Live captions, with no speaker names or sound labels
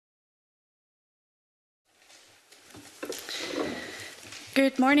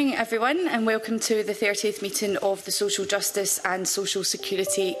Good morning, everyone, and welcome to the 30th meeting of the Social Justice and Social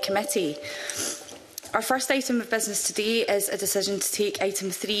Security Committee. Our first item of business today is a decision to take item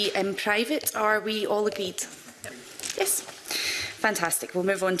 3 in private. Are we all agreed? Yes. Fantastic. We'll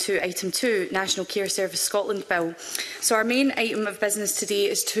move on to item 2, National Care Service Scotland Bill. So our main item of business today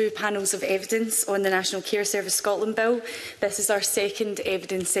is 2 panels of evidence on the National Care Service Scotland Bill. This is our second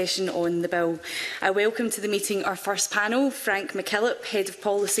evidence session on the bill. I welcome to the meeting our first panel, Frank McKillop, Head of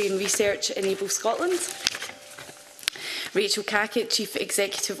Policy and Research, Enable Scotland. Rachel Cackett, Chief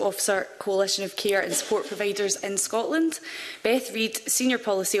Executive Officer, Coalition of Care and Support Providers in Scotland. Beth Reid, Senior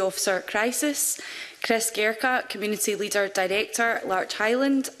Policy Officer, Crisis. Chris Gerka, Community Leader Director, Larch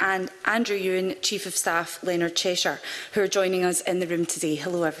Highland, and Andrew Ewan, Chief of Staff, Leonard Cheshire, who are joining us in the room today.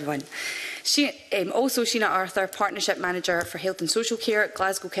 Hello, everyone. Also, Sheena Arthur, Partnership Manager for Health and Social Care,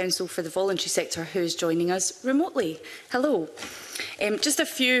 Glasgow Council for the Voluntary Sector, who is joining us remotely. Hello. Just a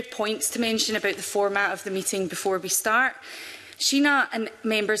few points to mention about the format of the meeting before we start. Sheena and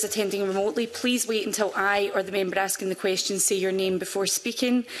members attending remotely, please wait until I or the member asking the question say your name before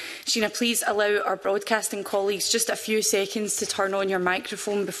speaking. Sheena, please allow our broadcasting colleagues just a few seconds to turn on your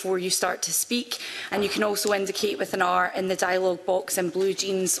microphone before you start to speak. And you can also indicate with an R in the dialogue box in blue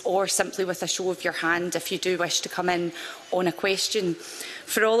jeans or simply with a show of your hand if you do wish to come in on a question.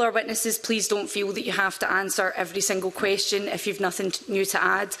 For all our witnesses, please don't feel that you have to answer every single question. If you've nothing new to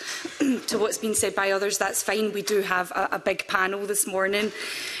add to what's been said by others, that's fine. We do have a big panel this morning.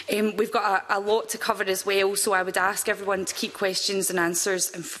 We've got a lot to cover as well, so I would ask everyone to keep questions and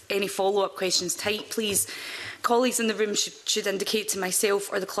answers and any follow-up questions tight, please. Colleagues in the room should indicate to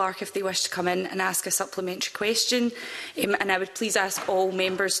myself or the clerk if they wish to come in and ask a supplementary question. And I would please ask all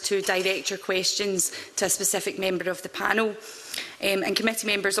members to direct your questions to a specific member of the panel. And committee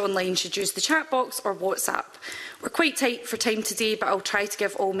members online should use the chat box or WhatsApp. We're quite tight for time today, but I'll try to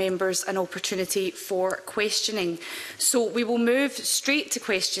give all members an opportunity for questioning. So we will move straight to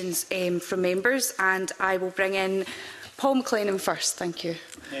questions from members, and I will bring in Paul McLennan first. Thank you.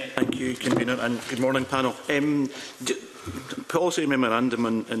 Thank you, Convener, and good morning, panel. Policy memorandum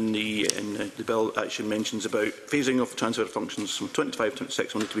in the bill actually mentions about phasing of transfer of functions from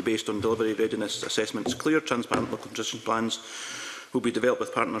 25-26 will need to be based on delivery readiness assessments. Clear, transparent local transition plans will be developed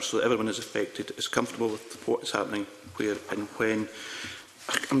with partners so that everyone is affected is comfortable with what is happening, where and when.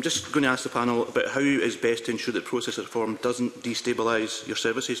 I'm just going to ask the panel about how is best to ensure that the process of reform doesn't destabilise your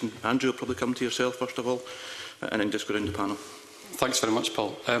services. And Andrew will probably come to yourself first of all, and then just go around the panel. Thanks very much,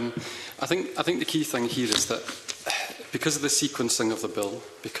 Paul. I think the key thing here is that because of the sequencing of the bill,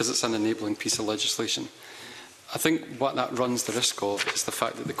 because it's an enabling piece of legislation, I think what that runs the risk of is the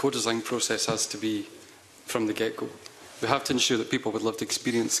fact that the co-design process has to be from the get-go. We have to ensure that people with lived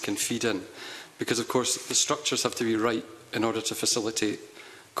experience can feed in, because of course the structures have to be right in order to facilitate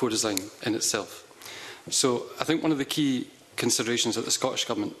co-design in itself. So I think one of the key considerations that the Scottish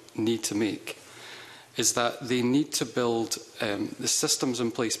Government need to make is that they need to build the systems in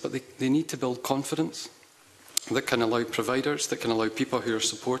place, but they need to build confidence that can allow providers, that can allow people who are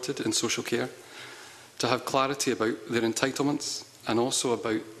supported in social care to have clarity about their entitlements and also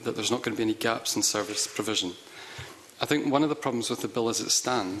about that there's not going to be any gaps in service provision. I think one of the problems with the bill as it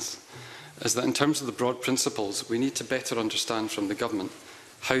stands is that in terms of the broad principles, we need to better understand from the government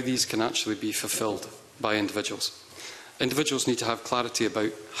how these can actually be fulfilled by individuals. Individuals need to have clarity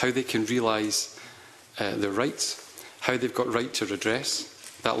about how they can realise their rights, how they've got right to redress.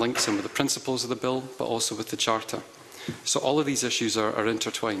 That links in with the principles of the bill, but also with the Charter. So all of these issues are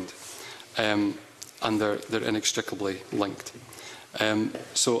intertwined, and they're inextricably linked.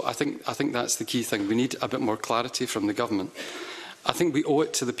 So I think that's the key thing. We need a bit more clarity from the government. I think we owe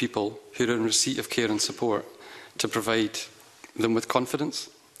it to the people who are in receipt of care and support to provide them with confidence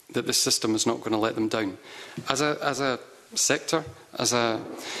that this system is not going to let them down. As a sector, as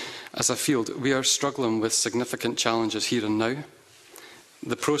a field, we are struggling with significant challenges here and now.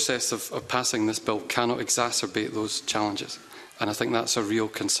 The process of passing this bill cannot exacerbate those challenges, and I think that's a real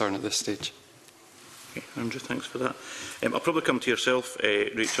concern at this stage. Okay, Andrew, thanks for that. I'll probably come to yourself,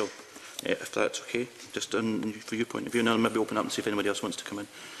 Rachel, if that's okay, just for your point of view, and I'll maybe open up and see if anybody else wants to come in.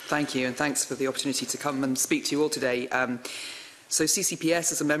 Thank you, and thanks for the opportunity to come and speak to you all today. So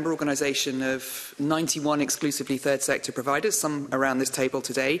CCPS is a member organisation of 91 exclusively third sector providers, some around this table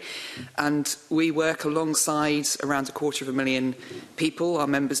today, and we work alongside around 250,000 people. Our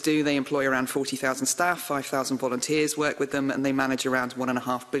members do. They employ around 40,000 staff, 5,000 volunteers work with them, and they manage around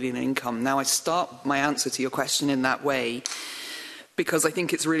 £1.5 billion in income. Now, I start my answer to your question in that way because I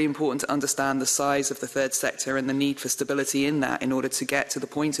think it's really important to understand the size of the third sector and the need for stability in that in order to get to the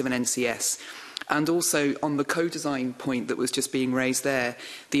point of an NCS. And also on the co-design point that was just being raised there,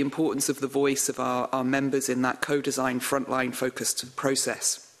 the importance of the voice of our members in that co-design frontline focused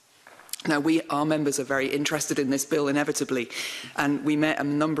process. Now, our members are very interested in this bill, inevitably, and we met a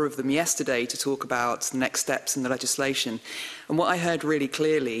number of them yesterday to talk about the next steps in the legislation. And what I heard really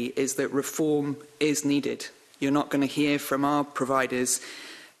clearly is that reform is needed. You're not going to hear from our providers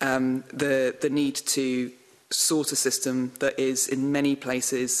the need to sort a system that is in many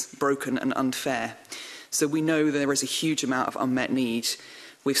places broken and unfair. So we know there is a huge amount of unmet need.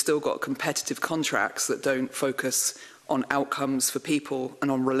 We've still got competitive contracts that don't focus on outcomes for people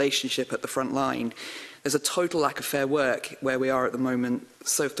and on relationship at the front line. There's a total lack of fair work where we are at the moment.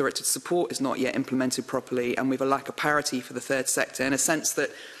 Self-directed support is not yet implemented properly, and we have a lack of parity for the third sector, in a sense that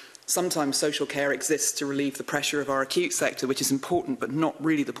sometimes social care exists to relieve the pressure of our acute sector, which is important, but not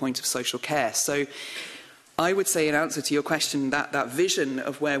really the point of social care. So I would say, in answer to your question, that that vision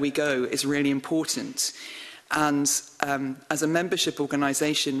of where we go is really important. And as a membership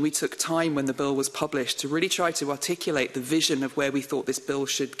organisation, we took time when the bill was published to really try to articulate the vision of where we thought this bill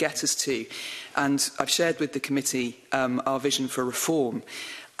should get us to. And I've shared with the committee our vision for reform.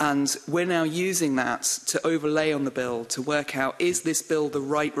 And we're now using that to overlay on the bill to work out, is this bill the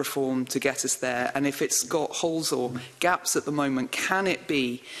right reform to get us there? And if it's got holes or gaps at the moment, can it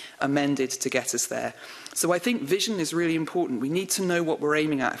be amended to get us there? So I think vision is really important. We need to know what we're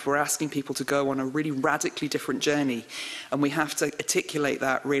aiming at if we're asking people to go on a really radically different journey. And we have to articulate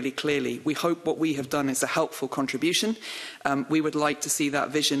that really clearly. We hope what we have done is a helpful contribution. We would like to see that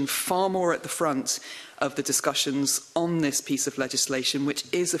vision far more at the front of the discussions on this piece of legislation, which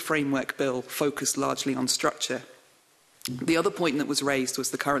is a framework bill focused largely on structure. The other point that was raised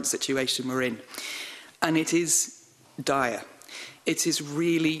was the current situation we're in. And it is dire. It is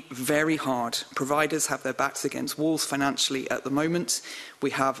really very hard. Providers have their backs against walls financially at the moment. We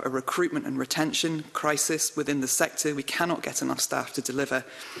have a recruitment and retention crisis within the sector. We cannot get enough staff to deliver.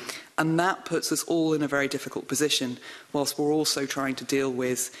 And that puts us all in a very difficult position, whilst we're also trying to deal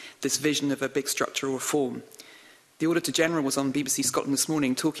with this vision of a big structural reform. The Auditor General was on BBC Scotland this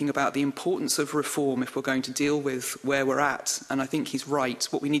morning talking about the importance of reform if we're going to deal with where we're at. And I think he's right.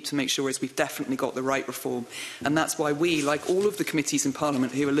 What we need to make sure is we've definitely got the right reform. And that's why we, like all of the committees in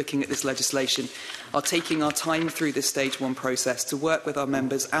Parliament who are looking at this legislation, are taking our time through this stage one process to work with our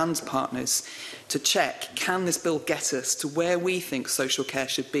members and partners to check, can this bill get us to where we think social care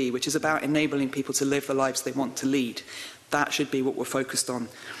should be, which is about enabling people to live the lives they want to lead. That should be what we're focused on.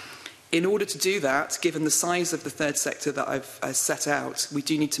 In order to do that, given the size of the third sector that I've set out, we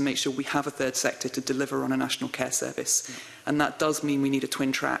do need to make sure we have a third sector to deliver on a national care service. And that does mean we need a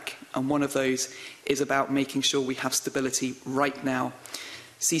twin track. And one of those is about making sure we have stability right now.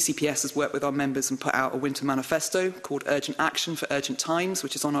 CCPS has worked with our members and put out a winter manifesto called Urgent Action for Urgent Times,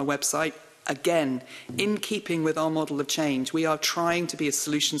 which is on our website. Again, in keeping with our model of change, we are trying to be as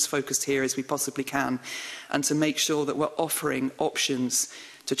solutions-focused here as we possibly can, and to make sure that we're offering options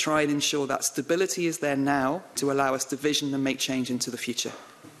to try and ensure that stability is there now to allow us to vision and make change into the future.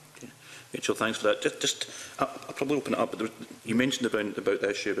 Okay. Rachel, thanks for that. I'll probably open it up, but you mentioned about the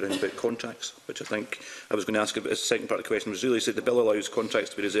issue about contracts, which I think I was going to ask about. The second part of the question was really said the bill allows contracts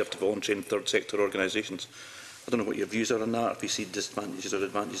to be reserved to voluntary and third sector organisations. I don't know what your views are on that, if you see disadvantages or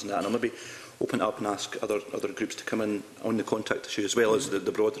advantages in that, and I'll maybe open it up and ask other groups to come in on the contract issue as well as the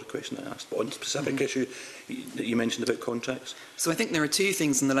broader question I asked, but on the specific issue that you mentioned about contracts. So I think there are two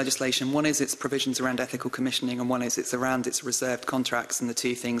things in the legislation. One is its provisions around ethical commissioning, and one is it's around its reserved contracts, and the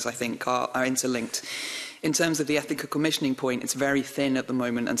two things I think are interlinked. In terms of the ethical commissioning point, it's very thin at the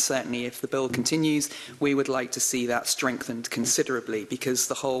moment, and certainly if the bill continues, we would like to see that strengthened considerably, because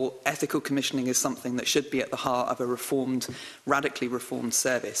the whole ethical commissioning is something that should be at the heart of a reformed, radically reformed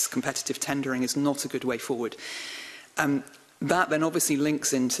service. Competitive tendering is not a good way forward. That then obviously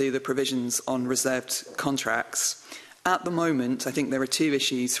links into the provisions on reserved contracts. At the moment, I think there are two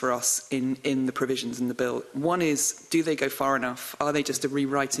issues for us in the provisions in the bill. One is, do they go far enough? Are they just a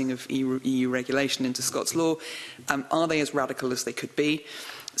rewriting of EU regulation into Scots law? Are they as radical as they could be?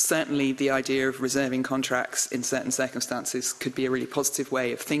 Certainly, the idea of reserving contracts in certain circumstances could be a really positive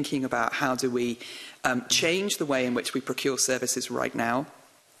way of thinking about how do we change the way in which we procure services right now.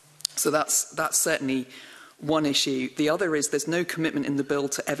 So that's certainly one issue. The other is there's no commitment in the bill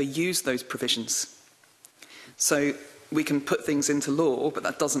to ever use those provisions. So we can put things into law, but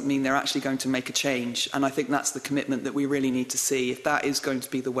that doesn't mean they're actually going to make a change. And I think that's the commitment that we really need to see. If that is going to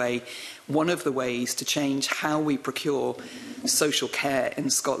be the way, one of the ways to change how we procure social care in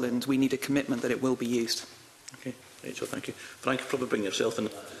Scotland, we need a commitment that it will be used. Okay, Rachel, thank you. Frank, probably bring yourself in.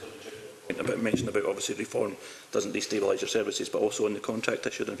 mentioned about obviously reform doesn't destabilise your services, but also on the contract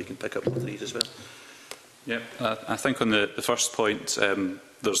issue, and if you can pick up on these as well. Yeah, I think on the first point,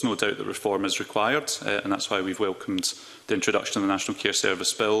 there's no doubt that reform is required, and that's why we've welcomed the introduction of the National Care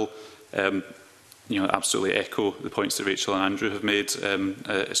Service Bill. Absolutely echo the points that Rachel and Andrew have made,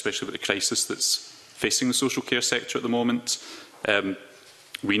 especially with the crisis that's facing the social care sector at the moment.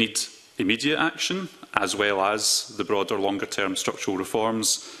 We need immediate action, as well as the broader, longer-term structural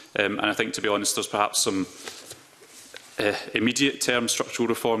reforms. And I think, to be honest, there's perhaps some immediate-term structural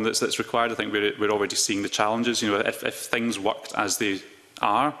reform that's required. I think we're already seeing the challenges. If things worked as they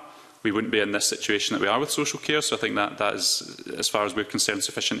are, we wouldn't be in this situation that we are with social care. So I think that is, as far as we're concerned,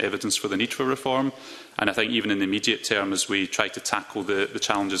 sufficient evidence for the need for reform. And I think even in the immediate term, as we try to tackle the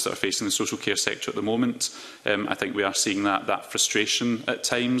challenges that are facing the social care sector at the moment, I think we are seeing that frustration at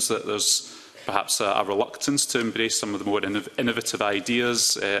times, that there's perhaps a reluctance to embrace some of the more innovative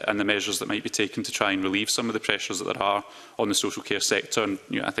ideas and the measures that might be taken to try and relieve some of the pressures that there are on the social care sector. And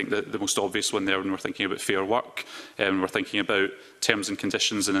I think the most obvious one there, when we're thinking about fair work, we're thinking about terms and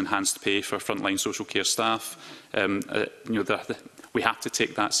conditions and enhanced pay for frontline social care staff. We have to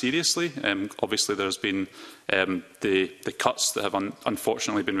take that seriously. Obviously, there's been the cuts that have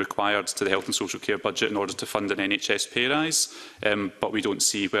unfortunately been required to the health and social care budget in order to fund an NHS pay rise, but we don't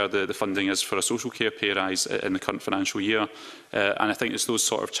see where the funding is for a social care pay rise in the current financial year. And I think it's those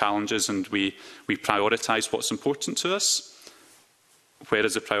sort of challenges, and we prioritise what's important to us. Where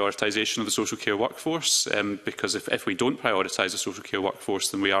is the prioritisation of the social care workforce? Because if we don't prioritise the social care workforce,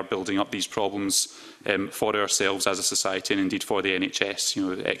 then we are building up these problems for ourselves as a society, and indeed for the NHS.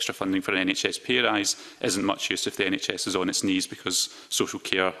 The extra funding for an NHS pay rise isn't much use if the NHS is on its knees because social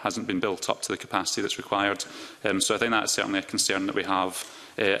care hasn't been built up to the capacity that's required. So I think that's certainly a concern that we have.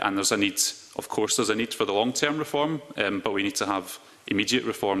 And there's a need, of course, there's a need for the long-term reform, but we need to have immediate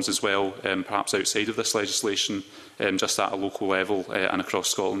reforms as well, perhaps outside of this legislation, just at a local level and across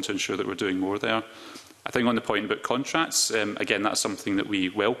Scotland, to ensure that we're doing more there. I think on the point about contracts, again, that's something that we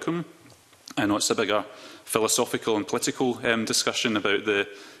welcome. I know it's a bigger philosophical and political discussion about the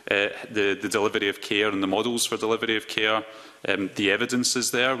delivery of care and the models for delivery of care. The evidence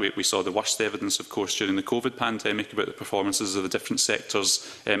is there. We saw the worst evidence, of course, during the COVID pandemic about the performances of the different sectors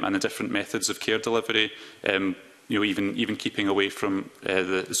and the different methods of care delivery. Even keeping away from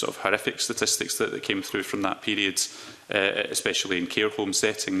the sort of horrific statistics that came through from that period, especially in care home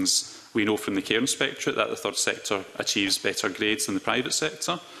settings, we know from the Care Inspectorate that the third sector achieves better grades than the private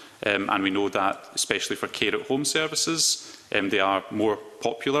sector. And we know that, especially for care-at-home services, they are more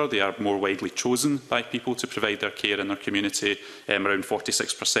popular, they are more widely chosen by people to provide their care in their community. Around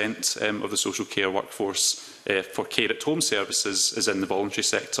 46% of the social care workforce for care-at-home services is in the voluntary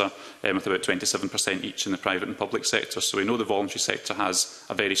sector, with about 27% each in the private and public sector. So we know the voluntary sector has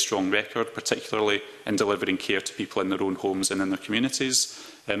a very strong record, particularly in delivering care to people in their own homes and in their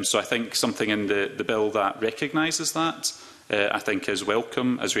communities. So I think something in the bill that recognises that, I think, is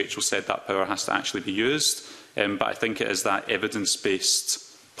welcome. As Rachel said, that power has to actually be used. But I think it is that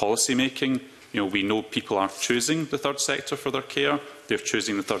evidence-based policy making. We know people are choosing the third sector for their care. They're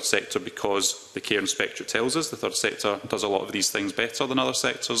choosing the third sector because the Care Inspectorate tells us the third sector does a lot of these things better than other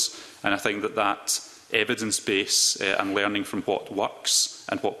sectors. And I think that evidence base and learning from what works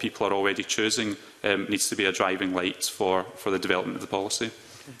and what people are already choosing needs to be a driving light for the development of the policy.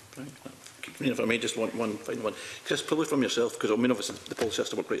 Okay, if I may, just one final one. Chris, probably from yourself, because obviously the policy has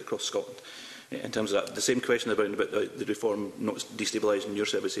to work right across Scotland. In terms of that, the same question about the reform not destabilising your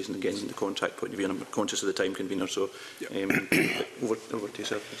services, and again, the contract point of view, and I'm conscious of the time, convener, so over to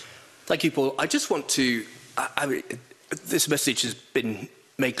yourself, please. Thank you, Paul. I just want to, this message has been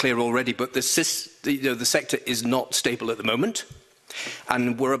made clear already, but the sector is not stable at the moment,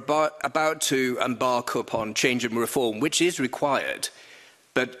 and we're about to embark upon change and reform, which is required.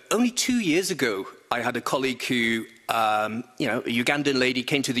 But only 2 years ago, I had a colleague who, a Ugandan lady,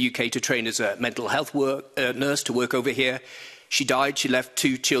 came to the UK to train as a mental health nurse to work over here. She died. She left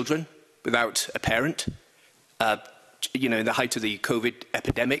 2 children without a parent, in the height of the COVID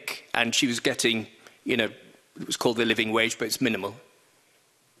epidemic. And she was getting, it was called the living wage, but it's minimal.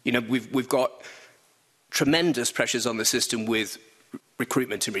 We've got tremendous pressures on the system with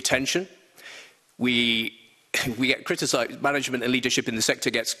recruitment and retention. We get criticised, management and leadership in the sector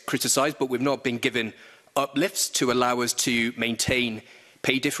gets criticised, but we've not been given uplifts to allow us to maintain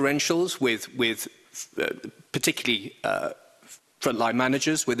pay differentials with particularly frontline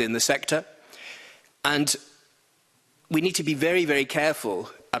managers within the sector. And we need to be very, very careful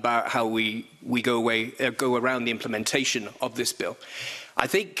about how we go around the implementation of this bill. I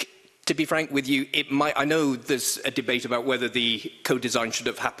think to be frank with you, I know there's a debate about whether the co-design should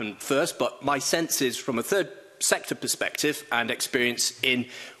have happened first, but my sense is, from a third sector perspective and experience in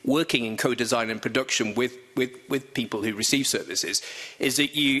working in co-design and production with people who receive services, is that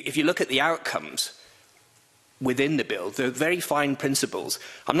if you look at the outcomes within the bill, they're very fine principles.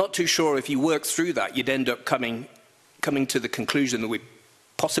 I'm not too sure if you work through that, you'd end up coming to the conclusion that we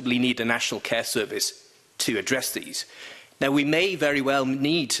possibly need a national care service to address these. Now, we may very well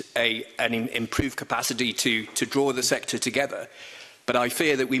need an improved capacity to draw the sector together, but I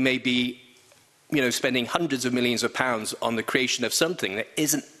fear that we may be spending hundreds of millions of pounds on the creation of something that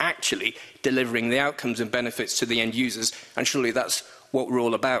isn't actually delivering the outcomes and benefits to the end users, and surely that's what we're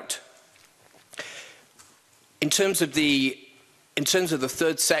all about. In terms of the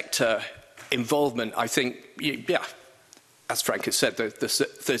third sector involvement, I think, yeah, as Frank has said, the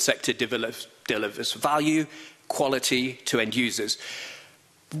third sector delivers value, quality to end users.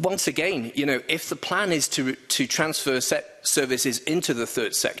 Once again, if the plan is to transfer services into the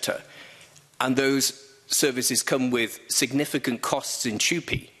third sector, and those services come with significant costs in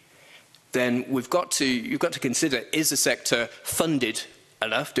TUPE, then you've got to consider, is the sector funded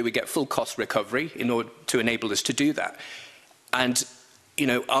enough? Do we get full cost recovery in order to enable us to do that? And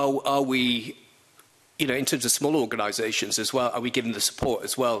are we, in terms of small organisations as well, are we given the support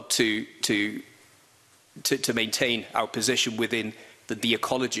as well to maintain our position within the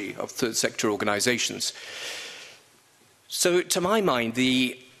ecology of third sector organisations? So, to my mind,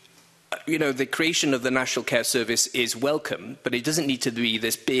 the creation of the National Care Service is welcome, but it doesn't need to be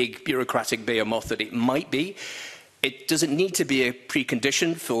this big bureaucratic behemoth that it might be. It doesn't need to be a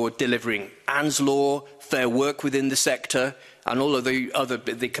precondition for delivering Anne's Law, fair work within the sector, and all of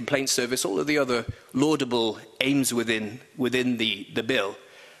the complaint service, all of the other laudable aims within the bill.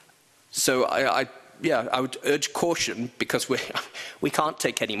 So I would urge caution, because we can't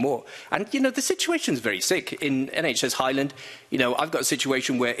take any more. And, the situation is very sick. In NHS Highland, I've got a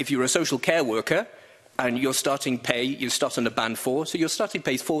situation where if you're a social care worker and your starting pay, you start on a band 4, so your starting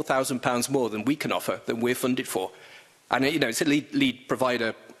pay is £4,000 more than we can offer, than we're funded for. And, it's a lead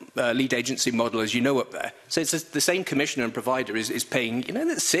provider, lead agency model, as you know, up there. So it's the same commissioner and provider is paying,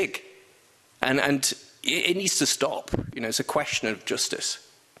 that's sick. And it needs to stop. It's a question of justice.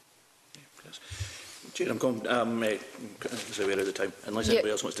 Chair, I'm going, so we're out of time. Unless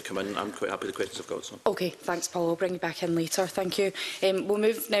anybody else wants to come in, I'm quite happy with the questions I've got. So. OK, thanks, Paul. I'll bring you back in later. Thank you. We'll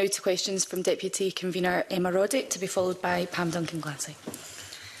move now to questions from Deputy Convener Emma Roddick, to be followed by Pam Duncan-Glancy.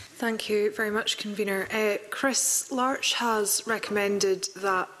 Thank you very much, Convener. Chris Larch has recommended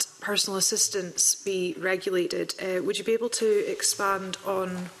that personal assistance be regulated. Would you be able to expand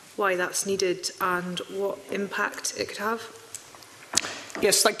on why that's needed and what impact it could have?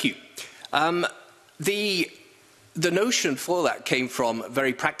 Yes, thank you. The notion for that came from a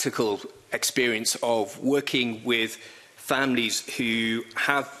very practical experience of working with families who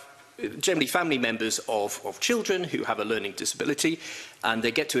have, generally family members of children who have a learning disability, and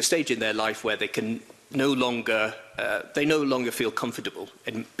they get to a stage in their life where they can no longer feel comfortable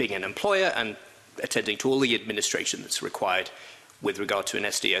in being an employer and attending to all the administration that's required with regard to an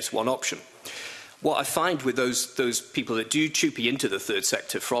SDS1 option. What I find with those people that do TUPE into the third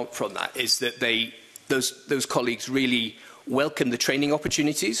sector from that is that those colleagues really welcome the training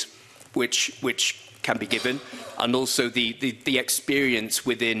opportunities which can be given, and also the experience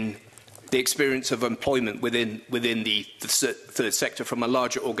of employment within the third sector from a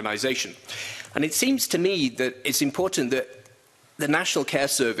larger organisation. And it seems to me that it's important that the National Care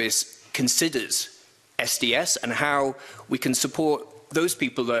Service considers SDS and how we can support those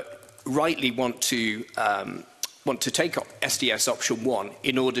people that rightly want to take up SDS option 1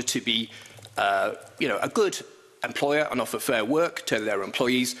 in order to be a good employer and offer fair work to their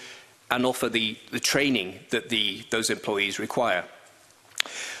employees and offer the training that those employees require.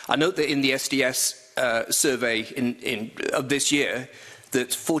 I note that in the SDS survey of this year that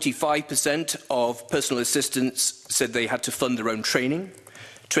 45% of personal assistants said they had to fund their own training.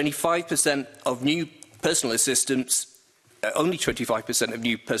 25% of new personal assistants, only 25% of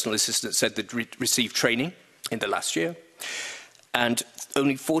new personal assistants said they'd received training in the last year. And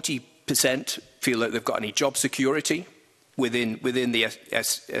only 40% feel that they've got any job security within the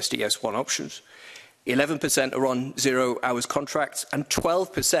SDS1 options. 11% are on 0 hours contracts, and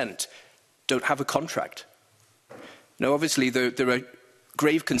 12% don't have a contract. Now, obviously, there are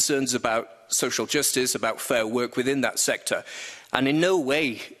grave concerns about social justice, about fair work within that sector, and in no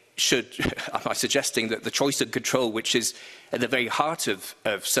way am I suggesting that the choice and control, which is at the very heart of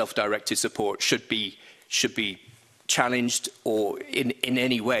self-directed support, should be challenged or in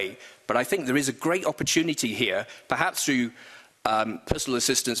any way. But I think there is a great opportunity here, perhaps through personal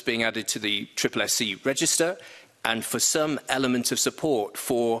assistance being added to the SSSC register, and for some element of support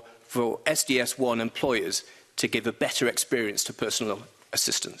for SDS1 employers to give a better experience to personal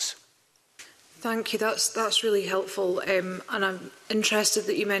assistants. Thank you. That's really helpful. And I'm interested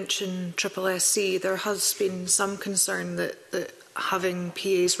that you mentioned SSSC. There has been some concern that having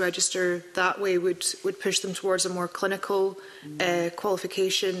PAs register that way would push them towards a more clinical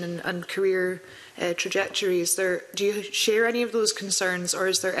qualification and career trajectory. Do you share any of those concerns, or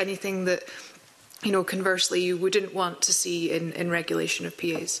is there anything that, conversely, you wouldn't want to see in regulation of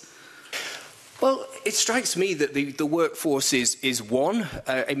PAs? Well, it strikes me that the workforce is one.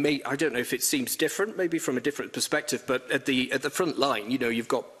 I don't know if it seems different, maybe from a different perspective, but at the front line, you've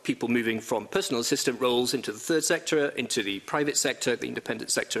got people moving from personal assistant roles into the third sector, into the private sector, the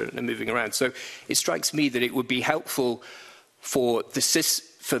independent sector, and moving around. So it strikes me that it would be helpful for the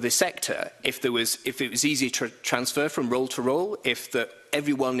sector if it was easy to transfer from role to role, if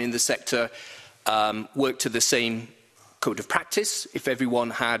everyone in the sector worked to the same code of practice, if everyone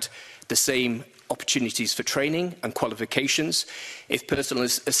had the same opportunities for training and qualifications, if personal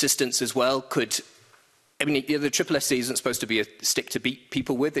assistants as well could. The SSSC isn't supposed to be a stick to beat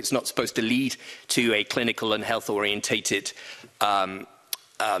people with. It's not supposed to lead to a clinical and health orientated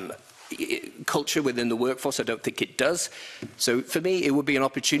culture within the workforce. I don't think it does. So for me, it would be an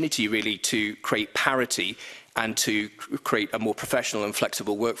opportunity really to create parity and to create a more professional and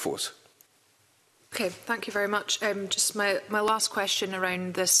flexible workforce. Okay, thank you very much. Just my last question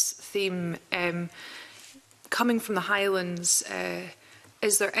around this theme. Coming from the Highlands,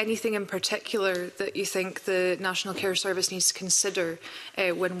 is there anything in particular that you think the National Care Service needs to consider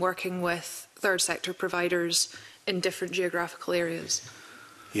when working with third sector providers in different geographical areas?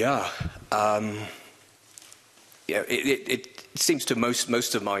 Yeah, it seems to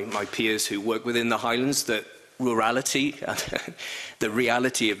most of my peers who work within the Highlands that rurality, the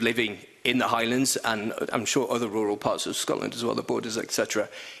reality of living in the Highlands, and I'm sure other rural parts of Scotland as well, the borders, etc.,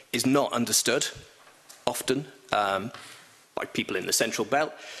 is not understood often by people in the Central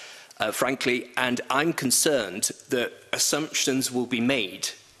Belt, frankly, and I'm concerned that assumptions will be made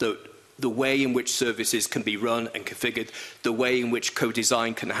that the way in which services can be run and configured, the way in which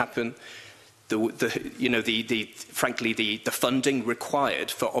co-design can happen, frankly, the funding required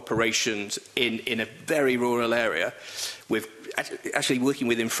for operations in a very rural area, with actually working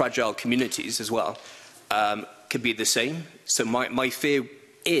within fragile communities as well, could be the same. So my fear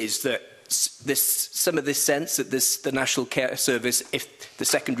is that some of this sense that the National Care Service, if the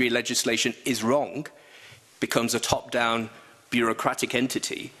secondary legislation is wrong, becomes a top-down bureaucratic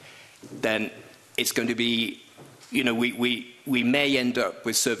entity, then it's going to be, we may end up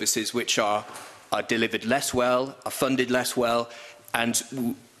with services which are delivered less well, are funded less well, and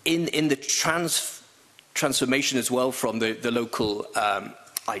in the transformation as well from the local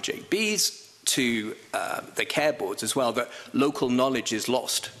IJBs to the care boards as well, that local knowledge is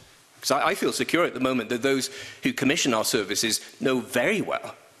lost. Because I feel secure at the moment that those who commission our services know very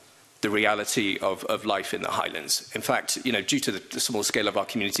well the reality of life in the Highlands. In fact, due to the small scale of our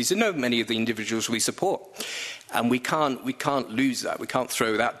communities, they know many of the individuals we support. And we can't lose that. We can't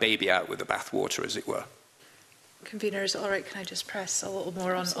throw that baby out with the bathwater, as it were. Convener, is it all right? Can I just press a little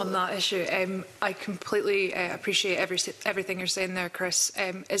more on that issue? I completely appreciate everything you're saying there, Chris.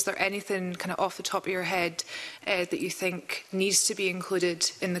 Is there anything kind of off the top of your head that you think needs to be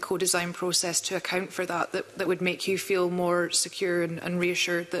included in the co-design process to account for that would make you feel more secure and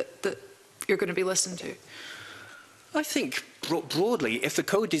reassured that you're going to be listened to? I think broadly, if the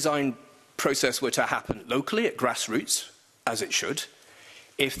co-design process were to happen locally at grassroots, as it should,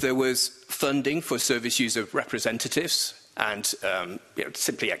 if there was funding for service user representatives and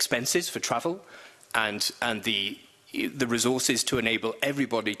simply expenses for travel and the resources to enable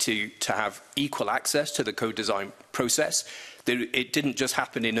everybody to have equal access to the co-design process, it didn't just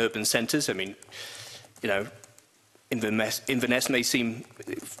happen in urban centres. I mean, Inverness may seem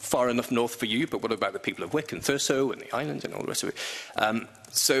far enough north for you, but what about the people of Wick and Thurso and the islands and all the rest of it?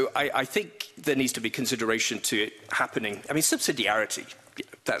 So I think there needs to be consideration to it happening. I mean, subsidiarity.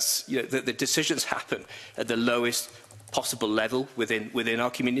 That's the decisions happen at the lowest possible level within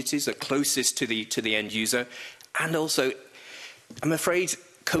our communities, the closest to the end user, and also, I'm afraid,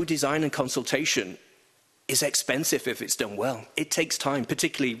 co-design and consultation is expensive if it's done well. It takes time.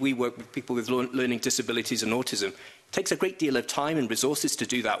 Particularly, we work with people with learning disabilities and autism. It takes a great deal of time and resources to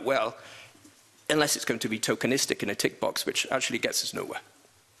do that well, unless it's going to be tokenistic in a tick box, which actually gets us nowhere.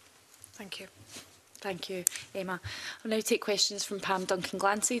 Thank you. Thank you, Emma. I'll now take questions from Pam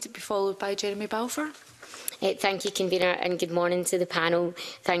Duncan-Glancy to be followed by Jeremy Balfour. Thank you, Convener, and good morning to the panel.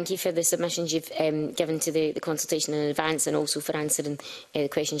 Thank you for the submissions you've given to the consultation in advance, and also for answering the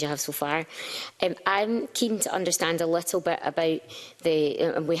questions you have so far. I'm keen to understand a little bit about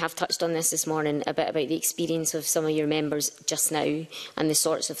and we have touched on this morning, a bit about the experience of some of your members just now and the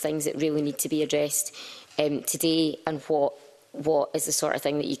sorts of things that really need to be addressed today, and what is the sort of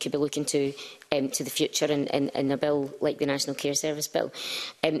thing that you could be looking to the future in a bill like the National Care Service Bill.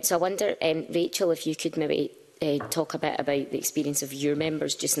 So I wonder, Rachel, if you could maybe talk a bit about the experience of your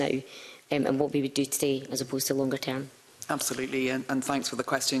members just now and what we would do today as opposed to longer term. Absolutely, and thanks for the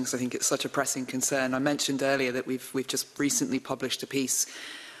question, because I think it's such a pressing concern. I mentioned earlier that we've just recently published a piece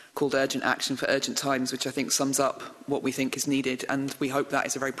called Urgent Action for Urgent Times, which I think sums up what we think is needed, and we hope that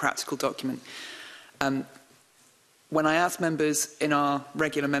is a very practical document. When I asked members in our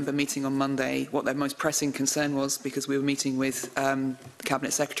regular member meeting on Monday what their most pressing concern was, because we were meeting with the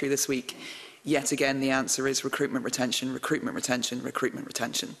Cabinet Secretary this week, yet again the answer is recruitment, retention, recruitment, retention, recruitment,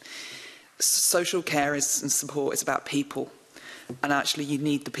 retention. Social care and support is about people, and actually you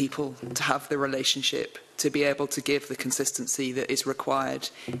need the people to have the relationship, to be able to give the consistency that is required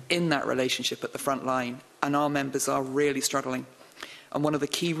in that relationship at the front line, and our members are really struggling. And one of the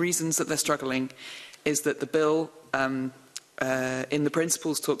key reasons that they're struggling is that the bill in the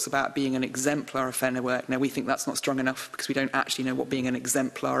principles talks about being an exemplar of fair work. Now, we think that's not strong enough because we don't actually know what being an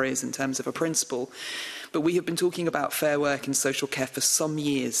exemplar is in terms of a principle. But we have been talking about fair work in social care for some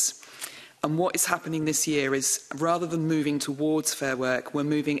years. And what is happening this year is, rather than moving towards fair work, we're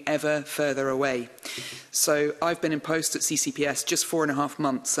moving ever further away. So I've been in post at CCPS just 4.5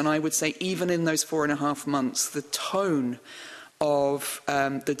 months, and I would say even in those 4.5 months, the tone of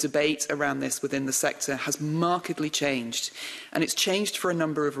the debate around this within the sector has markedly changed. And it's changed for a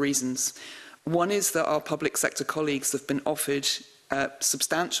number of reasons. One is that our public sector colleagues have been offered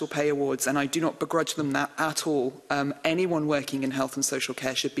substantial pay awards, and I do not begrudge them that at all. Anyone working in health and social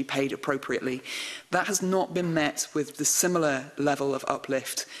care should be paid appropriately. That has not been met with the similar level of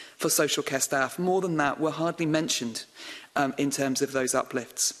uplift for social care staff. More than that, were hardly mentioned in terms of those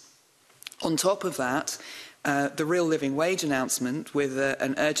uplifts. On top of that, the real living wage announcement, with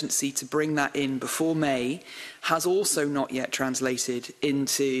an urgency to bring that in before May, has also not yet translated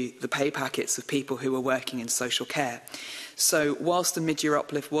into the pay packets of people who are working in social care. So whilst a mid-year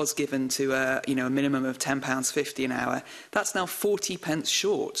uplift was given to a minimum of £10.50 an hour, that's now 40 pence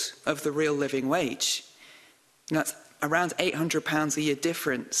short of the real living wage. And that's around £800 a year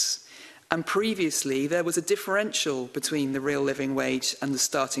difference. And previously, there was a differential between the real living wage and the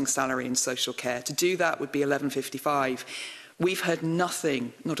starting salary in social care. To do that would be £11.55. We've heard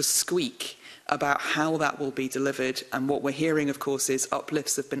nothing, not a squeak, about how that will be delivered. And what we're hearing, of course, is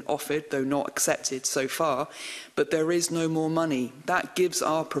uplifts have been offered, though not accepted so far, but there is no more money. That gives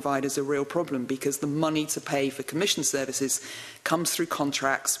our providers a real problem, because the money to pay for commission services comes through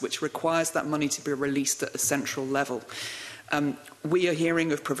contracts, which requires that money to be released at a central level. We are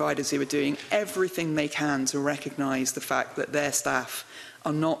hearing of providers who are doing everything they can to recognise the fact that their staff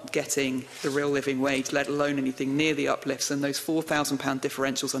are not getting the real living wage, let alone anything near the uplifts, and those £4,000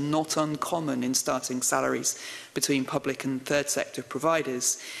 differentials are not uncommon in starting salaries between public and third sector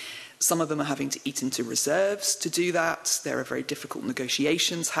providers. Some of them are having to eat into reserves to do that. There are very difficult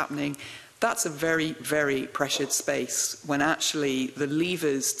negotiations happening. That's a very, very pressured space, when actually the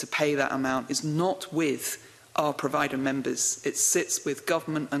levers to pay that amount is not with our provider members. It sits with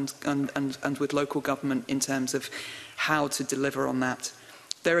government and with local government in terms of how to deliver on that.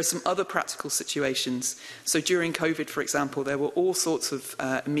 There are some other practical situations. So during COVID, for example, there were all sorts of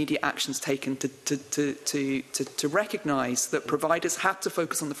immediate actions taken to recognise that providers had to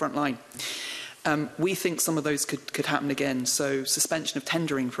focus on the front line. We think some of those could happen again. So suspension of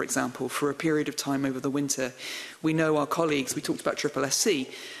tendering, for example, for a period of time over the winter. We know our colleagues, we talked about SSC,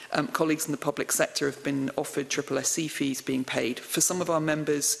 colleagues in the public sector have been offered SSC fees being paid. For some of our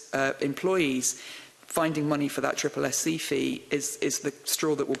members' employees, finding money for that SSC fee is the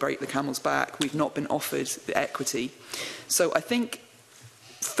straw that will break the camel's back. We've not been offered the equity. So I think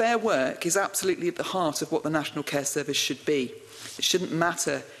fair work is absolutely at the heart of what the National Care Service should be. It shouldn't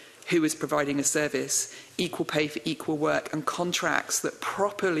matter who is providing a service, equal pay for equal work, and contracts that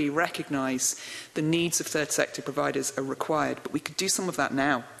properly recognise the needs of third sector providers are required. But we could do some of that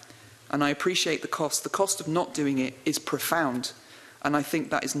now. And I appreciate the cost. The cost of not doing it is profound. And I think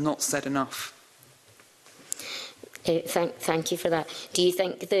that is not said enough. Thank you for that. Do you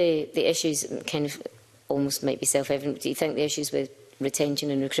think the issues kind of almost might be self-evident? Do you think the issues with retention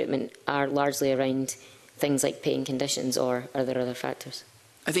and recruitment are largely around things like pay and conditions, or are there other factors?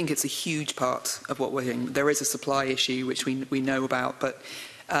 I think it's a huge part of what we're hearing. There is a supply issue which we know about, but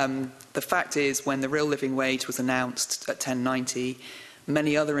The fact is, when the real living wage was announced at £10.90,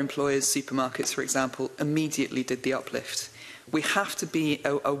 many other employers, supermarkets, for example, immediately did the uplift. We have to be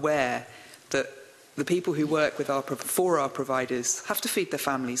aware that the people who work with for our providers have to feed their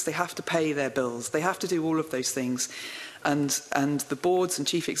families, they have to pay their bills, they have to do all of those things. And the boards and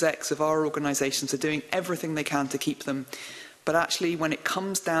chief execs of our organisations are doing everything they can to keep them. But actually, when it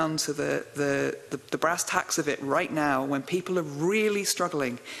comes down to the brass tacks of it right now, when people are really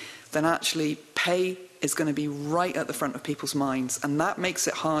struggling, then actually pay is going to be right at the front of people's minds. And that makes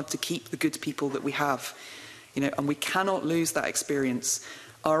it hard to keep the good people that we have. And we cannot lose that experience.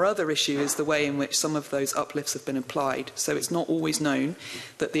 Our other issue is the way in which some of those uplifts have been applied. So it's not always known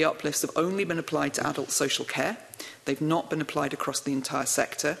that the uplifts have only been applied to adult social care. They've not been applied across the entire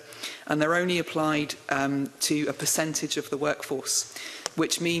sector. And they're only applied to a percentage of the workforce,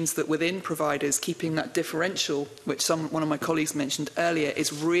 which means that within providers, keeping that differential, which one of my colleagues mentioned earlier,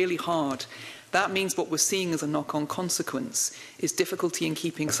 is really hard. That means what we're seeing as a knock-on consequence is difficulty in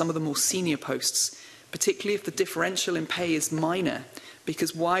keeping some of the more senior posts, particularly if the differential in pay is minor.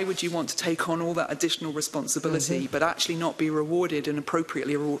 Because why would you want to take on all that additional responsibility but actually not be rewarded and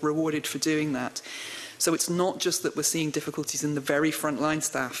appropriately rewarded for doing that? So it's not just that we're seeing difficulties in the very frontline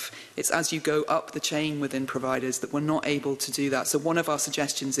staff, it's as you go up the chain within providers that we're not able to do that. So one of our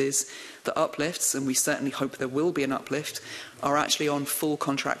suggestions is that uplifts, and we certainly hope there will be an uplift, are actually on full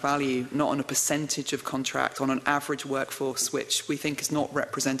contract value, not on a percentage of contract, on an average workforce, which we think is not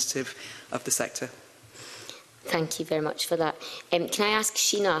representative of the sector. Thank you very much for that. Can I ask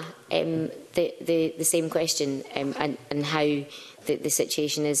Sheena the same question and how the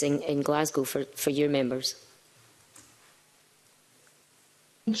situation is in Glasgow for your members?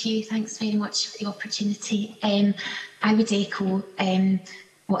 Thank you. Thanks very much for the opportunity. I would echo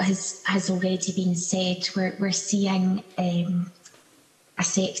what has already been said. We're seeing a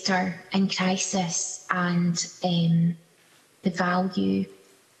sector in crisis, and the value,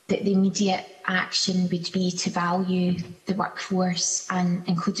 the immediate action would be to value the workforce, and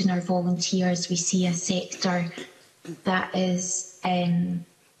including our volunteers. We see a sector that is been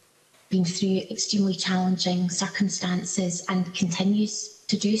through extremely challenging circumstances and continues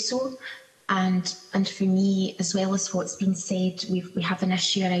to do so. And for me, as well as what's been said, we have an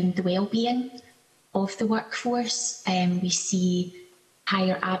issue around the well-being of the workforce. We see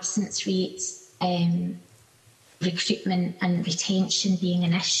higher absence rates, recruitment and retention being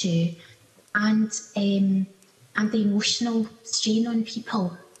an issue, and the emotional strain on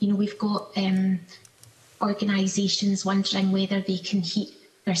people. We've got organisations wondering whether they can keep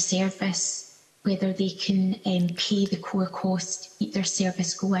their service, whether they can pay the core cost to keep their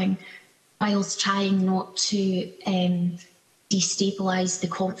service going, whilst trying not to destabilise the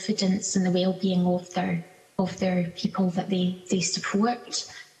confidence and the well-being of their people that they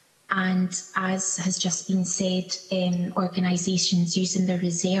support. And as has just been said, organisations using their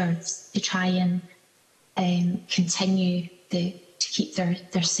reserves to try and continue to keep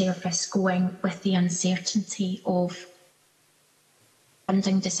their service going with the uncertainty of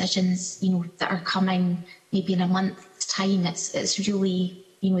funding decisions, that are coming maybe in a month's time. It's really,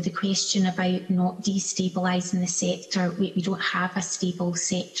 the question about not destabilising the sector. We don't have a stable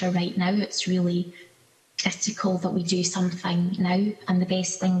sector right now. It's really critical that we do something now, and the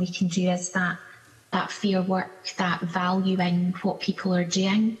best thing we can do is that fair work, that valuing what people are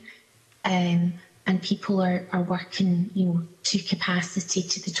doing, and people are working, to capacity,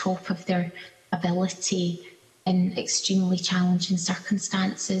 to the top of their ability in extremely challenging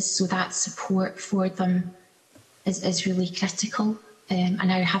circumstances. So that support for them is really critical,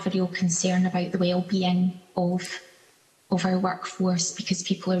 and I have a real concern about the well-being of our workforce, because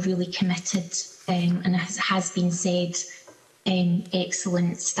people are really committed, and as has been said,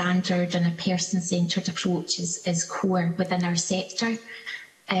 excellent standard and a person-centred approach is core within our sector.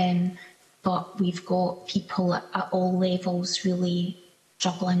 But we've got people at all levels really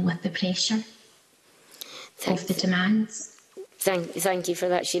struggling with the pressure of the demands. Thank you for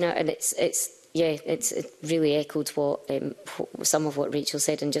that, Sheena. And it really echoed some of what Rachel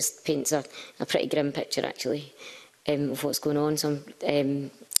said, and just paints a pretty grim picture actually of what's going on. So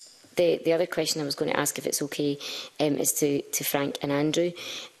the other question I was going to ask, if it's okay, is to Frank and Andrew,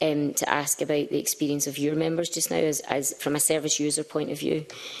 to ask about the experience of your members just now as from a service user point of view,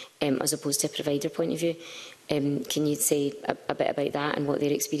 as opposed to a provider point of view. Can you say a bit about that and what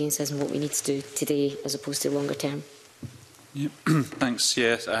their experience is and what we need to do today as opposed to longer term? Yeah. Thanks.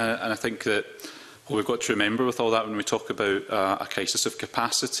 Yes, and I think that what we've got to remember with all that, when we talk about a crisis of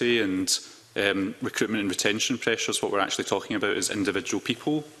capacity and recruitment and retention pressures, what we're actually talking about is individual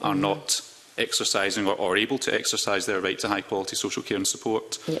people are not exercising or able to exercise their right to high quality social care and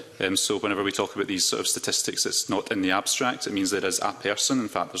support. Yep. So whenever we talk about these sort of statistics, it's not in the abstract. It means there is a person. In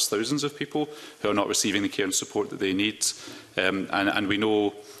fact, there's thousands of people who are not receiving the care and support that they need. And we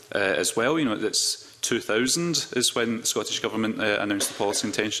know as well, that's 2000 is when the Scottish Government announced the policy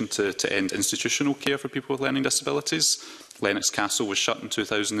intention to end institutional care for people with learning disabilities. Lennox Castle was shut in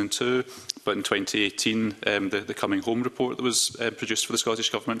 2002, but in 2018, the Coming Home report that was produced for the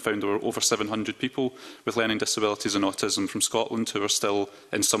Scottish Government found there were over 700 people with learning disabilities and autism from Scotland who were still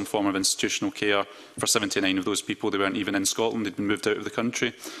in some form of institutional care. For 79 of those people, they weren't even in Scotland, they'd been moved out of the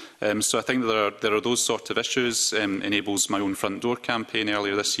country. So I think there are those sort of issues. Enable's My Own Front Door campaign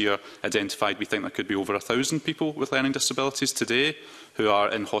earlier this year identified we think there could be over 1,000 people with learning disabilities today who are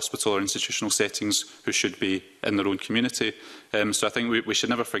in hospital or institutional settings who should be in their own community. So I think we should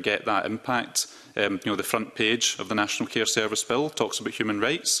never forget that impact. The front page of the National Care Service Bill talks about human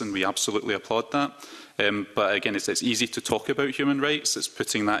rights, and we absolutely applaud that. But again, it's easy to talk about human rights. It's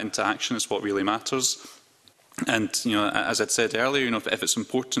putting that into action is what really matters. And as I'd said earlier, if it's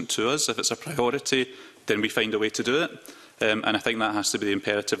important to us, if it's a priority, then we find a way to do it. And I think that has to be the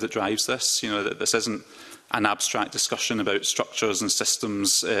imperative that drives this. That this isn't an abstract discussion about structures and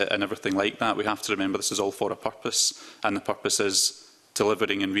systems and everything like that. We have to remember this is all for a purpose, and the purpose is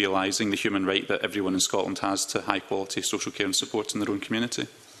delivering and realising the human right that everyone in Scotland has to high quality social care and support in their own community.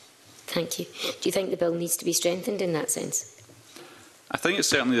 Thank you. Do you think the bill needs to be strengthened in that sense? I think it's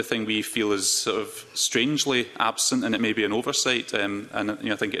certainly the thing we feel is sort of strangely absent, and it may be an oversight. And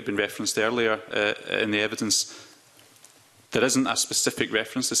I think it had been referenced earlier in the evidence. There isn't a specific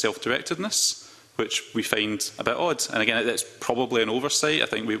reference to self-directedness, which we find a bit odd. And again, it's probably an oversight. I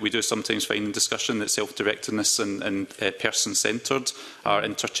think we do sometimes find in discussion that self-directedness and person-centred are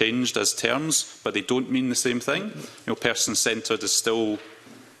interchanged as terms, but they don't mean the same thing. Person-centred is still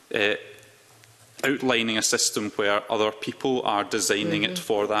outlining a system where other people are designing it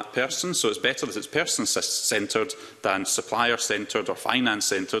for that person. So it's better that it's person-centred than supplier-centred or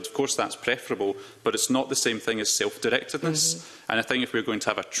finance-centred. Of course, that's preferable, but it's not the same thing as self-directedness. And I think if we're going to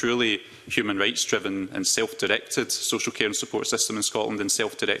have a truly human rights-driven and self-directed social care and support system in Scotland, then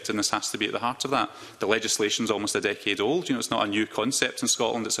self-directedness has to be at the heart of that. The legislation is almost a decade old. It's not a new concept in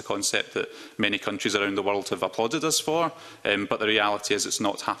Scotland. It's a concept that many countries around the world have applauded us for. But the reality is it's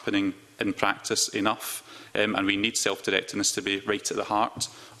not happening in practice enough. And we need self-directedness to be right at the heart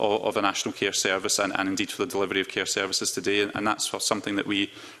of a national care service and indeed for the delivery of care services today. And that's something that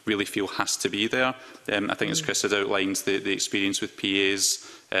we really feel has to be there. I think, as Chris had outlined, the experience with PAs,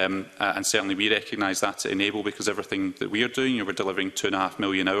 and certainly we recognise that at Enable, because everything that we are doing, we're delivering 2.5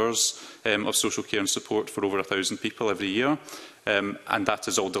 million hours of social care and support for over 1,000 people every year. And that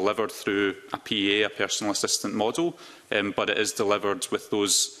is all delivered through a PA, a personal assistant model, but it is delivered with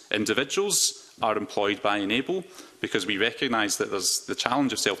those individuals are employed by Enable, because we recognise that there's the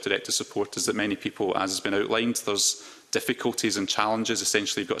challenge of self-directed support is that many people, as has been outlined, there's difficulties and challenges.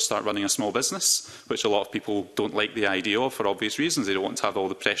 Essentially, you've got to start running a small business, which a lot of people don't like the idea of for obvious reasons. They don't want to have all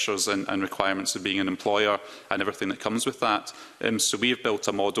the pressures and requirements of being an employer and everything that comes with that. So we have built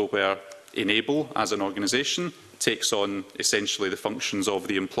a model where Enable, as an organisation, takes on essentially the functions of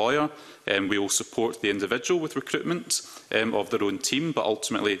the employer. We will support the individual with recruitment of their own team, but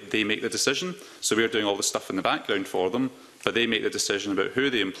ultimately they make the decision. So we're doing all the stuff in the background for them, but they make the decision about who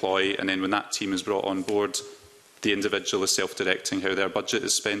they employ, and then when that team is brought on board, the individual is self-directing how their budget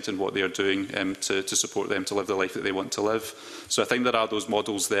is spent and what they are doing to support them to live the life that they want to live. So I think there are those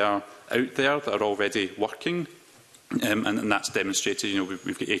models there out there that are already working. And that's demonstrated.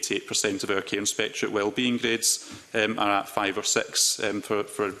 We've got 88% of our care inspectorate wellbeing grades are at 5 or 6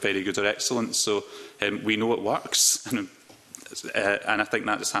 for very good or excellent. So we know it works, and I think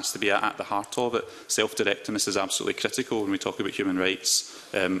that just has to be at the heart of it. Self-directedness is absolutely critical when we talk about human rights,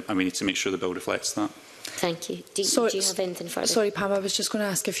 and we need to make sure the bill reflects that. Thank you. Do you have anything further? Sorry, Pam, I was just going to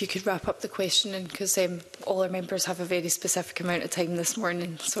ask if you could wrap up the question, because all our members have a very specific amount of time this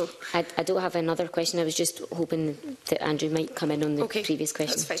morning. So I don't have another question. I was just hoping that Andrew might come in on the previous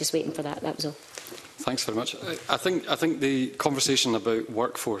question. Just waiting for that. That was all. Thanks very much. I think the conversation about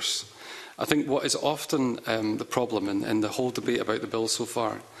workforce, I think what is often the problem in the whole debate about the bill so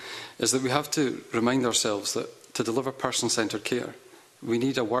far is that we have to remind ourselves that to deliver person-centred care, we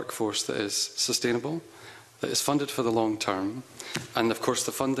need a workforce that is sustainable, that is funded for the long term, and of course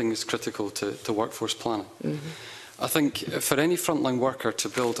the funding is critical to workforce planning. I think for any frontline worker to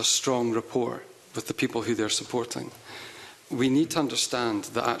build a strong rapport with the people who they're supporting, we need to understand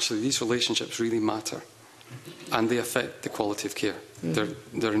that actually these relationships really matter and they affect the quality of care.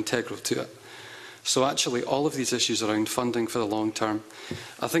 They're integral to it. So actually, all of these issues around funding for the long term,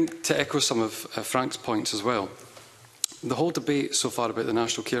 I think to echo some of Frank's points as well, the whole debate so far about the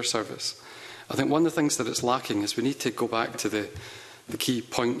National Care Service, I think one of the things that it's lacking is we need to go back to the key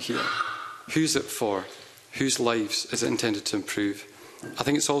point here. Who's it for? Whose lives is it intended to improve? I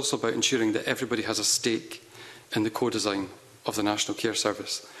think it's also about ensuring that everybody has a stake in the co-design of the National Care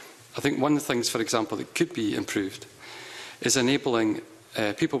Service. I think one of the things, for example, that could be improved is enabling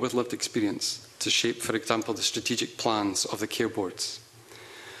people with lived experience to shape, for example, the strategic plans of the care boards.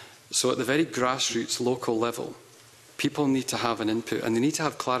 So at the very grassroots local level, people need to have an input and they need to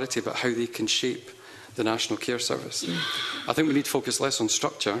have clarity about how they can shape the National Care Service. I think we need to focus less on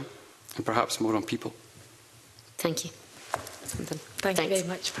structure and perhaps more on people. Thank you. Thank you very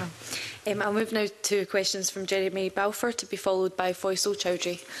much, Pam. I'll move now to questions from Jeremy Balfour, to be followed by Faisal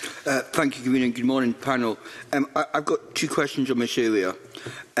Chowdhury. Thank you, Convener, and good morning, panel. I've got two questions on this area,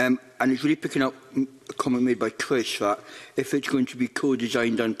 and it's really picking up a comment made by Chris that if it's going to be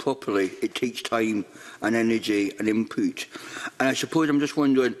co-designed done properly, it takes time and energy and input. And I suppose I'm just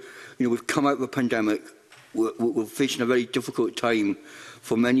wondering, we've come out of a pandemic, we're facing a very difficult time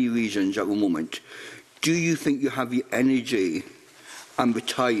for many reasons at the moment. Do you think you have the energy and the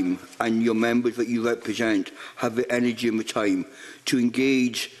time, and your members that you represent have the energy and the time to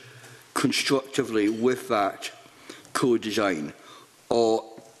engage constructively with that co-design? Or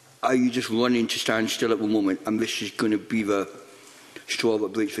are you just running to stand still at the moment and this is going to be the straw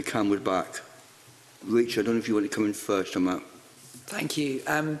that breaks the camel's back? Rachel, I don't know if you want to come in first on that. Thank you.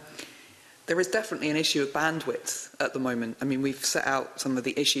 There is definitely an issue of bandwidth at the moment. I mean, we've set out some of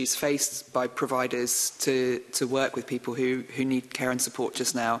the issues faced by providers to work with people who need care and support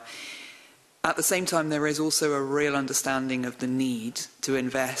just now. At the same time, there is also a real understanding of the need to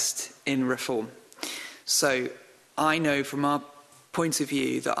invest in reform. So I know from our point of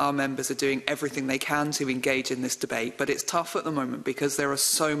view that our members are doing everything they can to engage in this debate, but it's tough at the moment because there are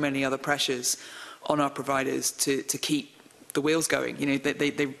so many other pressures on our providers to keep the wheels going.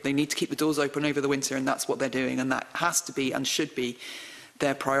 They need to keep the doors open over the winter, and that's what they're doing, and that has to be and should be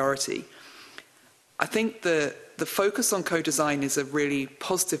their priority. I think the focus on co-design is a really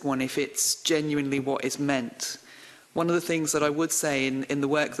positive one if it's genuinely what is meant. One of the things that I would say in the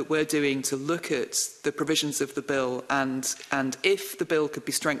work that we're doing to look at the provisions of the bill and if the bill could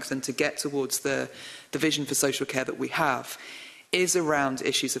be strengthened to get towards the vision for social care that we have, is around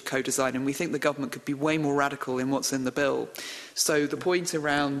issues of co-design, and we think the government could be way more radical in what's in the bill. So the point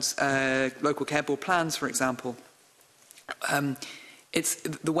around local care board plans, for example, it's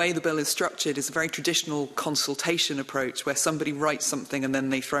the way the bill is structured is a very traditional consultation approach where somebody writes something and then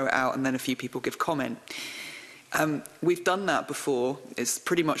they throw it out and then a few people give comment. We've done that before. It's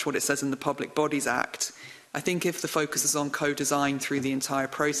pretty much what it says in the Public Bodies Act. I think if the focus is on co-design through the entire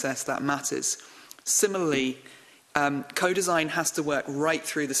process, that matters. Similarly, co-design has to work right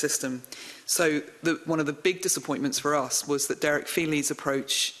through the system. So one of the big disappointments for us was that Derek Feely's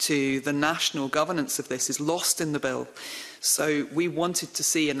approach to the national governance of this is lost in the bill. So we wanted to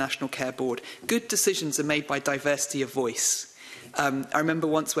see a national care board. Good decisions are made by diversity of voice. I remember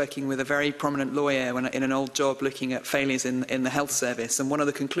once working with a very prominent lawyer in an old job looking at failures in the health service, and one of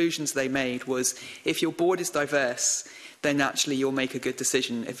the conclusions they made was if your board is diverse, then actually you'll make a good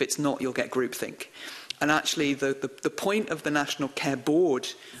decision. If it's not, you'll get groupthink. And actually, the point of the National Care Board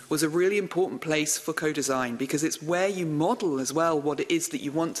was a really important place for co-design because it's where you model as well what it is that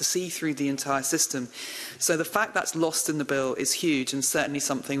you want to see through the entire system. So the fact that's lost in the bill is huge and certainly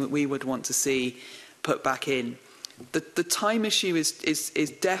something that we would want to see put back in. The time issue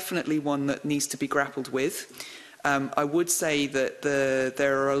is definitely one that needs to be grappled with. I would say that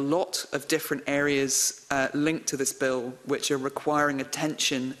there are a lot of different areas linked to this bill which are requiring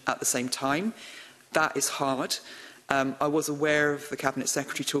attention at the same time. That is hard. I was aware of the Cabinet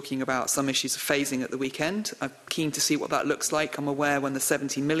Secretary talking about some issues of phasing at the weekend. I'm keen to see what that looks like. I'm aware when the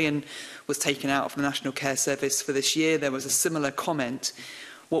 70 million was taken out of the National Care Service for this year, there was a similar comment.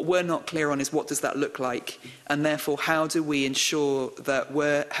 What we're not clear on is what does that look like, and therefore how do we ensure that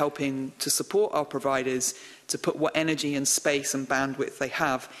we're helping to support our providers to put what energy and space and bandwidth they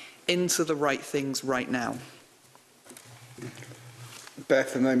have into the right things right now.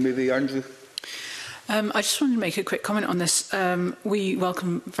 Beth, and then maybe Andrew. I just wanted to make a quick comment on this. We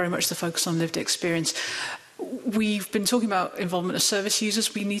welcome very much the focus on lived experience. We've been talking about involvement of service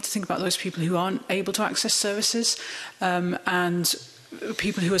users. We need to think about those people who aren't able to access services and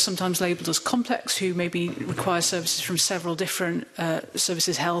people who are sometimes labelled as complex, who maybe require services from several different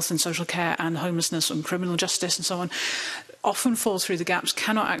services, health and social care and homelessness and criminal justice and so on, often fall through the gaps,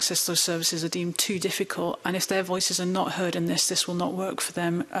 cannot access those services, are deemed too difficult. And if their voices are not heard in this will not work for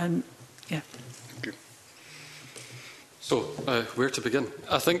them. And yeah. So, where to begin?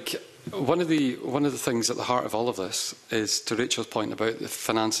 I think one of the things at the heart of all of this is, to Rachel's point about the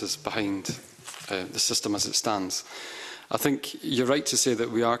finances behind the system as it stands. I think you're right to say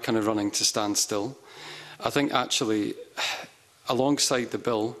that we are kind of running to stand still. I think actually, alongside the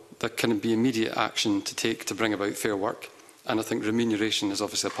bill, there can be immediate action to take to bring about fair work. And I think remuneration is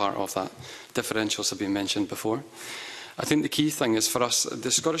obviously a part of that. Differentials have been mentioned before. I think the key thing is for us,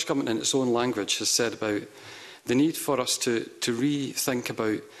 the Scottish Government in its own language has said about the need for us to rethink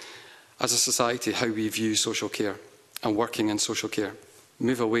about, as a society, how we view social care and working in social care.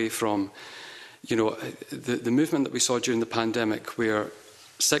 Move away from, you know, the movement that we saw during the pandemic, where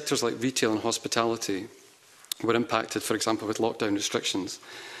sectors like retail and hospitality were impacted, for example, with lockdown restrictions.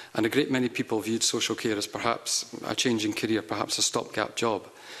 And a great many people viewed social care as perhaps a changing career, perhaps a stopgap job.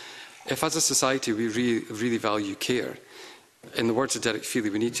 If as a society we really value care, in the words of Derek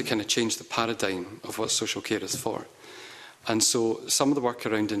Feely, we need to kind of change the paradigm of what social care is for. And so some of the work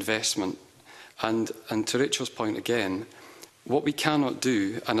around investment, and to Rachel's point again, what we cannot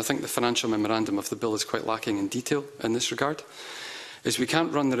do, and I think the financial memorandum of the bill is quite lacking in detail in this regard, is we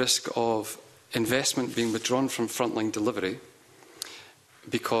can't run the risk of investment being withdrawn from frontline delivery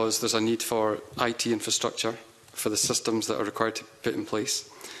because there's a need for IT infrastructure for the systems that are required to put in place.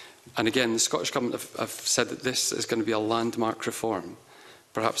 And again, the Scottish Government have said that this is going to be a landmark reform,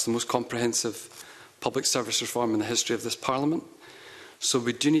 perhaps the most comprehensive public service reform in the history of this Parliament. So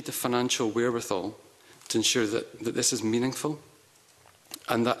we do need the financial wherewithal to ensure that this is meaningful,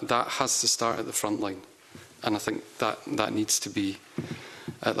 and that has to start at the front line. And I think that needs to be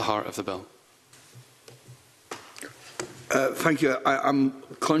at the heart of the bill. Thank you. I'm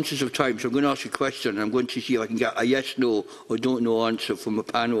conscious of time, so I'm going to ask you a question. I'm going to see if I can get a yes, no or don't know answer from the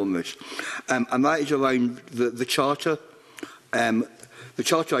panel on this. And that is around the Charter. The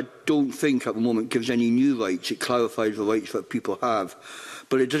Charter, I don't think at the moment gives any new rights. It clarifies the rights that people have.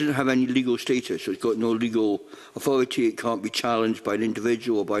 But it doesn't have any legal status. So it's got no legal authority. It can't be challenged by an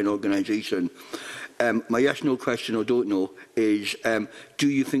individual or by an organisation. My yes, no question or don't know is, do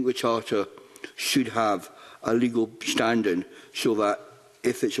you think the Charter should have a legal standing so that,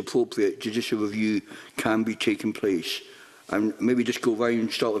 if it's appropriate, judicial review can be taking place? And maybe just go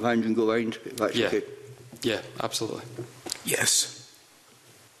round, start with hands and go round, if that's okay. Yeah, absolutely. Yes.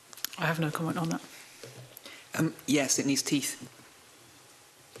 I have no comment on that. Yes, it needs teeth.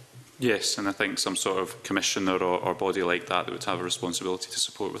 Yes, and I think some sort of commissioner or body like that would have a responsibility to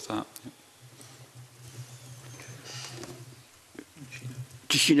support with that.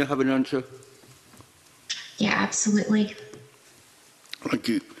 Does Sheena have an answer? Yeah, absolutely. Thank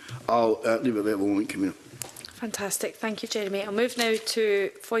you. I'll leave it there a moment, Camilla. Fantastic. Thank you, Jeremy. I'll move now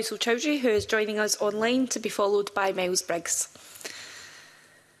to Faisal Chowdhury, who is joining us online, to be followed by Miles Briggs.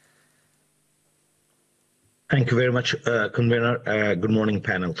 Thank you very much, Convener. Good morning,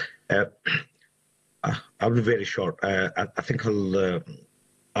 panel. I'll be very short. I think I'll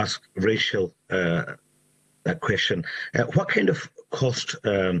ask Rachel that question. What kind of cost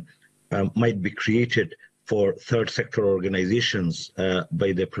might be created for third sector organisations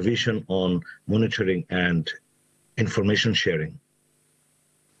by the provision on monitoring and information sharing?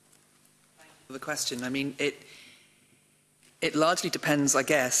 Thank you for the question. I mean, it largely depends, I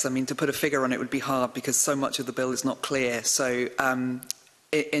guess. I mean, to put a figure on it would be hard because so much of the bill is not clear. So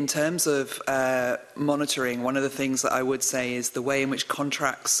in terms of monitoring, one of the things that I would say is the way in which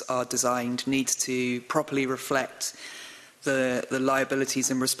contracts are designed needs to properly reflect the liabilities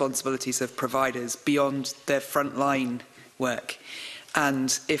and responsibilities of providers beyond their frontline work.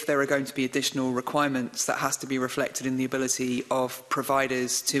 And if there are going to be additional requirements, that has to be reflected in the ability of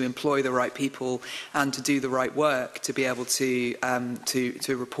providers to employ the right people and to do the right work to be able to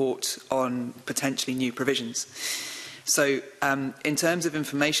report on potentially new provisions. So in terms of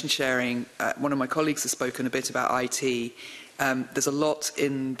information sharing, one of my colleagues has spoken a bit about IT. There's a lot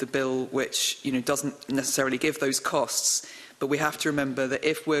in the bill which doesn't necessarily give those costs, but we have to remember that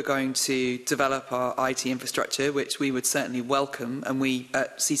if we're going to develop our IT infrastructure, which we would certainly welcome, and we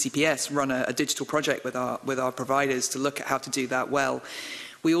at CCPS run a digital project with our providers to look at how to do that well,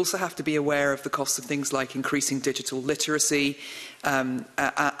 we also have to be aware of the costs of things like increasing digital literacy and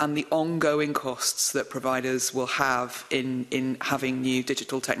the ongoing costs that providers will have in having new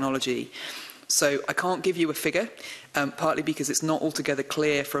digital technology. So I can't give you a figure, partly because it's not altogether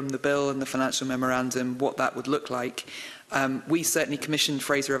clear from the bill and the financial memorandum what that would look like. We certainly commissioned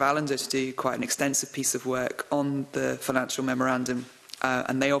Fraser of Allender to do quite an extensive piece of work on the financial memorandum,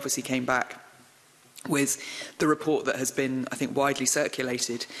 and they obviously came back with the report that has been, I think, widely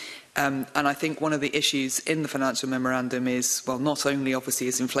circulated. And I think one of the issues in the financial memorandum is, well, not only obviously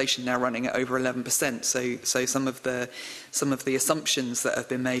is inflation now running at over 11%, so some of the assumptions that have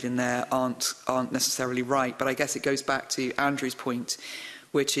been made in there aren't necessarily right. But I guess it goes back to Andrew's point,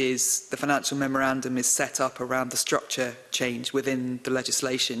 which is the financial memorandum is set up around the structure change within the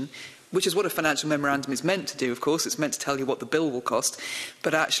legislation, which is what a financial memorandum is meant to do, of course. It's meant to tell you what the bill will cost.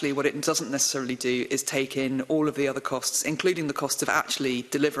 But actually what it doesn't necessarily do is take in all of the other costs, including the cost of actually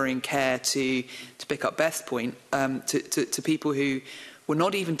delivering care to pick up Beth's point, to people who we're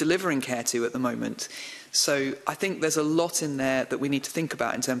not even delivering care to at the moment. So I think there's a lot in there that we need to think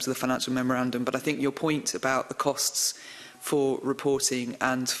about in terms of the financial memorandum. But I think your point about the costs for reporting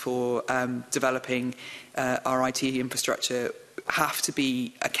and for developing our IT infrastructure have to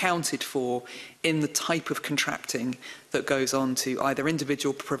be accounted for in the type of contracting that goes on to either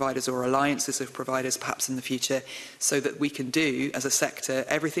individual providers or alliances of providers perhaps in the future, so that we can do as a sector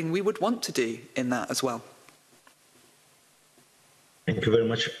everything we would want to do in that as well. Thank you very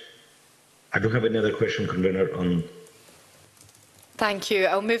much. I do have another question, Convener, on... Thank you.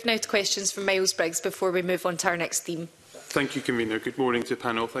 I'll move now to questions from Miles Briggs before we move on to our next theme. Thank you, Convener. Good morning to the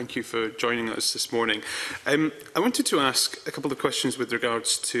panel. Thank you for joining us this morning. I wanted to ask a couple of questions with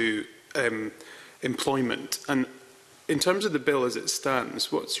regards to employment. And in terms of the bill as it stands,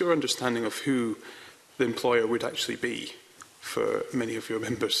 what's your understanding of who the employer would actually be for many of your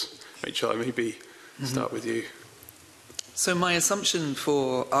members? Rachel, I maybe start with you. So my assumption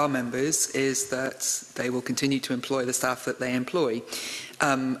for our members is that they will continue to employ the staff that they employ.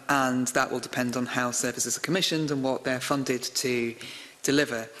 And that will depend on how services are commissioned and what they're funded to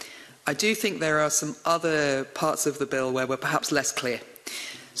deliver. I do think there are some other parts of the bill where we're perhaps less clear.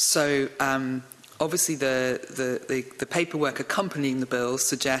 So obviously the paperwork accompanying the bill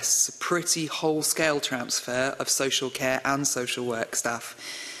suggests a pretty whole-scale transfer of social care and social work staff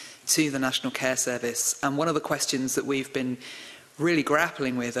to the National Care Service. And one of the questions that we've been really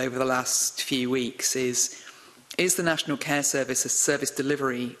grappling with over the last few weeks is the National Care Service a service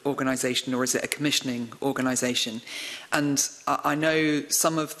delivery organisation, or is it a commissioning organisation? And I know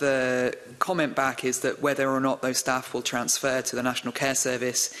some of the comment back is that whether or not those staff will transfer to the National Care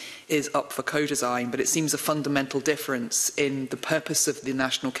Service is up for co-design, but it seems a fundamental difference in the purpose of the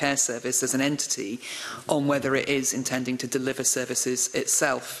National Care Service as an entity on whether it is intending to deliver services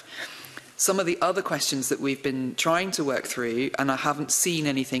itself. Some of the other questions that we've been trying to work through, and I haven't seen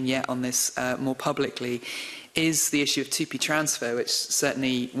anything yet on this more publicly, is the issue of 2P transfer, which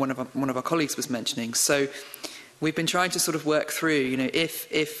certainly one of our colleagues was mentioning. So we've been trying to sort of work through,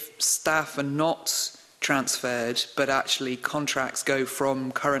 if staff are not transferred, but actually contracts go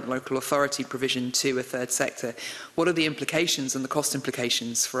from current local authority provision to a third sector, what are the implications and the cost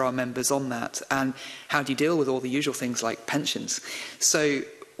implications for our members on that? And how do you deal with all the usual things like pensions? So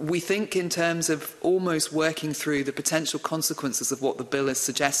we think in terms of almost working through the potential consequences of what the bill is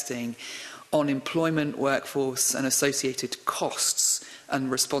suggesting on employment, workforce and associated costs and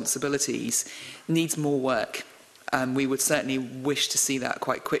responsibilities needs more work. We would certainly wish to see that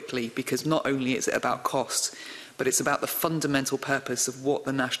quite quickly, because not only is it about cost, but it's about the fundamental purpose of what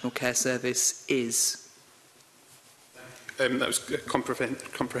the National Care Service is. That was a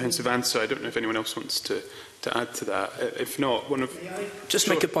comprehensive answer. I don't know if anyone else wants to add to that. If not, one of... Just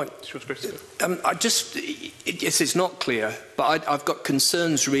make a point. Sure, it's not clear, but I've got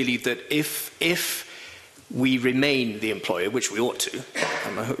concerns really that if we remain the employer, which we ought to,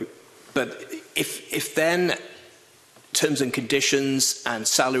 but if then terms and conditions and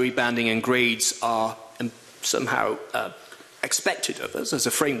salary banding and grades are somehow expected of us as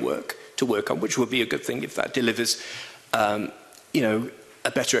a framework to work on, which would be a good thing if that delivers a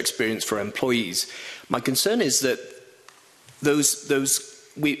better experience for employees. My concern is that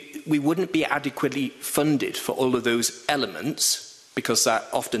we wouldn't be adequately funded for all of those elements, because that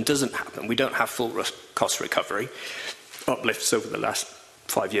often doesn't happen. We don't have full cost recovery. Uplifts over the last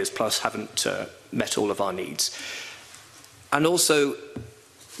 5 years plus haven't met all of our needs. And also,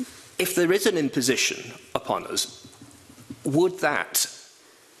 if there is an imposition upon us, would that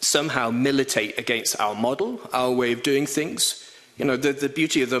somehow militate against our model, our way of doing things? The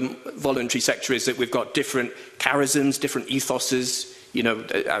beauty of the voluntary sector is that we've got different charisms, different ethoses.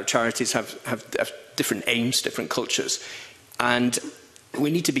 Our charities have different aims, different cultures. And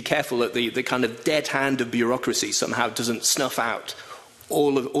we need to be careful that the kind of dead hand of bureaucracy somehow doesn't snuff out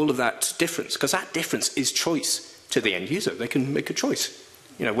all of that difference, because that difference is choice to the end user. They can make a choice.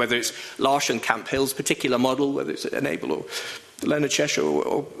 Whether it's Larsh and Camp Hill's particular model, whether it's Enable or Leonard Cheshire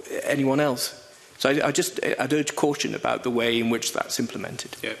or anyone else. So I'd urge caution about the way in which that's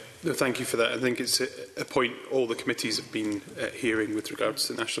implemented. Yeah, no, thank you for that. I think it's a point all the committees have been hearing with regards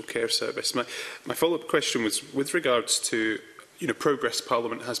to the National Care Service. My follow-up question was with regards to progress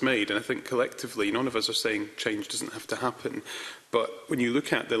Parliament has made, and I think collectively none of us are saying change doesn't have to happen. But when you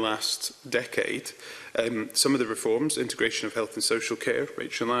look at the last decade, some of the reforms, integration of health and social care,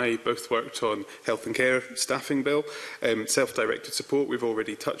 Rachel and I both worked on health and care staffing bill, self-directed support we've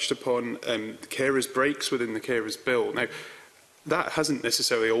already touched upon, carers breaks within the carers bill. Now, that hasn't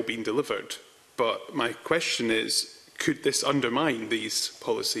necessarily all been delivered, but my question is, could this undermine these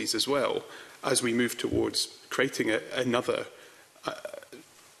policies as well as we move towards creating another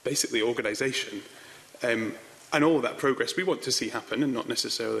basically organisation, and all of that progress we want to see happen, and not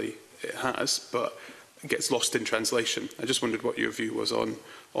necessarily it has, but it gets lost in translation. I just wondered what your view was on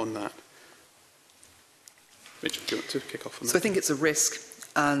that. Rachel, do you want to kick off on that? So I think it's a risk,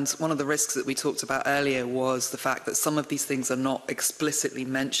 and one of the risks that we talked about earlier was the fact that some of these things are not explicitly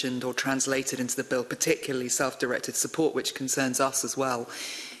mentioned or translated into the bill, particularly self-directed support, which concerns us as well.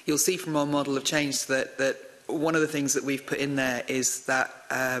 You'll see from our model of change that one of the things that we've put in there is that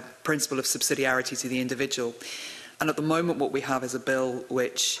principle of subsidiarity to the individual. And at the moment what we have is a bill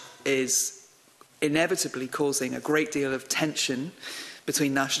which is inevitably causing a great deal of tension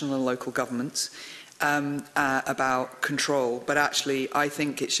between national and local governments about control. But actually I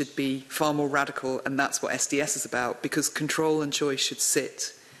think it should be far more radical, and that's what SDS is about, because control and choice should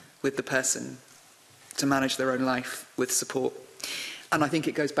sit with the person to manage their own life with support. And I think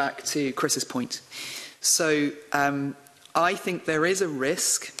it goes back to Chris's point. So I think there is a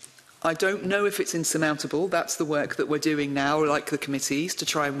risk. I don't know if it's insurmountable. That's the work that we're doing now, like the committees, to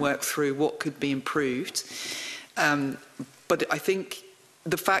try and work through what could be improved. But I think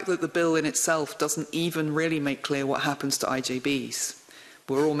the fact that the bill in itself doesn't even really make clear what happens to IJBs.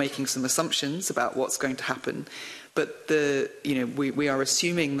 We're all making some assumptions about what's going to happen. But we are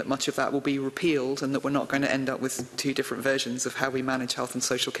assuming that much of that will be repealed and that we're not going to end up with two different versions of how we manage health and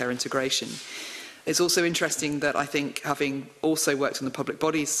social care integration. It's also interesting that I think, having also worked on the Public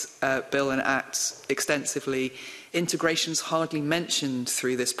Bodies Bill and Act extensively, integration's hardly mentioned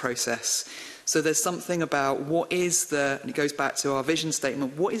through this process. So there's something about what is and it goes back to our vision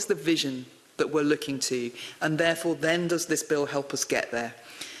statement, what is the vision that we're looking to? And therefore, then does this bill help us get there?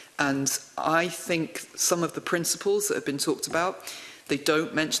 And I think some of the principles that have been talked about, they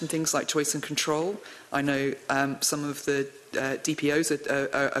don't mention things like choice and control. I know some of the DPOs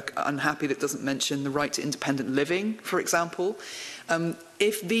are unhappy that it doesn't mention the right to independent living, for example.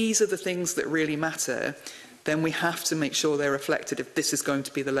 If these are the things that really matter, then we have to make sure they're reflected if this is going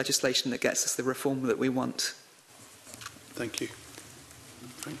to be the legislation that gets us the reform that we want. Thank you.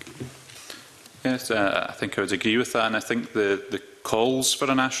 Frank? Yes, I think I would agree with that, and I think the calls for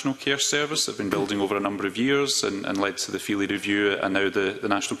a national care service have been building over a number of years and led to the Feely Review and now the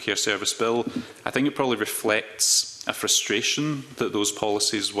National Care Service Bill. I think it probably reflects a frustration that those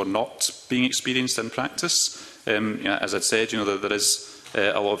policies were not being experienced in practice. As I'd said, there is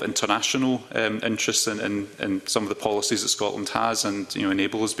a lot of international interest in some of the policies that Scotland has, and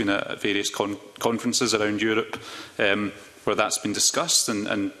Enable has been at various conferences around Europe where that's been discussed,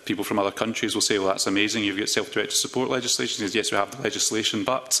 and people from other countries will say, well, that's amazing, you've got self-directed support legislation. Yes, we have the legislation,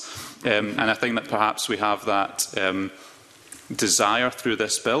 but... and I think that perhaps we have that desire through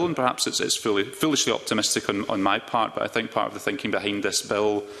this bill, and perhaps it's foolishly optimistic on my part, but I think part of the thinking behind this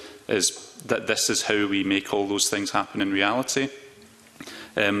bill is that this is how we make all those things happen in reality.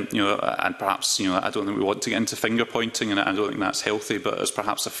 And perhaps, I don't think we want to get into finger pointing, and I don't think that's healthy, but there's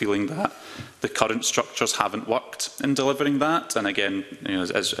perhaps a feeling that the current structures haven't worked in delivering that. And again,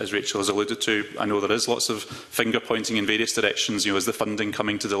 as Rachel has alluded to, I know there is lots of finger pointing in various directions. Is the funding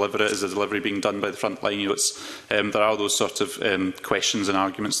coming to deliver it? Is the delivery being done by the front line? There are those sort of questions and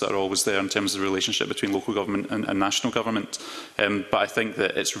arguments that are always there in terms of the relationship between local government and national government. But I think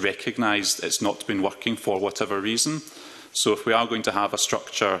that it's recognised it's not been working for whatever reason. So if we are going to have a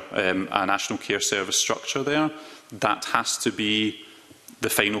structure, a National Care Service structure there, that has to be the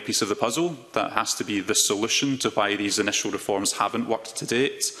final piece of the puzzle. That has to be the solution to why these initial reforms haven't worked to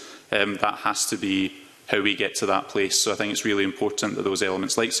date. That has to be how we get to that place. So I think it's really important that those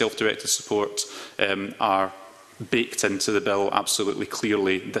elements like self-directed support are baked into the bill absolutely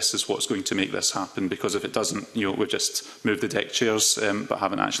clearly. This is what's going to make this happen, because if it doesn't, we've just moved the deck chairs but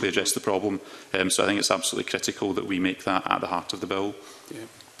haven't actually addressed the problem. So I think it's absolutely critical that we make that at the heart of the bill. Yeah.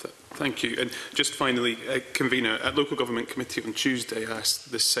 Thank you. And just finally, Convener, at Local Government Committee on Tuesday, I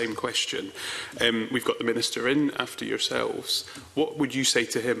asked this same question. We've got the Minister in after yourselves. What would you say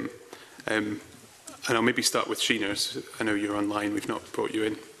to him? And I'll maybe start with Sheena. I know you're online. We've not brought you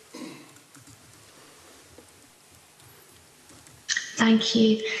in. Thank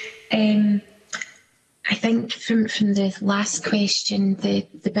you. I think from the last question, the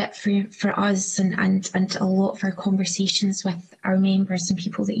bit for us and a lot of our conversations with our members and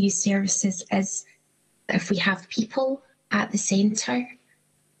people that use services is that if we have people at the centre,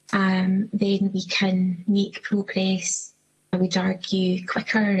 then we can make progress, I would argue,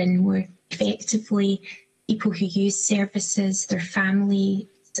 quicker and more effectively. People who use services, their families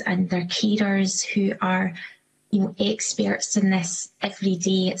and their carers who are, experts in this every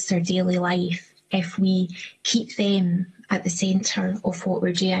day, it's their daily life. If we keep them at the centre of what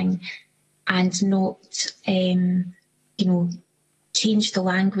we're doing and not, change the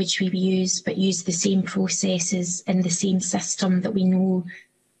language we use, but use the same processes in the same system that we know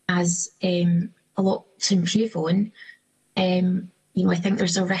has a lot to improve on, I think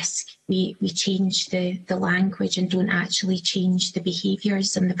there's a risk we change the language and don't actually change the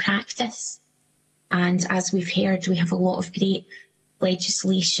behaviours and the practice. And as we've heard, we have a lot of great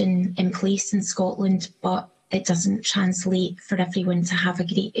legislation in place in Scotland, but it doesn't translate for everyone to have a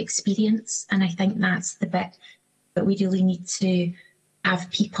great experience. And I think that's the bit that we really need to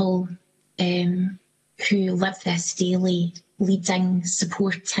have people who live this daily, leading,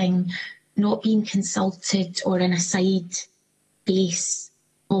 supporting, not being consulted or in a side base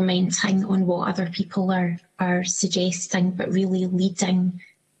commenting on what other people are suggesting, but really leading,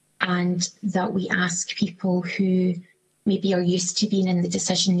 and that we ask people who maybe are used to being in the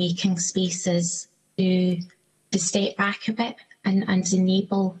decision-making spaces to step back a bit and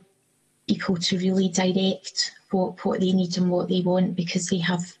enable people to really direct what they need and what they want, because they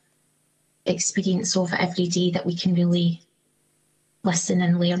have experience of it every day that we can really listen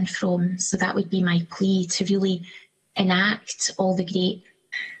and learn from. So that would be my plea, to really enact all the great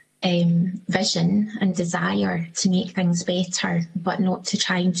vision and desire to make things better, but not to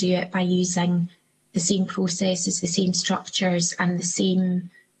try and do it by using the same processes, the same structures and the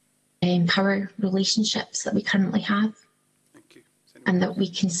same power relationships that we currently have. Thank you. And that we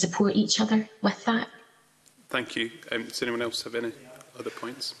can support each other with that. Thank you. Does anyone else have any other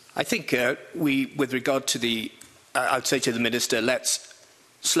points? I think with regard to the, I'd say to the Minister, let's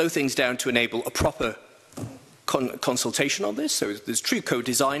slow things down to enable a proper consultation on this. So there's true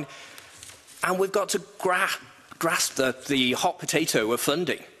co-design, and we've got to grasp the hot potato of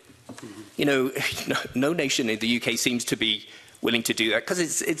funding. No nation in the UK seems to be willing to do that,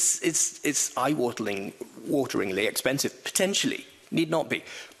 because it's eye-wateringly expensive. Potentially, need not be,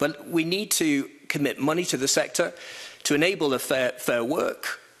 but we need to commit money to the sector to enable a fair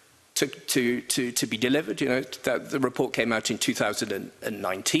work to be delivered. The report came out in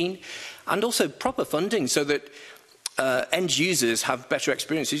 2019, and also proper funding so that end users have better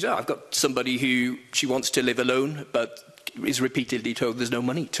experiences. I've got somebody who she wants to live alone, but is repeatedly told there's no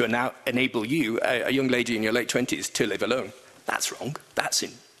money to enable you, a young lady in your late 20s, to live alone. That's wrong. That's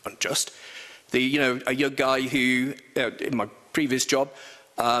unjust. A young guy who, in my previous job,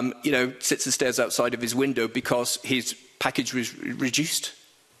 sits and stares outside of his window because his package was reduced.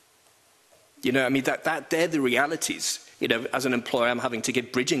 They're the realities. As an employer, I'm having to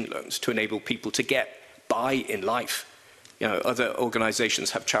give bridging loans to enable people to get by in life. Other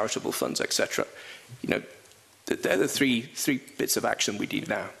organisations have charitable funds, etc. They're the three bits of action we need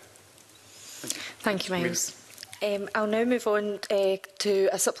now. Thank you, Miles. I'll now move on to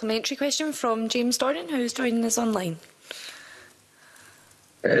a supplementary question from James Doran, who's joining us online.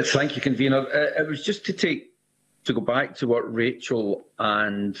 Thank you, Convener. It was just to go back to what Rachel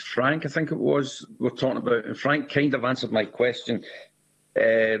and Frank, I think it was, were talking about. And Frank kind of answered my question.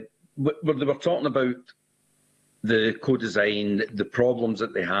 They were talking about the co-design, the problems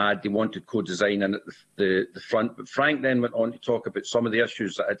that they had. They wanted co-design in at the front. But Frank then went on to talk about some of the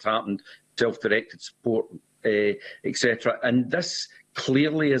issues that had happened, self-directed support, etc. And this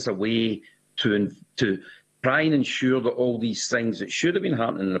clearly is a way to try and ensure that all these things that should have been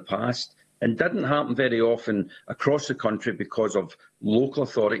happening in the past and didn't happen very often across the country because of local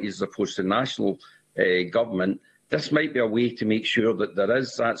authorities as opposed to national government, this might be a way to make sure that there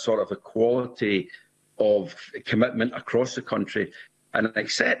is that sort of equality of commitment across the country. And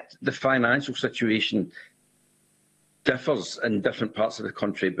accept the financial situation differs in different parts of the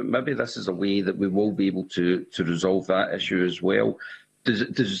country, but maybe this is a way that we will be able to resolve that issue as well.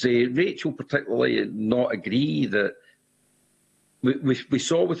 Does Rachel particularly not agree that we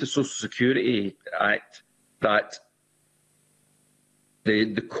saw with the Social Security Act that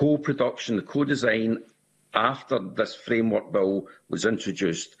the co-production, the co-design after this framework bill was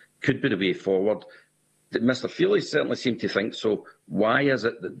introduced could be the way forward? Mr Feely certainly seemed to think so. Why is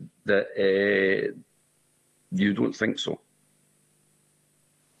it that you don't think so?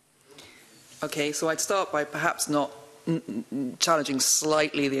 Okay, so I'd start by perhaps not challenging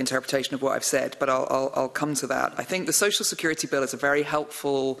slightly the interpretation of what I've said, but I'll come to that. I think the Social Security Bill is a very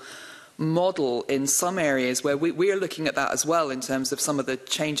helpful model in some areas where we are looking at that as well in terms of some of the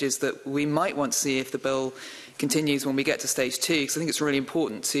changes that we might want to see if the bill continues when we get to stage 2, because I think it's really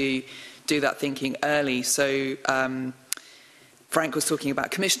important to do that thinking early. So Frank was talking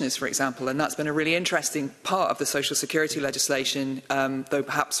about commissioners, for example, and that's been a really interesting part of the social security legislation, though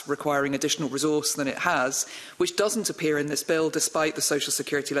perhaps requiring additional resource than it has, which doesn't appear in this bill, despite the social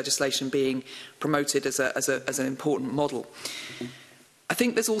security legislation being promoted as an important model. I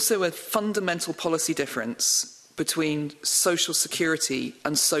think there's also a fundamental policy difference between social security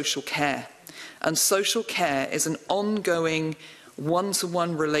and social care. And social care is an ongoing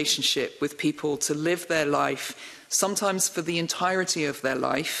one-to-one relationship with people to live their life, sometimes for the entirety of their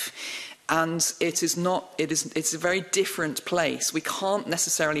life, and it's a very different place. We can't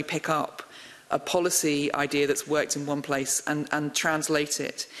necessarily pick up a policy idea that's worked in one place and translate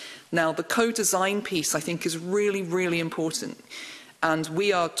it. Now, the co-design piece, I think, is really, really important, and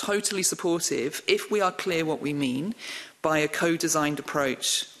we are totally supportive, if we are clear what we mean, by a co-designed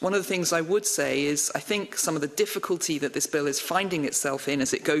approach. One of the things I would say is I think some of the difficulty that this bill is finding itself in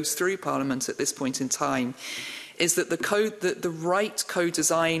as it goes through Parliament at this point in time is that the right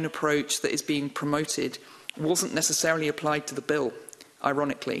co-design approach that is being promoted wasn't necessarily applied to the bill,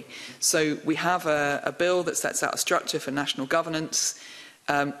 ironically. So we have a bill that sets out a structure for national governance.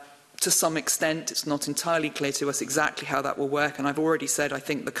 To some extent, it's not entirely clear to us exactly how that will work, and I've already said I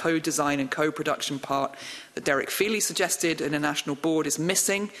think the co-design and co-production part that Derek Feely suggested in a national board is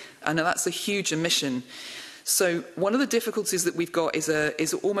missing, and that's a huge omission. So one of the difficulties that we've got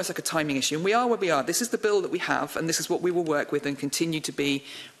is almost like a timing issue, and we are where we are. This is the bill that we have, and this is what we will work with and continue to be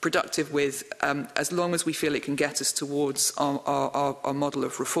productive with as long as we feel it can get us towards our model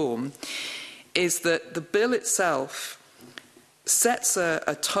of reform, is that the bill itself sets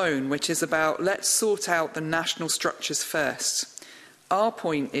a tone which is about let's sort out the national structures first. Our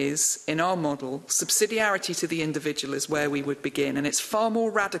point is, in our model, subsidiarity to the individual is where we would begin, and it's far more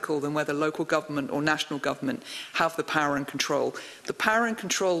radical than whether local government or national government have the power and control. The power and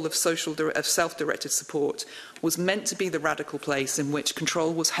control of self-directed support was meant to be the radical place in which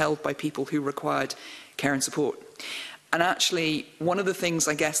control was held by people who required care and support. And actually, one of the things,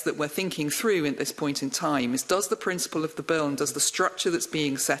 I guess, that we're thinking through at this point in time is, does the principle of the bill and does the structure that's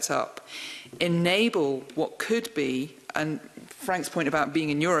being set up enable what could be, and Frank's point about being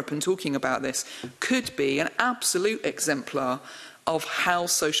in Europe and talking about this, could be an absolute exemplar of how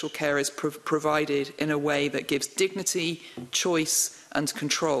social care is provided in a way that gives dignity, choice and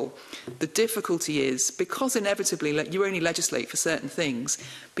control. The difficulty is, because inevitably you only legislate for certain things,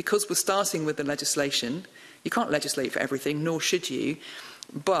 because we're starting with the legislation, you can't legislate for everything, nor should you,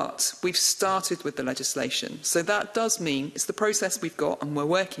 but we've started with the legislation. So that does mean it's the process we've got and we're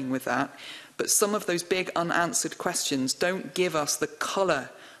working with that, but some of those big unanswered questions don't give us the colour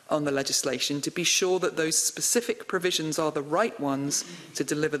on the legislation to be sure that those specific provisions are the right ones to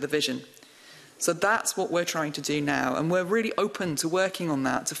deliver the vision. So that's what we're trying to do now, and we're really open to working on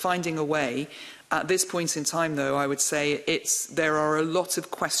that, to finding a way. At this point in time, though, I would say there are a lot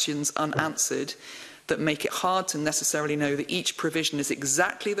of questions unanswered that make it hard to necessarily know that each provision is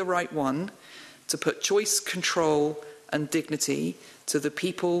exactly the right one to put choice, control and dignity to the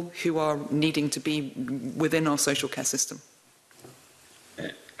people who are needing to be within our social care system.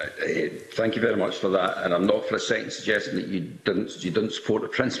 Thank you very much for that, and I'm not for a second suggesting that you didn't support the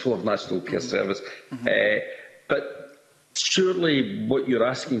principle of National Care Service, but surely what you're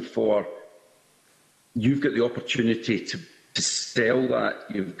asking for, you've got the opportunity to sell that.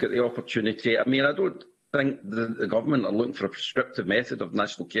 You've got the opportunity. I mean, I don't think the government are looking for a prescriptive method of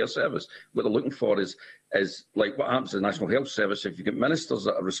National Care Service. What they're looking for is like what happens in the National Health Service. If you've got ministers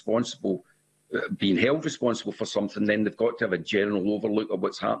that are responsible, being held responsible for something, then they've got to have a general overlook of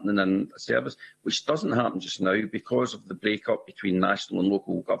what's happening in a service, which doesn't happen just now because of the break-up between national and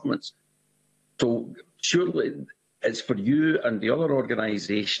local governments. So surely it's for you and the other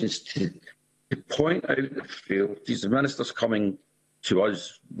organisations to point out the frailties. The minister's coming to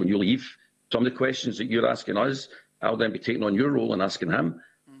us when you leave. Some of the questions that you're asking us, I'll then be taking on your role and asking him.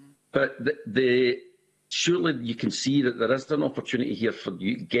 But surely you can see that there is an opportunity here for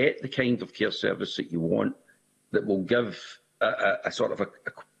you to get the kind of care service that you want, that will give a sort of a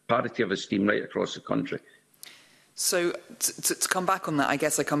parity of esteem right across the country. So to come back on that, I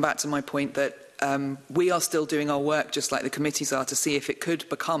guess I come back to my point that we are still doing our work, just like the committees are, to see if it could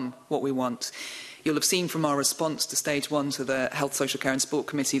become what we want. You'll have seen from our response to Stage 1 to the Health, Social Care and Sport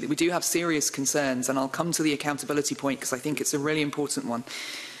Committee that we do have serious concerns, and I'll come to the accountability point because I think it's a really important one.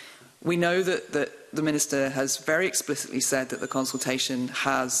 We know that the Minister has very explicitly said that the consultation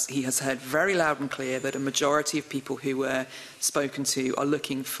he has heard very loud and clear that a majority of people who were spoken to are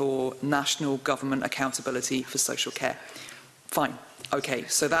looking for national government accountability for social care. Fine. Okay,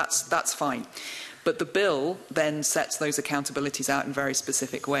 so that's fine. But the bill then sets those accountabilities out in very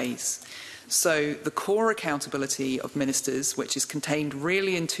specific ways. So the core accountability of ministers, which is contained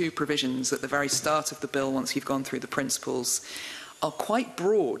really in two provisions at the very start of the bill once you've gone through the principles, are quite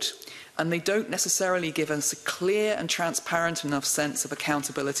broad, and they don't necessarily give us a clear and transparent enough sense of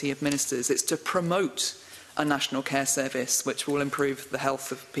accountability of ministers. It's to promote a national care service which will improve the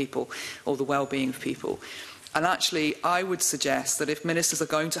health of people or the well-being of people. And actually, I would suggest that if ministers are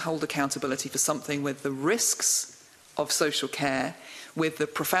going to hold accountability for something with the risks of social care, with the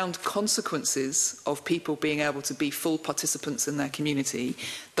profound consequences of people being able to be full participants in their community,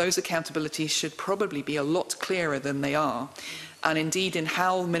 those accountabilities should probably be a lot clearer than they are. And indeed, in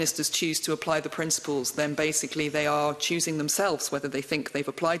how ministers choose to apply the principles, then basically they are choosing themselves whether they think they've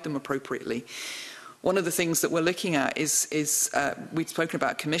applied them appropriately. One of the things that we're looking at is we've spoken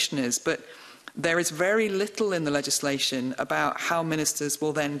about commissioners, but there is very little in the legislation about how ministers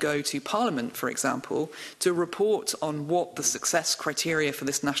will then go to Parliament, for example, to report on what the success criteria for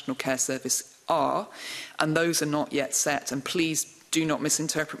this National Care Service are, and those are not yet set. And please do not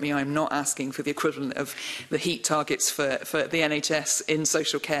misinterpret me. I'm not asking for the equivalent of the heat targets for the NHS in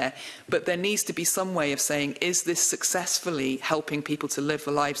social care. But there needs to be some way of saying, is this successfully helping people to live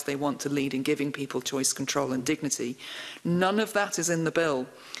the lives they want to lead and giving people choice, control and dignity? None of that is in the bill.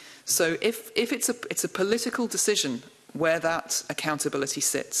 So if it's a political decision where that accountability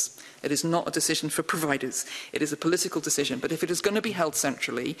sits, it is not a decision for providers. It is a political decision. But if it is going to be held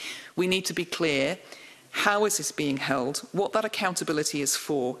centrally, we need to be clear how is this being held, what that accountability is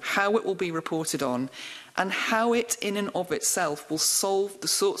for, how it will be reported on, and how it in and of itself will solve the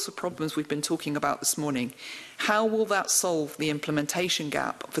sorts of problems we've been talking about this morning. How will that solve the implementation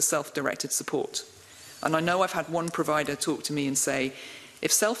gap for self-directed support? And I know I've had one provider talk to me and say,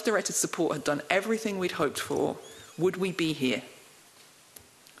 if self-directed support had done everything we'd hoped for, would we be here?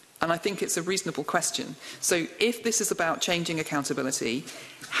 And I think it's a reasonable question. So if this is about changing accountability,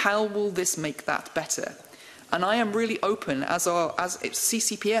 how will this make that better? And I am really open, as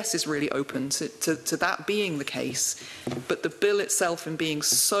CCPS is really open to that being the case. But the bill itself, in being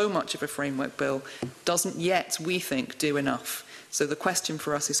so much of a framework bill, doesn't yet, we think, do enough. So the question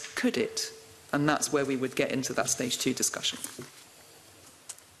for us is, could it? And that's where we would get into that stage 2 discussion.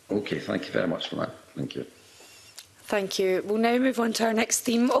 Okay, thank you very much for that. Thank you. Thank you. We'll now move on to our next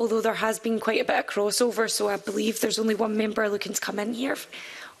theme, although there has been quite a bit of crossover, so I believe there's only one member looking to come in here.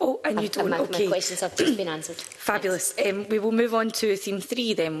 Oh, and you don't. My okay. questions have just been answered. Fabulous. We will move on to theme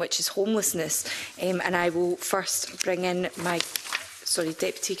 3 then, which is homelessness. And I will first bring in my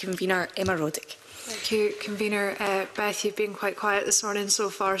Deputy Convener, Emma Roddick. Thank you, Convener. Beth, you've been quite quiet this morning so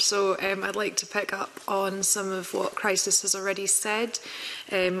far, so I'd like to pick up on some of what Crisis has already said.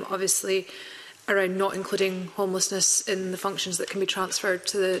 Obviously, around not including homelessness in the functions that can be transferred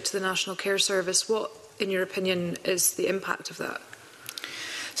to the National Care Service. What, in your opinion, is the impact of that?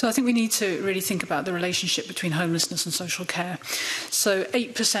 So I think we need to really think about the relationship between homelessness and social care. So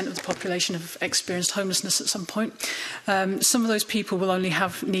 8% of the population have experienced homelessness at some point. Some of those people will only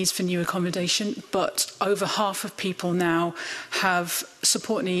have needs for new accommodation, but over half of people now have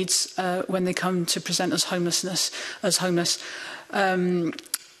support needs when they come to present as homeless.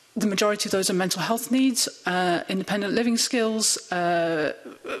 The majority of those are mental health needs, independent living skills,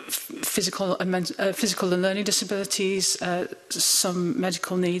 physical and learning disabilities, some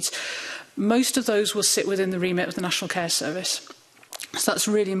medical needs. Most of those will sit within the remit of the National Care Service. So that's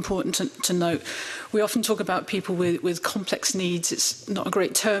really important to note. We often talk about people with complex needs. It's not a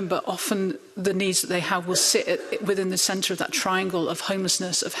great term, but often the needs that they have will sit within the centre of that triangle of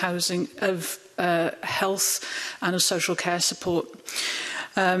homelessness, of housing, of health and of social care support.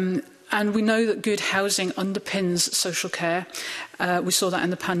 And we know that good housing underpins social care. We saw that in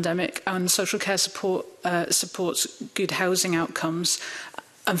the pandemic, and social care support supports good housing outcomes.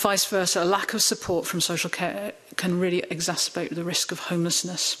 And vice versa, a lack of support from social care can really exacerbate the risk of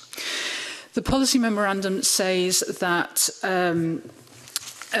homelessness. The policy memorandum says that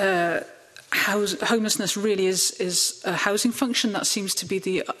homelessness really is a housing function. That seems to be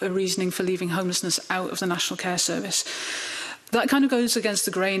the reasoning for leaving homelessness out of the National Care Service. That kind of goes against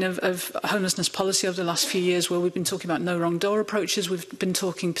the grain of homelessness policy over the last few years, where we've been talking about no wrong door approaches. We've been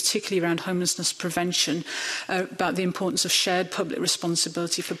talking particularly around homelessness prevention, about the importance of shared public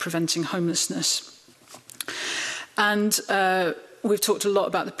responsibility for preventing homelessness. And we've talked a lot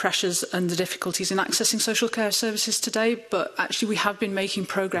about the pressures and the difficulties in accessing social care services today, but actually we have been making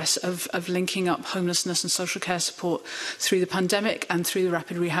progress of linking up homelessness and social care support through the pandemic and through the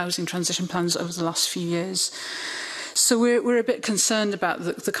rapid rehousing transition plans over the last few years. So we're a bit concerned about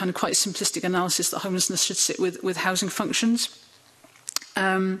the kind of quite simplistic analysis that homelessness should sit with housing functions.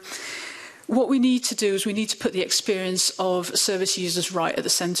 What we need to do is we need to put the experience of service users right at the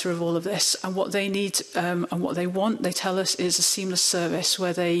centre of all of this, and what they need and what they want, they tell us, is a seamless service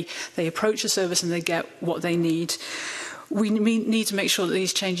where they approach a service and they get what they need. We need to make sure that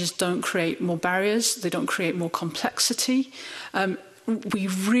these changes don't create more barriers, they don't create more complexity. We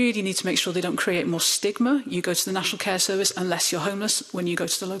really need to make sure they don't create more stigma. You go to the National Care Service unless you're homeless when you go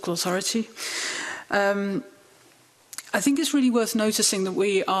to the local authority. I think it's really worth noticing that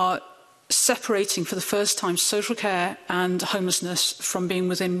we are separating for the first time social care and homelessness from being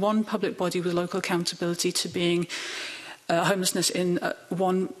within one public body with local accountability to being homelessness in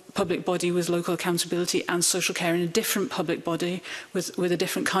one public body with local accountability and social care in a different public body with a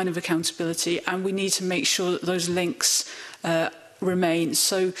different kind of accountability. And we need to make sure that those links remain.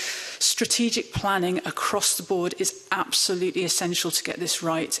 So strategic planning across the board is absolutely essential to get this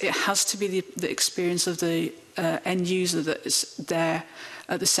right. It has to be the experience of the end user that is there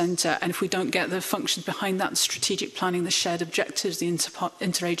at the centre, and if we don't get the functions behind that, the strategic planning, the shared objectives, the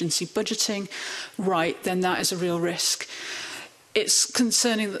interagency budgeting right, then that is a real risk. It's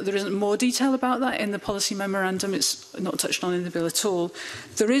concerning that there isn't more detail about that in the policy memorandum. It's not touched on in the bill at all.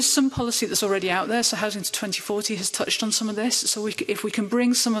 There is some policy that's already out there, so Housing to 2040 has touched on some of this. So if we can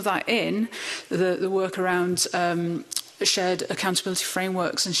bring some of that in, the work around shared accountability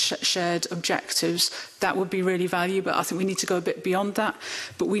frameworks and shared objectives, that would be really valuable. But I think we need to go a bit beyond that.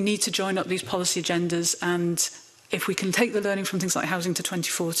 But we need to join up these policy agendas, and if we can take the learning from things like Housing to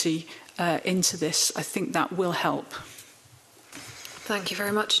 2040 into this, I think that will help. Thank you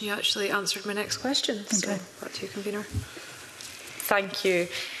very much. And you actually answered my next question. Okay. So back to you, Convener. Thank you.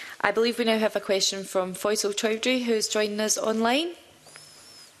 I believe we now have a question from Faisal Chowdhury, who is joining us online.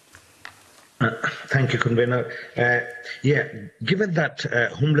 Thank you, Convener. Given that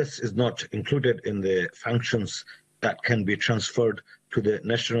homeless is not included in the functions that can be transferred to the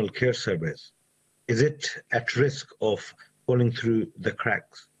National Care Service, is it at risk of falling through the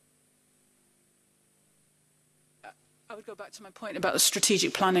cracks? I would go back to my point about the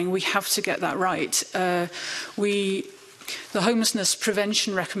strategic planning. We have to get that right. The homelessness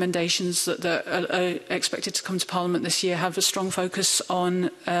prevention recommendations that are expected to come to Parliament this year have a strong focus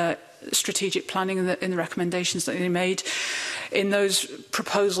on strategic planning in the recommendations that they made. In those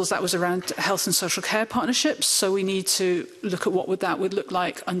proposals, that was around health and social care partnerships. So we need to look at what that would look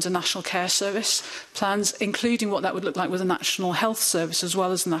like under National Care Service plans, including what that would look like with a National Health Service as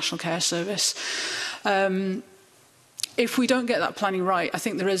well as the National Care Service. If we don't get that planning right, I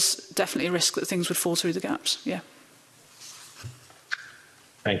think there is definitely a risk that things would fall through the gaps. Yeah.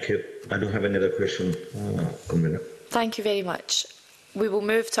 Thank you. I don't have any other question. Thank you very much. We will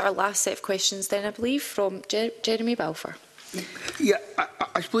move to our last set of questions then, I believe, from Jeremy Balfour. Yeah,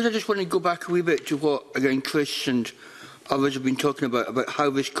 I suppose I just want to go back a wee bit to what, again, Chris and others have been talking about how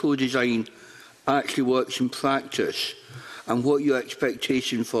this co-design actually works in practice and what your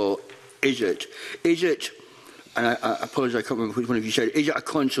expectation for is it? Is it, and I apologise, I can't remember which one of you said, is it a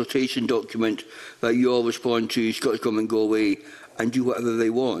consultation document that you all respond to, Scottish Government go away and do whatever they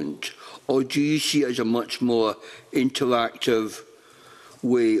want? Or do you see it as a much more interactive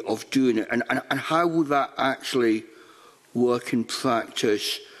way of doing it? And how would that actually work in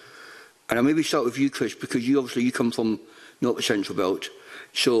practice? And I'll maybe start with you, Chris, because you come from not the Central Belt.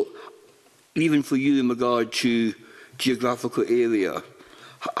 So even for you in regard to geographical area,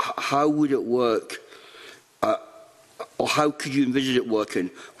 how would it work? Or how could you envisage it working,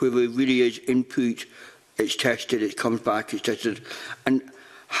 where there really is input, it's tested, it comes back, it's tested? And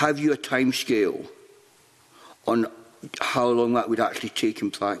have you a time scale on how long that would actually take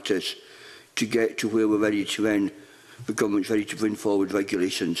in practice to get to where we're ready to then, the government's ready to bring forward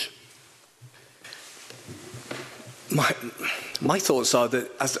regulations? My thoughts are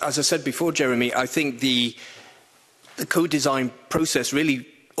that, as I said before, Jeremy, I think the co-design process really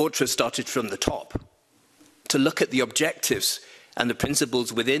ought to have started from the top, to look at the objectives and the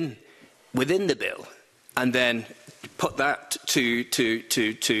principles within the bill, and then put that to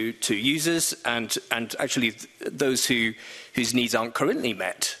users and actually those whose needs aren't currently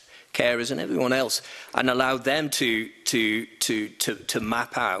met, carers and everyone else, and allow them to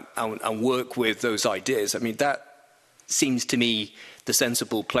map out and work with those ideas. I mean, that seems to me the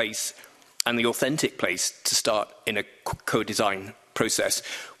sensible place and the authentic place to start in a co-design process.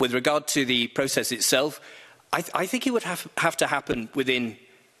 With regard to the process itself, I think it would have to happen within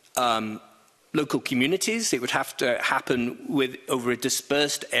local communities. It would have to happen over a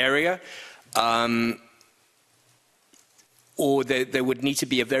dispersed area, or there would need to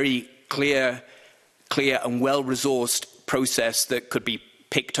be a very clear and well-resourced process that could be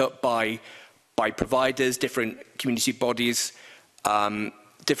picked up by providers, different community bodies,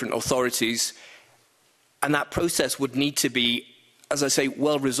 different authorities, and that process would need to be, as I say,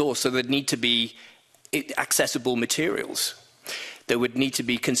 well-resourced. So there'd need to be accessible materials. There would need to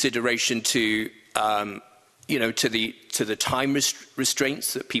be consideration to, to the time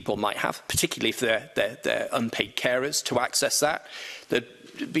restraints that people might have, particularly if they're unpaid carers, to access that. There'd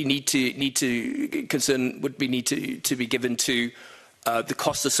be need to be given to the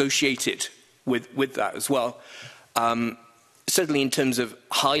costs associated with that as well. Certainly in terms of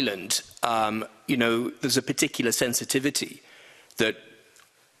Highland, there's a particular sensitivity that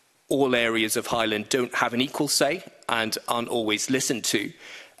all areas of Highland don't have an equal say and aren't always listened to.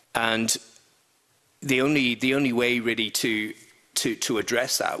 And the only way really to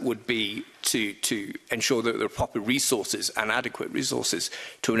address that would be to ensure that there are proper resources and adequate resources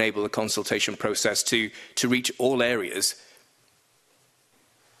to enable the consultation process to reach all areas.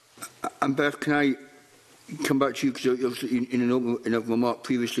 And Beth, can I come back to you, because in a remark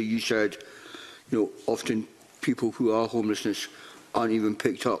previously you said, often people who are homelessness aren't even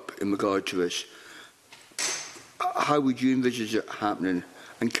picked up in regard to this. How would you envisage it happening,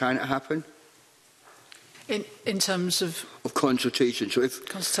 and can it happen? In terms of consultation. So if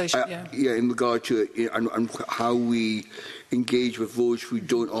consultation, in regard to it, and how we engage with those who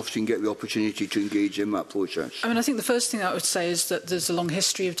don't often get the opportunity to engage in that process. I mean, I think the first thing I would say is that there's a long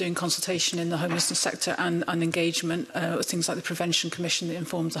history of doing consultation in the homelessness sector and engagement. Things like the Prevention Commission that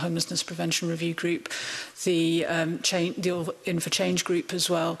informs the Homelessness Prevention Review Group, the In for Change group as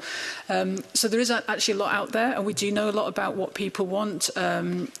well. So there is actually a lot out there, and we do know a lot about what people want.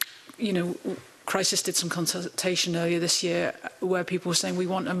 Crisis did some consultation earlier this year where people were saying we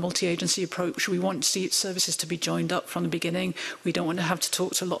want a multi-agency approach. We want services to be joined up from the beginning. We don't want to have to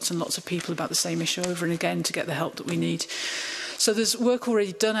talk to lots and lots of people about the same issue over and again to get the help that we need. So there's work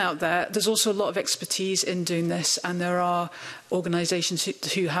already done out there. There's also a lot of expertise in doing this, and there are organisations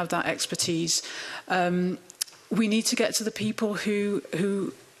who have that expertise. We need to get to the people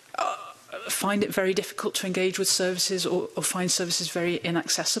who find it very difficult to engage with services or find services very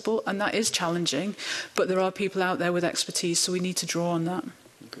inaccessible, and that is challenging, but there are people out there with expertise, so we need to draw on that.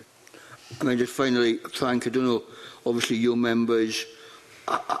 Okay. And then just finally, Frank, I don't know, obviously your members,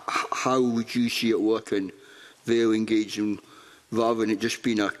 how would you see it working? They're engaging rather than it just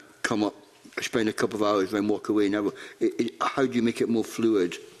being a come up, spend a couple of hours, then walk away. Never. How do you make it more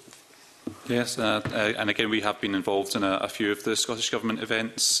fluid? Yes, and again, we have been involved in a few of the Scottish Government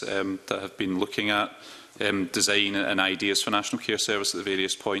events that have been looking at design and ideas for National Care Service at the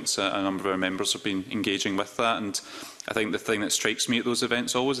various points. A number of our members have been engaging with that, and I think the thing that strikes me at those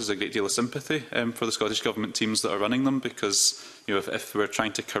events always is a great deal of sympathy for the Scottish Government teams that are running them, because if we're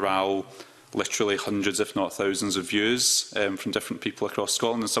trying to corral literally hundreds, if not thousands, of views from different people across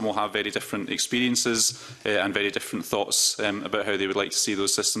Scotland, and some will have very different experiences and very different thoughts about how they would like to see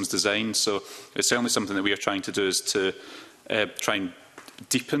those systems designed. So it's certainly something that we are trying to do, is to try and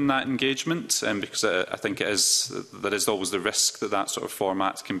deepen that engagement, because I think there is always the risk that sort of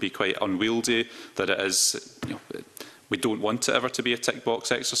format can be quite unwieldy, that it is, we don't want it ever to be a tick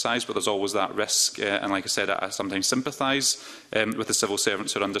box exercise, but there's always that risk. And like I said, I sometimes sympathise with the civil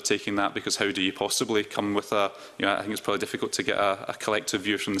servants who are undertaking that, because how do you possibly come with I think it's probably difficult to get a collective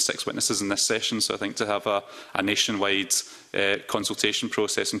view from the 6 witnesses in this session. So I think to have a nationwide consultation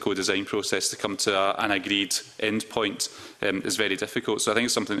process and co-design process to come to an agreed end point is very difficult. So I think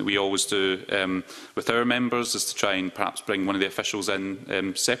it's something that we always do with our members, is to try and perhaps bring one of the officials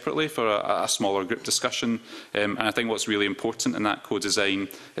in separately for a smaller group discussion. And I think what's really important in that co-design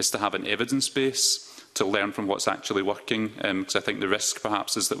is to have an evidence base to learn from what's actually working, because I think the risk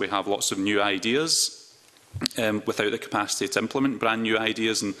perhaps is that we have lots of new ideas without the capacity to implement brand new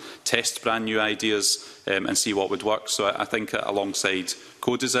ideas and test brand new ideas and see what would work. So I think alongside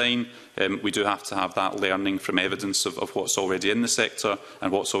co-design, we do have to have that learning from evidence of what's already in the sector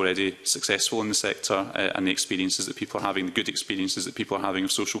and what's already successful in the sector, and the experiences that people are having, the good experiences that people are having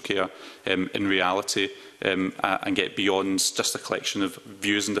of social care in reality, and get beyond just a collection of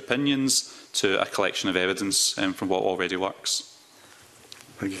views and opinions to a collection of evidence from what already works.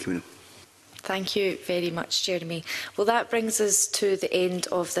 Thank you, Commissioner. Thank you very much, Jeremy. Well, that brings us to the end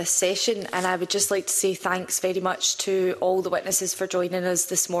of this session, and I would just like to say thanks very much to all the witnesses for joining us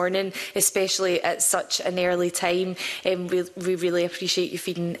this morning, especially at such an early time. We really appreciate you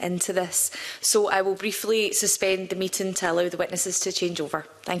feeding into this. So I will briefly suspend the meeting to allow the witnesses to change over.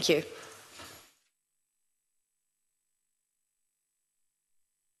 Thank you.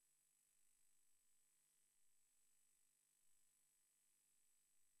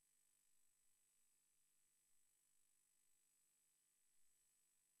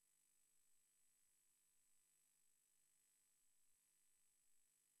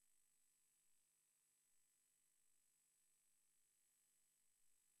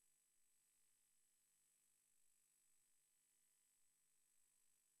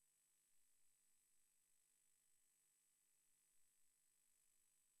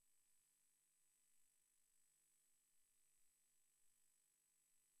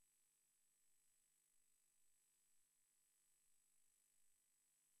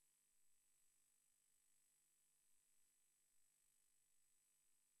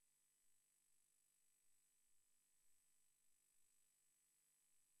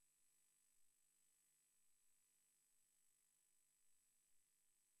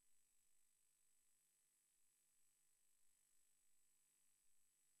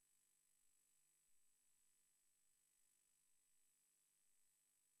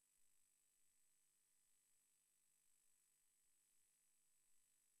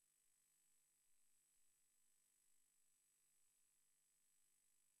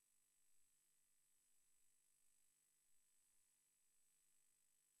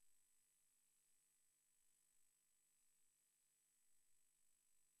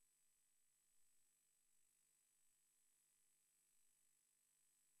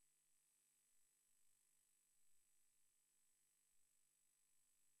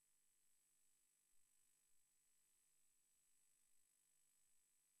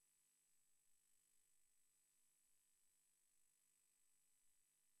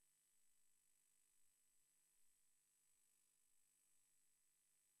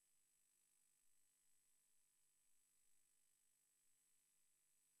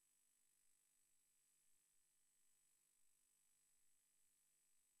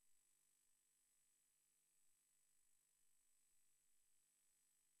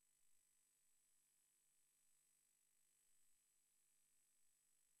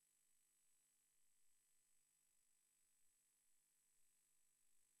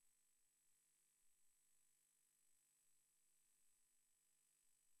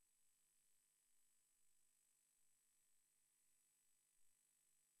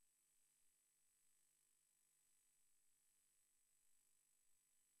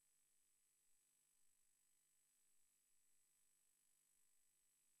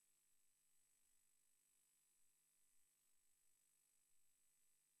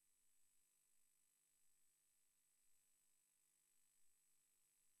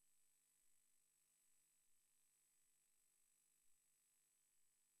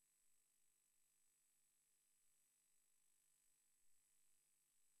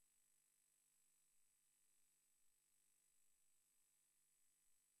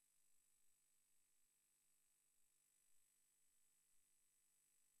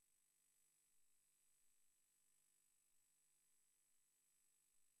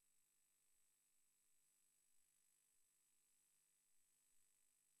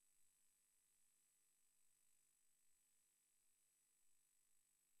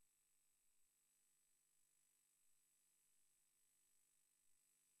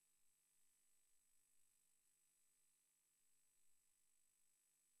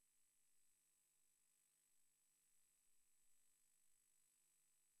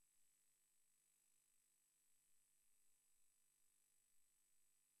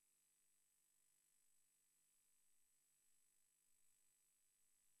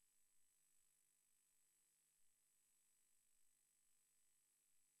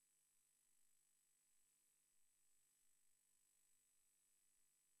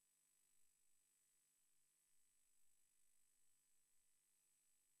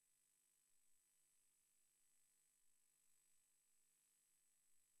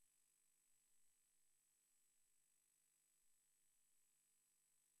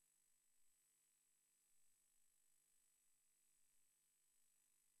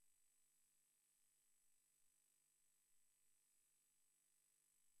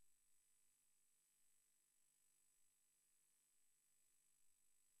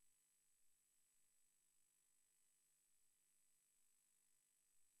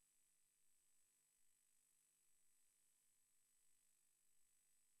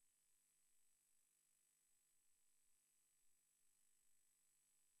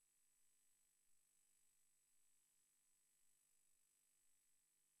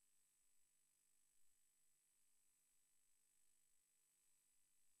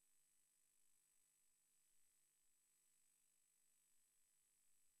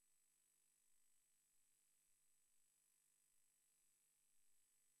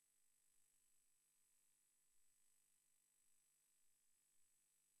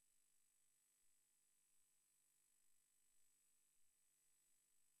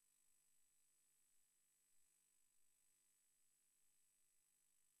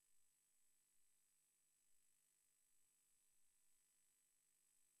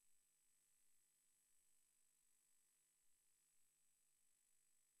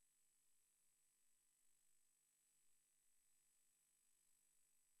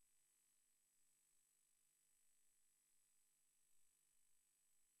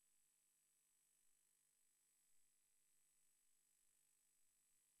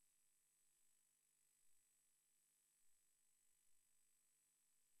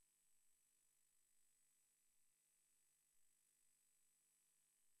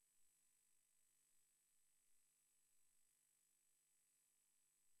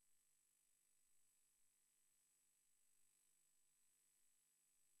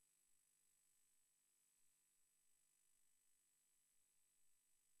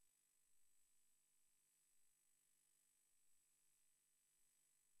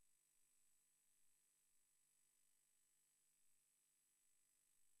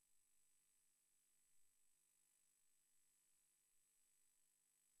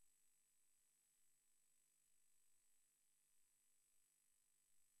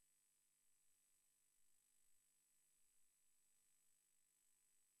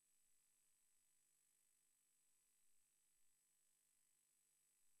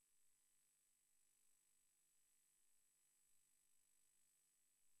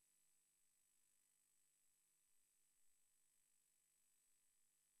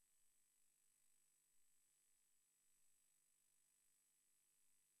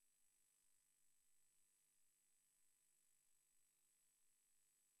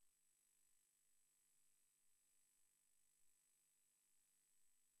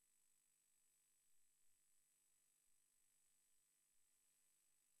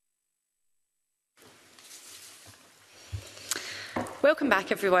 Welcome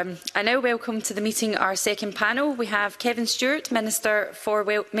back, everyone. I now welcome to the meeting our second panel. We have Kevin Stewart, Minister for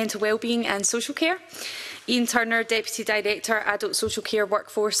Mental Wellbeing and Social Care, Ian Turner, Deputy Director, Adult Social Care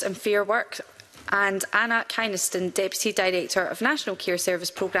Workforce and Fair Work, and Anna Kynaston, Deputy Director of National Care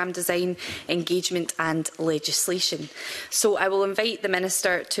Service Programme Design, Engagement and Legislation. So I will invite the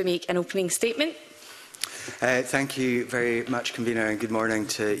Minister to make an opening statement. Thank you very much, Convener, and good morning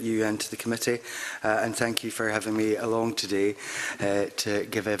to you and to the committee. And thank you for having me along today to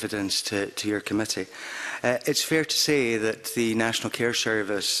give evidence to your committee. It's fair to say that the National Care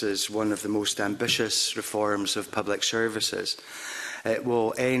Service is one of the most ambitious reforms of public services. It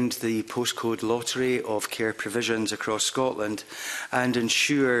will end the postcode lottery of care provisions across Scotland and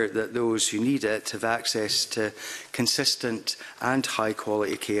ensure that those who need it have access to consistent and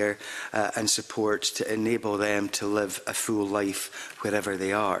high-quality care and support to enable them to live a full life wherever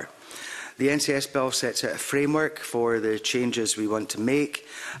they are. The NCS Bill sets out a framework for the changes we want to make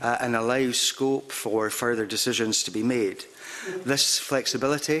and allows scope for further decisions to be made. This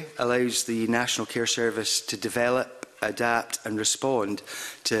flexibility allows the National Care Service to develop, adapt and respond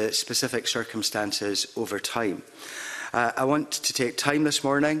to specific circumstances over time. I want to take time this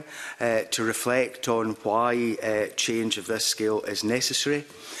morning to reflect on why change of this scale is necessary.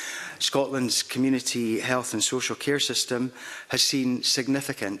 Scotland's community health and social care system has seen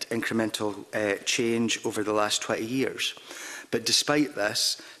significant incremental change over the last 20 years. But despite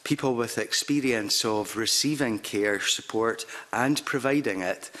this, people with experience of receiving care support and providing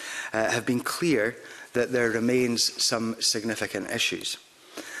it have been clear that there remains some significant issues.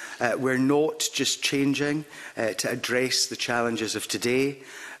 We're not just changing to address the challenges of today.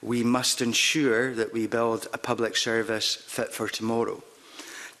 We must ensure that we build a public service fit for tomorrow.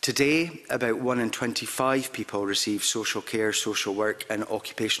 Today, about 1 in 25 people receive social care, social work and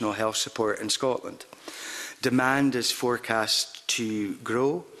occupational health support in Scotland. Demand is forecast to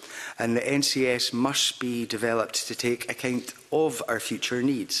grow, and the NCS must be developed to take account of our future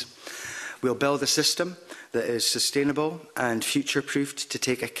needs. We'll build a system that is sustainable and future-proofed to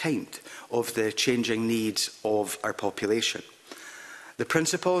take account of the changing needs of our population. The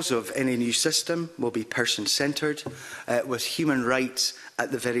principles of any new system will be person-centred, with human rights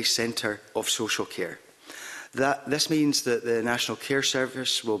at the very centre of social care. This means that the National Care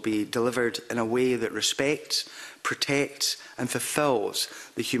Service will be delivered in a way that respects, protects and fulfils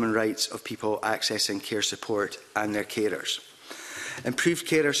the human rights of people accessing care support and their carers. Improved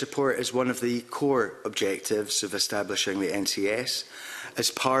carer support is one of the core objectives of establishing the NCS.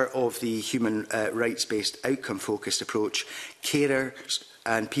 As part of the human rights-based outcome-focused approach, carers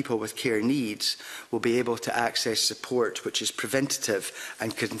and people with care needs will be able to access support which is preventative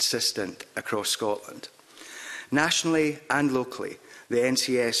and consistent across Scotland. Nationally and locally, the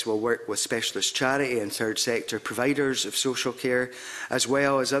NCS will work with specialist charity and third sector providers of social care, as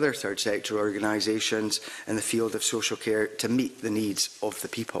well as other third sector organisations in the field of social care to meet the needs of the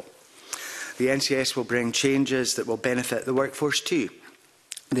people. The NCS will bring changes that will benefit the workforce too.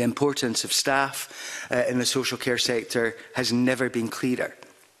 The importance of staff in the social care sector has never been clearer,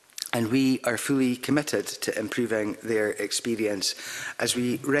 and we are fully committed to improving their experience as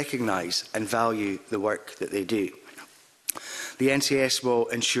we recognise and value the work that they do. The NCS will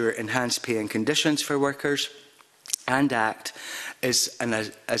ensure enhanced pay and conditions for workers and act as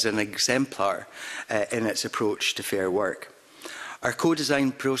an exemplar in its approach to fair work. Our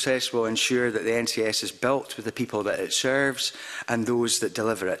co-design process will ensure that the NCS is built with the people that it serves and those that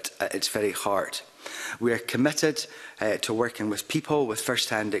deliver it at its very heart. We are committed to working with people with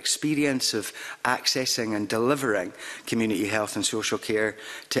first-hand experience of accessing and delivering community health and social care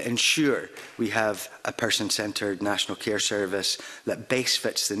to ensure we have a person-centred National Care Service that best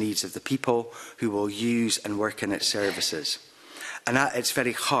fits the needs of the people who will use and work in its services. And at its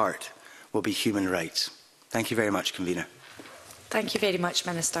very heart will be human rights. Thank you very much, Convener. Thank you very much,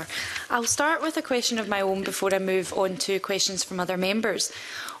 Minister. I'll start with a question of my own before I move on to questions from other members.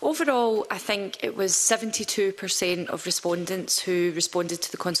 Overall, I think it was 72% of respondents who responded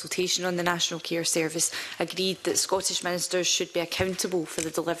to the consultation on the National Care Service agreed that Scottish ministers should be accountable for the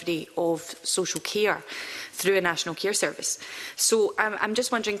delivery of social care through a National Care Service. So I'm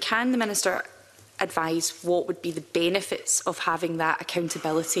just wondering, can the Minister advise what would be the benefits of having that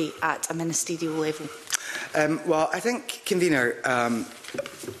accountability at a ministerial level? Well, I think, Convener,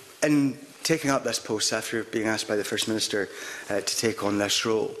 in taking up this post after being asked by the First Minister to take on this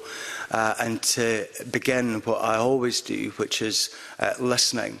role and to begin what I always do, which is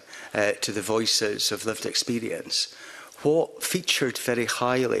listening to the voices of lived experience, what featured very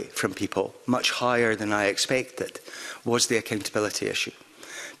highly from people, much higher than I expected, was the accountability issue.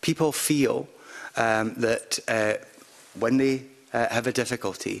 People feel that when they have a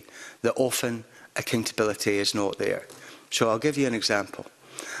difficulty, that often accountability is not there. So I'll give you an example.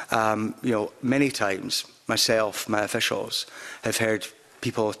 Many times, myself, my officials, have heard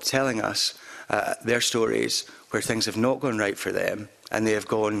people telling us their stories where things have not gone right for them, and they have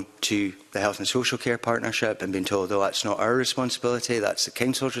gone to the Health and Social Care Partnership and been told, oh, that's not our responsibility, that's the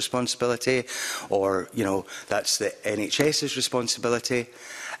Council's responsibility, or, that's the NHS's responsibility.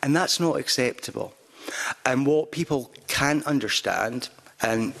 And that's not acceptable. And what people can't understand,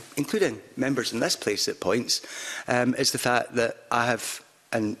 and including members in this place at points, is the fact that I have,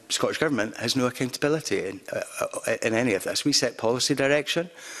 and Scottish Government has no accountability in any of this. We set policy direction,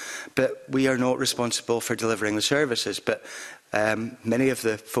 but we are not responsible for delivering the services. But many of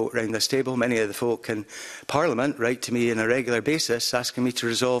the folk around this table, many of the folk in Parliament write to me on a regular basis asking me to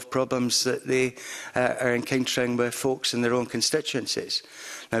resolve problems that they are encountering with folks in their own constituencies.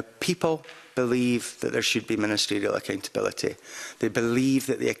 Now, people believe that there should be ministerial accountability. They believe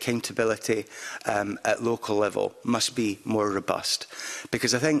that the accountability at local level must be more robust.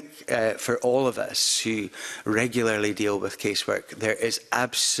 Because I think for all of us who regularly deal with casework, there is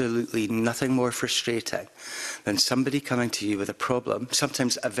absolutely nothing more frustrating than somebody coming to you with a problem,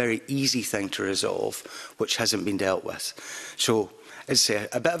 sometimes a very easy thing to resolve, which hasn't been dealt with. So it's a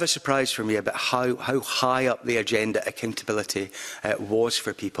bit of a surprise for me about how high up the agenda accountability was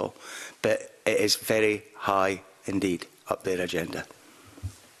for people. But it is very high indeed up their agenda.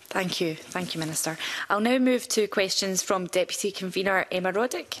 Thank you, Minister. I'll now move to questions from Deputy Convener Emma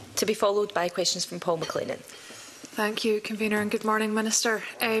Roddick, to be followed by questions from Paul McLennan. Thank you, Convener, and good morning, Minister.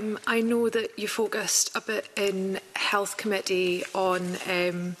 I know that you focused a bit in Health Committee on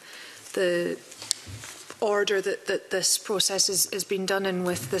the order that this process is being done in,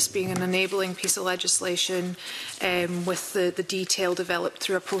 with this being an enabling piece of legislation, with the detail developed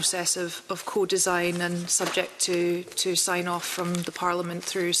through a process of co-design and subject to sign-off from the Parliament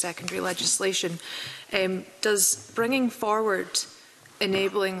through secondary legislation. Does bringing forward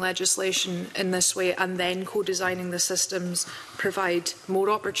enabling legislation in this way and then co-designing the systems provide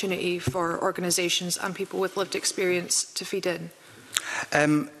more opportunity for organisations and people with lived experience to feed in?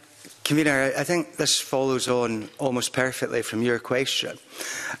 Convener, I think this follows on almost perfectly from your question,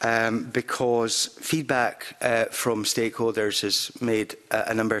 because feedback from stakeholders has made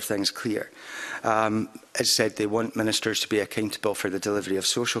a number of things clear. As said, they want ministers to be accountable for the delivery of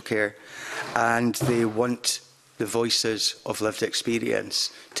social care, and they want the voices of lived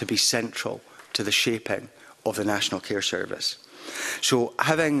experience to be central to the shaping of the National Care Service. So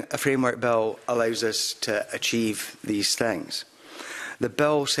having a framework bill allows us to achieve these things. The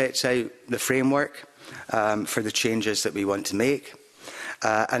bill sets out the framework for the changes that we want to make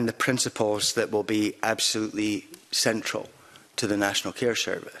and the principles that will be absolutely central to the National Care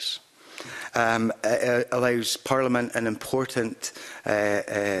Service. It allows Parliament an important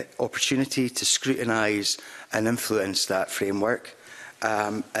opportunity to scrutinise and influence that framework.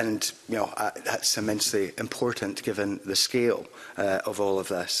 That's immensely important given the scale of all of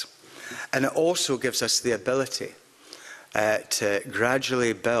this. And it also gives us the ability to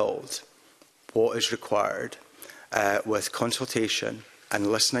gradually build what is required with consultation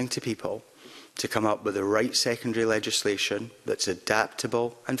and listening to people to come up with the right secondary legislation that's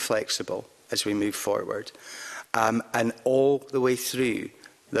adaptable and flexible as we move forward. And all the way through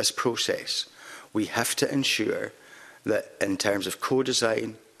this process, we have to ensure that in terms of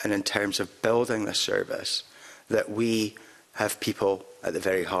co-design and in terms of building this service, that we have people at the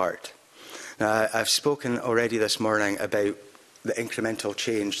very heart. Now, I've spoken already this morning about the incremental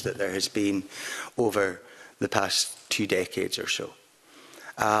change that there has been over the past 2 decades or so.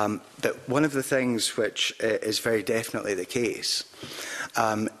 But one of the things which is very definitely the case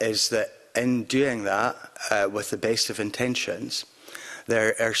is that in doing that, with the best of intentions,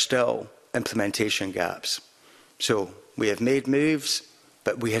 there are still implementation gaps. So we have made moves,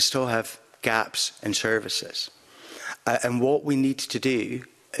 but we still have gaps in services. And what we need to do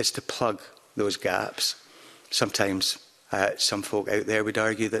is to plug those gaps. Sometimes some folk out there would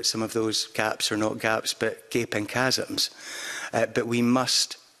argue that some of those gaps are not gaps but gaping chasms. But we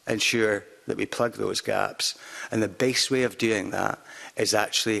must ensure that we plug those gaps. And the best way of doing that is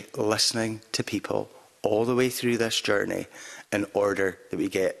actually listening to people all the way through this journey in order that we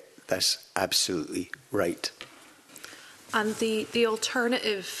get this absolutely right. And the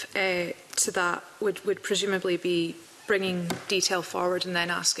alternative to that would presumably be bringing detail forward and then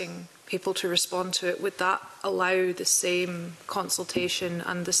asking people to respond to it. Would that allow the same consultation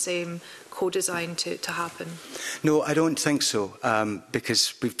and the same co-design to happen? No, I don't think so,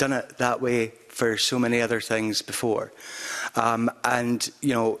 because we've done it that way for so many other things before. And,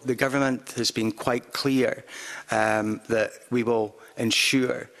 you know, the government has been quite clear that we will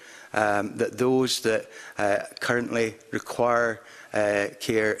ensure that those that currently require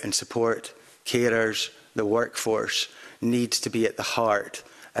care and support, carers, the workforce, needs to be at the heart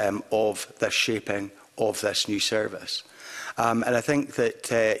of the shaping of this new service. And I think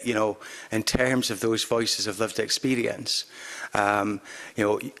that, you know, in terms of those voices of lived experience, you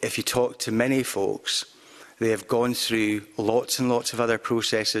know, if you talk to many folks, they have gone through lots and lots of other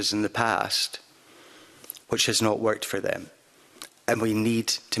processes in the past which has not worked for them. And we need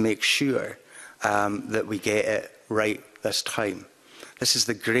to make sure that we get it right this time. This is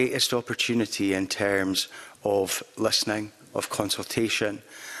the greatest opportunity in terms of listening, of consultation,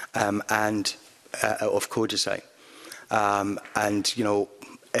 and of co-design. And, you know,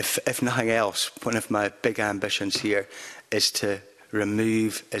 if nothing else, one of my big ambitions here is to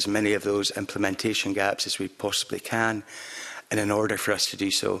remove as many of those implementation gaps as we possibly can. And in order for us to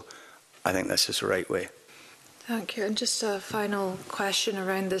do so, I think this is the right way. Thank you. And just a final question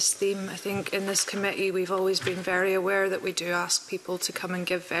around this theme. I think in this committee we've always been very aware that we do ask people to come and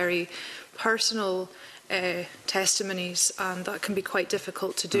give very personal testimonies, and that can be quite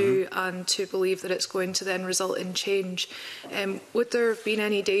difficult to do, and to believe that it's going to then result in change. Would there have been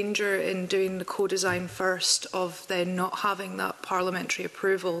any danger in doing the co-design first of then not having that parliamentary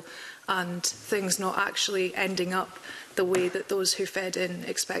approval and things not actually ending up the way that those who fed in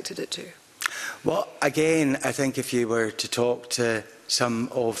expected it to? Well, again, I think if you were to talk to some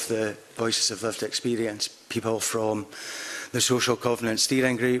of the voices of lived experience, people from the Social Covenant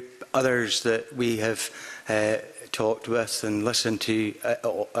Steering Group, others that we have talked with and listened to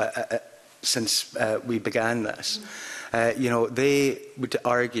since we began this, you know, they would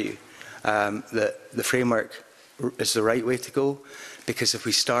argue that the framework is the right way to go, because if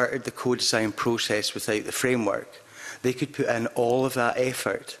we started the co-design process without the framework, they could put in all of that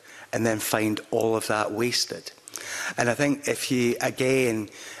effort and then find all of that wasted. And I think if you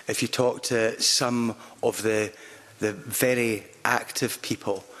talk to some of the very active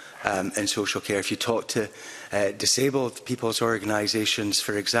people in social care, if you talk to disabled people's organisations,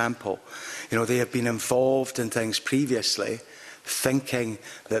 for example, you know, they have been involved in things previously, thinking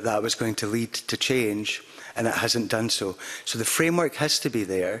that that was going to lead to change, and it hasn't done so. So the framework has to be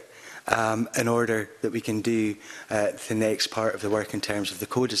there in order that we can do the next part of the work in terms of the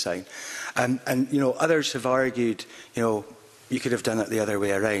co-design. And you know, others have argued, you know, you could have done it the other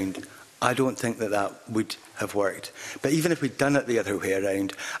way around. I don't think that that would have worked. But even if we'd done it the other way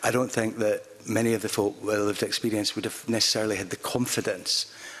around, I don't think that many of the folk with lived experience would have necessarily had the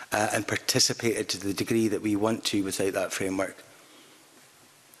confidence and participated to the degree that we want to without that framework.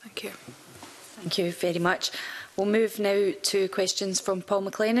 Thank you. Thank you very much. We'll move now to questions from Paul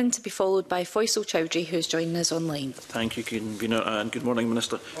McLennan, to be followed by Faisal Chowdhury, who is joining us online. Thank you, Convener, and good morning,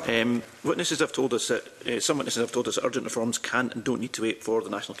 Minister. Witnesses have told us that some witnesses have told us that urgent reforms can and don't need to wait for the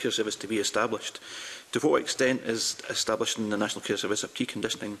National Care Service to be established. To what extent is establishing the National Care Service a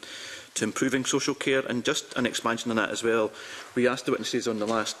preconditioning to improving social care? And just an expansion on that as well, we asked the witnesses on the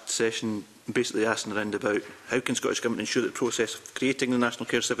last session, basically asking around about how can Scottish Government ensure that the process of creating the National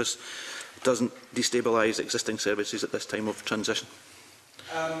Care Service doesn't destabilise existing services at this time of transition?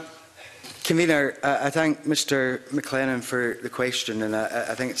 Convener, I thank Mr McLennan for the question, and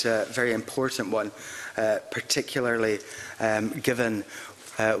I think it's a very important one, particularly given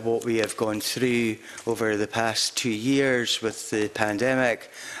what we have gone through over the past 2 years with the pandemic,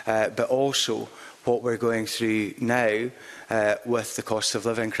 but also what we're going through now with the cost of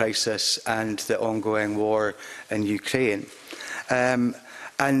living crisis and the ongoing war in Ukraine. And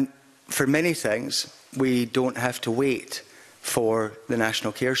for many things, we don't have to wait for the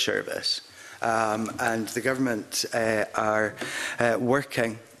National Care Service. And the Government are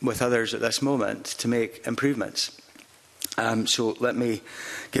working with others at this moment to make improvements. So let me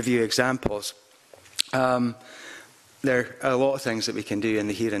give you examples. There are a lot of things that we can do in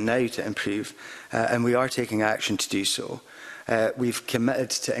the here and now to improve, and we are taking action to do so. We've committed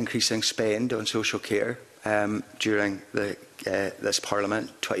to increasing spend on social care during this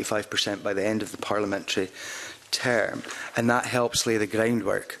Parliament, 25% by the end of the parliamentary term, and that helps lay the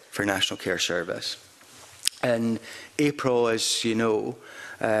groundwork for National Care Service. In April, as you know,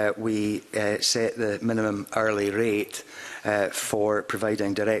 we set the minimum hourly rate for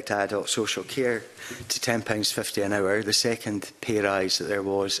providing direct adult social care to £10.50 an hour, the second pay rise that there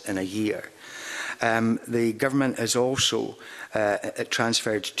was in a year. The Government has also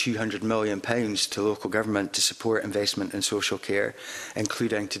transferred £200 million to local government to support investment in social care,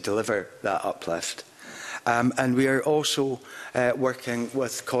 including to deliver that uplift. And we are also working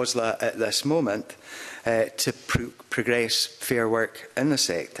with COSLA at this moment to progress fair work in the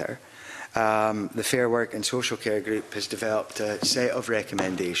sector. The Fair Work and Social Care Group has developed a set of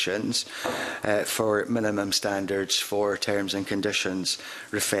recommendations for minimum standards for terms and conditions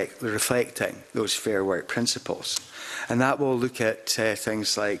reflecting those fair work principles. And that will look at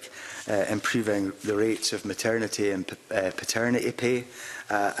things like improving the rates of maternity and paternity pay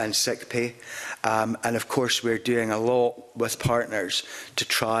and sick pay. And of course, we're doing a lot with partners to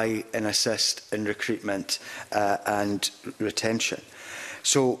try and assist in recruitment and retention.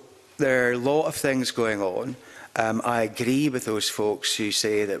 So there are a lot of things going on. I agree with those folks who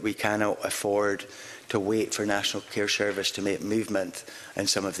say that we cannot afford to wait for National Care Service to make movement in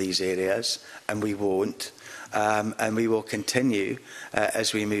some of these areas, and we won't. And we will continue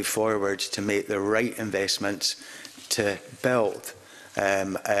as we move forward to make the right investments to build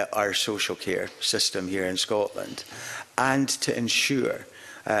our social care system here in Scotland, and to ensure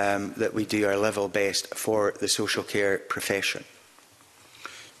that we do our level best for the social care profession.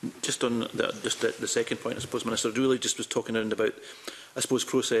 Just on the second point, I suppose, Minister Dooley just was talking around about, I suppose,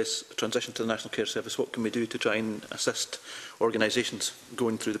 process transition to the National Care Service. What can we do to try and assist organisations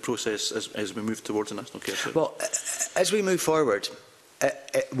going through the process as we move towards the National Care Service? Well, as we move forward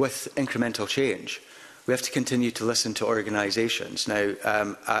with incremental change, we have to continue to listen to organisations. Now,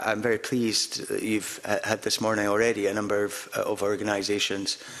 I'm very pleased that you've had this morning already a number of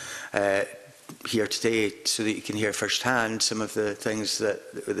organisations here today, so that you can hear firsthand some of the things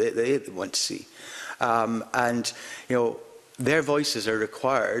that they want to see. And, you know, their voices are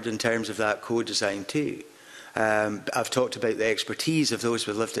required in terms of that co-design too. I've talked about the expertise of those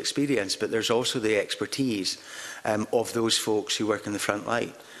with lived experience, but there's also the expertise of those folks who work in the front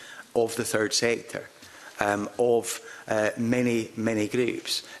line, of the third sector, of many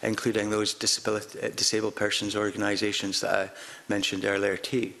groups, including those disabled persons organisations that I mentioned earlier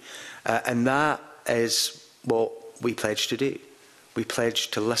too. And that is what we pledge to do. We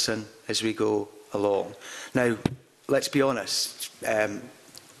pledge to listen as we go along. Now, let's be honest,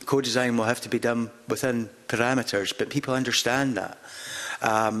 co-design will have to be done within parameters, but people understand that.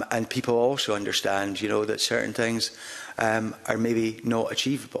 And people also understand, you know, that certain things are maybe not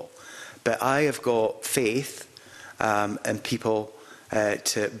achievable. But I have got faith in people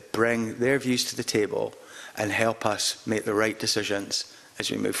to bring their views to the table and help us make the right decisions as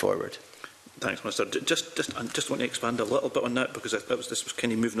we move forward. Thanks, Minister. I just want to expand a little bit on that, because this was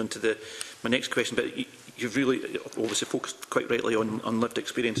kind of moving on to my next question. But you've really obviously focused quite rightly on lived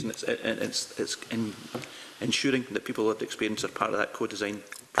experience, and it's ensuring that people with lived experience are part of that co-design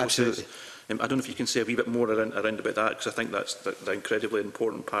process. Absolutely. I don't know if you can say a wee bit more around about that, because I think that's the incredibly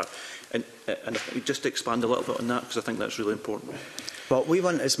important part. And if we just expand a little bit on that, because I think that's really important. Well, we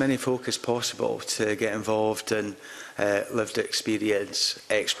want as many folk as possible to get involved in lived experience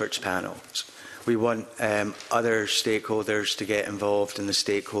experts panels. We want other stakeholders to get involved in the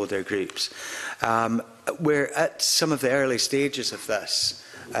stakeholder groups. We're at some of the early stages of this,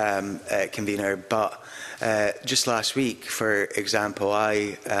 convener, but just last week, for example,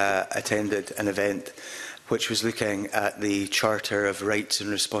 I attended an event which was looking at the Charter of Rights and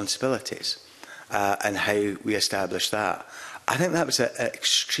Responsibilities and how we established that. I think that was an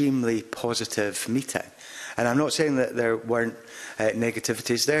extremely positive meeting. And I'm not saying that there weren't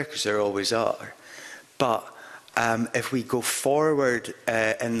negativities there, because there always are. But if we go forward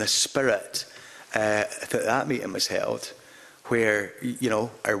in the spirit that meeting was held, where, you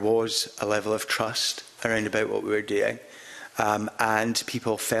know, there was a level of trust around about what we were doing, and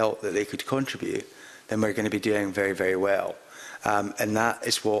people felt that they could contribute, then we're going to be doing very, very well. And that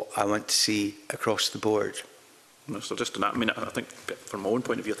is what I want to see across the board. So just on that, I mean, I think from my own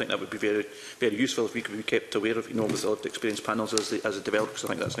point of view, I think that would be very, very useful if we could be kept aware of, you know, with the lived experience panels as they develop, because I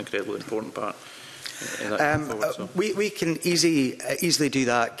think that's an incredibly important part. We can easily do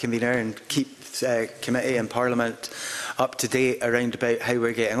that, convener, and keep committee and Parliament up to date around about how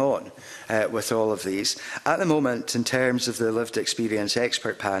we're getting on with all of these. At the moment, in terms of the lived experience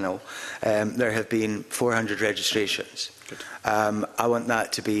expert panel, there have been 400 registrations. I want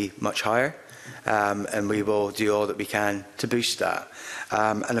that to be much higher. And we will do all that we can to boost that.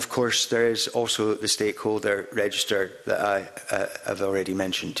 And of course, there is also the stakeholder register that I have already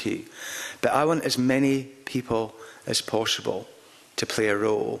mentioned too. But I want as many people as possible to play a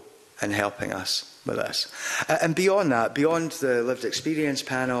role in helping us with this. And beyond that, beyond the lived experience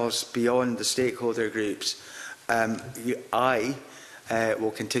panels, beyond the stakeholder groups, I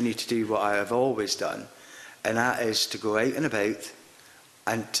will continue to do what I have always done, and that is to go out and about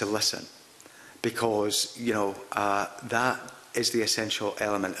and to listen. Because, you know, that is the essential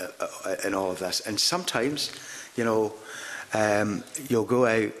element in all of this. And sometimes, you know, you'll go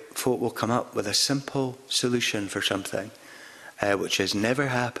out, folk will come up with a simple solution for something which has never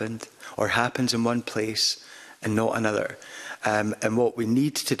happened or happens in one place and not another. And what we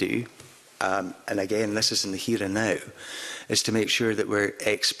need to do, and again, this is in the here and now, is to make sure that we're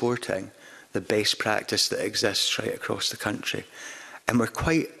exporting the best practice that exists right across the country. And we're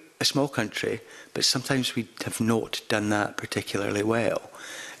quite a small country, but sometimes we have not done that particularly well.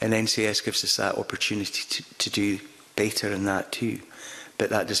 And NCS gives us that opportunity to do better in that too. But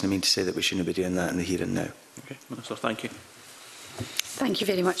that doesn't mean to say that we shouldn't be doing that in the here and now. Okay, Minister, thank you. Thank you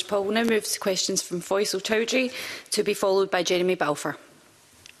very much, Paul. We'll now move to questions from Faisal Chowdhury, to be followed by Jeremy Balfour.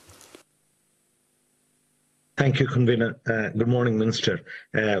 Thank you, Convener. Good morning, Minister.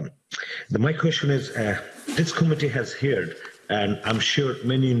 My question is, this committee has heard, and I'm sure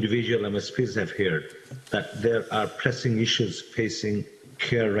many individual MSPs have heard, that there are pressing issues facing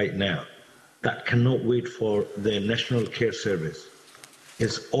care right now that cannot wait for the National Care Service.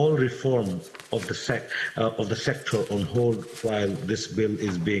 Is all reform of the sector on hold while this bill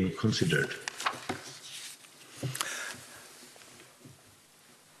is being considered?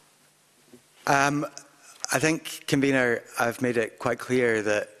 I think, Convener, I've made it quite clear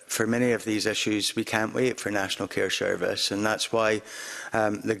that for many of these issues we can't wait for National Care Service, and that's why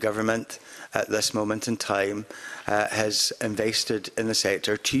the government at this moment in time has invested in the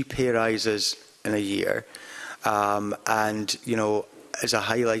sector 2 pay rises in a year, and, you know, as I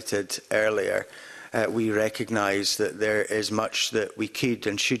highlighted earlier, we recognise that there is much that we could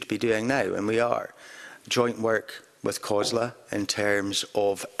and should be doing now, and we are. Joint work with COSLA in terms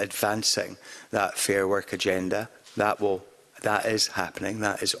of advancing that Fair Work agenda. That is happening,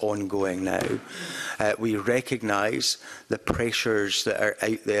 that is ongoing now. We recognise the pressures that are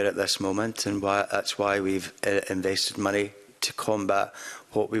out there at this moment, and that's why we've invested money to combat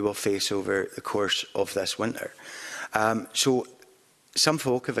what we will face over the course of this winter. So some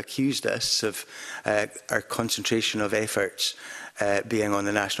folk have accused us of our concentration of efforts being on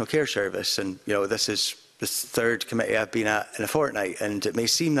the National Care Service, and you know, this is the 3rd committee I've been at in a fortnight, and it may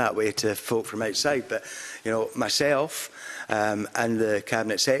seem that way to folk from outside, but you know, myself and the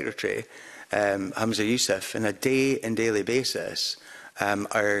Cabinet Secretary, Hamza Yousaf, on a day and daily basis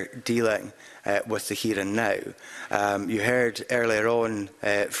are dealing with the here and now. You heard earlier on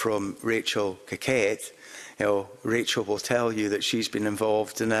from Rachel Caquette. You know, Rachel will tell you that she's been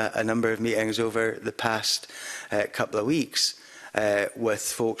involved in a number of meetings over the past couple of weeks with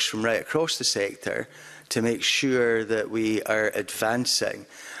folks from right across the sector to make sure that we are advancing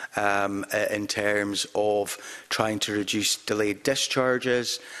in terms of trying to reduce delayed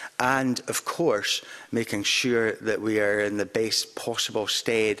discharges and, of course, making sure that we are in the best possible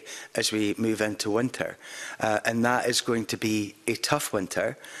stead as we move into winter. And that is going to be a tough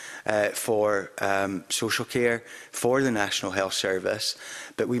winter for social care, for the National Health Service,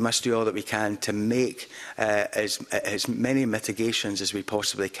 but we must do all that we can to make as many mitigations as we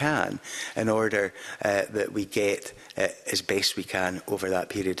possibly can in order that we get as best we can over that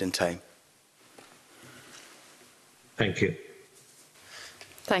period in time. Thank you.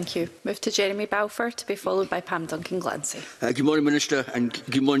 Thank you. Move to Jeremy Balfour, to be followed by Pam Duncan-Glancy. Good morning, Minister, and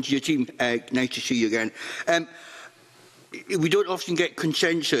good morning to your team. Nice to see you again. We don't often get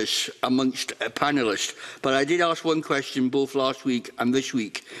consensus amongst panellists, but I did ask one question both last week and this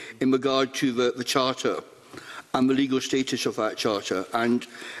week in regard to the Charter and the legal status of that Charter. And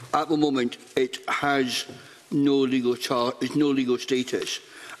at the moment, it has no legal status.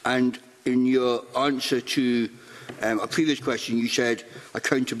 And in your answer to a previous question, you said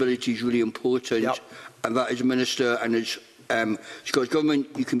accountability is really important, and that as a Minister and as Scottish Government,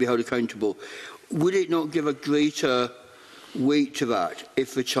 you can be held accountable. Would it not give a greater weight to that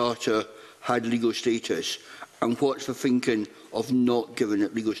if the Charter had legal status? And what's the thinking of not giving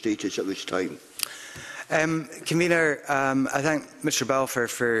it legal status at this time? Convener, I thank Mr Balfour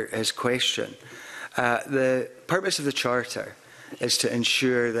for his question. The purpose of the Charter is to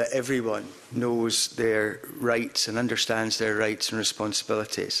ensure that everyone knows their rights and understands their rights and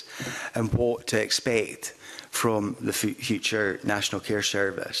responsibilities and what to expect from the future National Care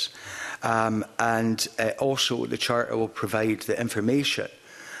Service. And also the Charter will provide the information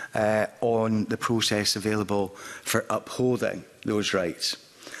on the process available for upholding those rights.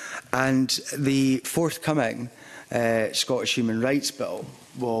 And the forthcoming Scottish Human Rights Bill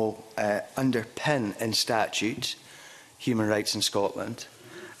will underpin in statute human rights in Scotland,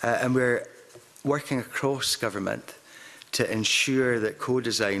 and we're working across government to ensure that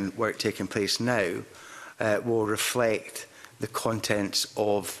co-design work taking place now will reflect the contents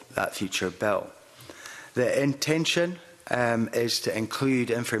of that future bill. The intention is to include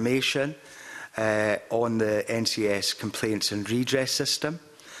information on the NCS complaints and redress system,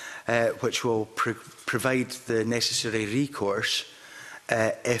 which will provide the necessary recourse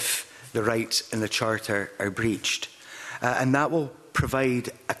if the rights in the Charter are breached. And that will provide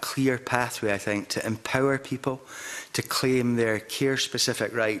a clear pathway, I think, to empower people to claim their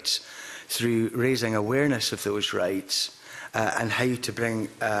care-specific rights through raising awareness of those rights and how to bring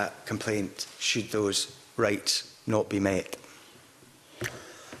a complaint should those rights not be met.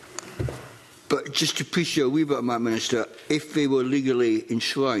 But just to push you a wee bit on that, Minister, if they were legally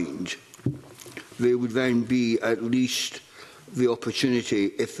enshrined, there would then be at least the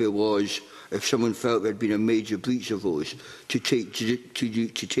opportunity, if someone felt there had been a major breach of those, to take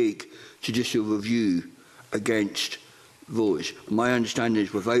judicial review against those. My understanding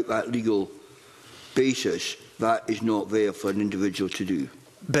is without that legal basis, that is not there for an individual to do.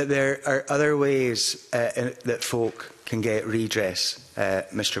 But there are other ways that folk can get redress,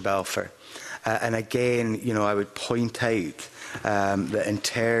 Mr Balfour. And again, I would point out that in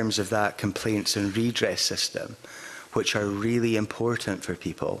terms of that complaints and redress system, which are really important for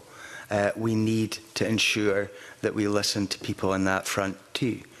people, we need to ensure that we listen to people on that front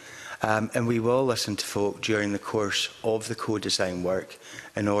too. And we will listen to folk during the course of the co-design work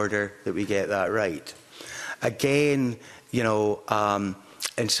in order that we get that right. Again, in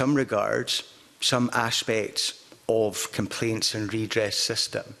some regards, some aspects of complaints and redress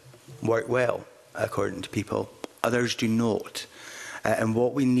system work well, according to people. Others do not. And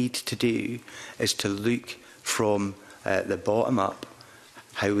what we need to do is to look from the bottom up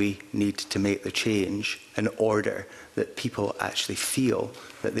how we need to make the change in order that people actually feel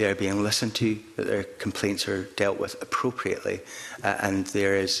that they are being listened to, that their complaints are dealt with appropriately, and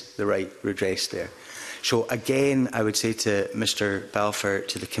there is the right redress there. So again, I would say to Mr Balfour,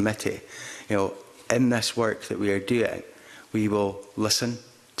 to the committee, in this work that we are doing, we will listen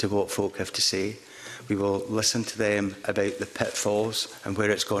to what folk have to say. We will listen to them about the pitfalls and where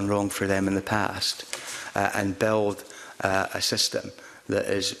it's gone wrong for them in the past, and build a system that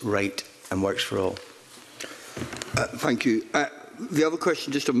is right and works for all. Thank you. The other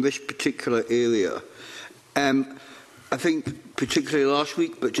question, just on this particular area, I think particularly last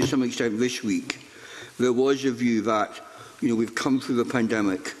week, but to some extent this week, there was a view that we've come through the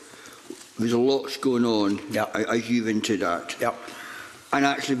pandemic. There's a lot going on, as you've hinted at. And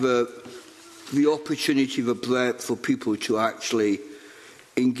actually the opportunity, the breadth for people to actually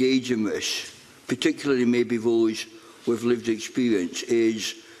engage in this, particularly maybe those with lived experience,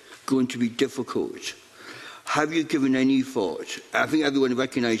 is going to be difficult. Have you given any thought? I think everyone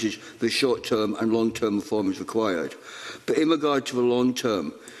recognises the short-term and long-term reform is required. But in regard to the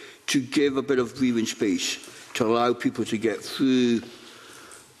long-term, to give a bit of breathing space to allow people to get through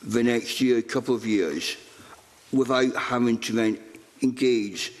the next year, couple of years, without having to then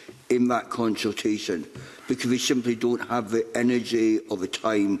engage in that consultation, because they simply don't have the energy or the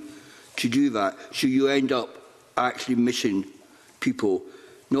time to do that. So you end up actually missing people,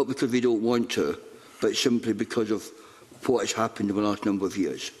 not because they don't want to, but simply because of what has happened in the last number of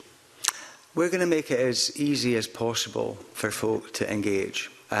years. We're going to make it as easy as possible for folk to engage,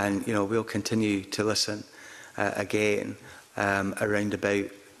 and we'll continue to listen again around about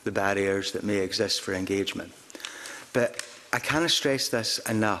the barriers that may exist for engagement. But I cannot stress this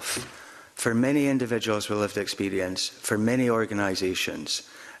enough. For many individuals with lived experience, for many organisations,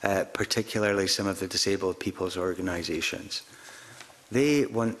 particularly some of the disabled people's organisations, they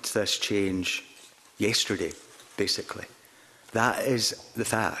want this change yesterday, basically. That is the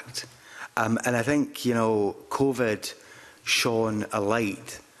fact. And I think, COVID shone a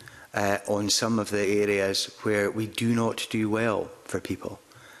light on some of the areas where we do not do well for people,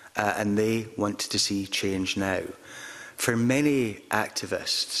 and they want to see change now. For many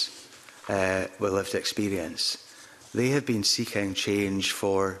activists with lived experience, they have been seeking change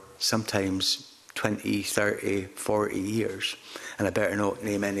for sometimes 20, 30, 40 years. And I better not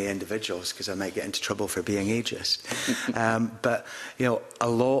name any individuals because I might get into trouble for being ageist. But, a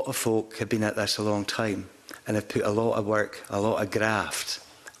lot of folk have been at this a long time and have put a lot of work, a lot of graft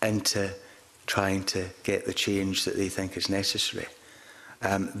into trying to get the change that they think is necessary.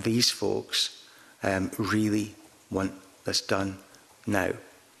 These folks really want this done now.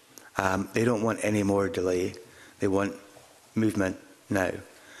 They don't want any more delay. They want movement now.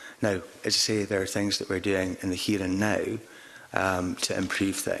 Now, as I say, there are things that we're doing in the here and now to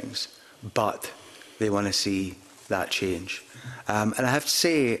improve things, but they want to see that change. And I have to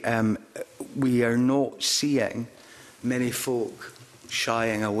say, we are not seeing many folk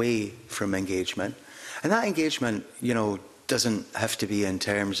shying away from engagement. And that engagement, doesn't have to be in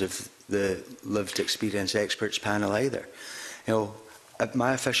terms of the lived experience experts panel either. You know,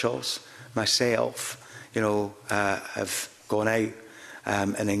 my officials, myself, you know, have gone out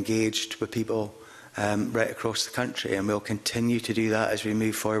and engaged with people right across the country, and we'll continue to do that as we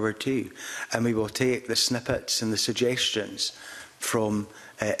move forward too. And we will take the snippets and the suggestions from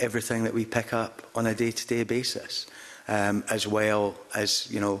everything that we pick up on a day-to-day basis, as well as,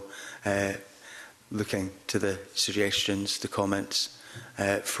 you know, looking to the suggestions, the comments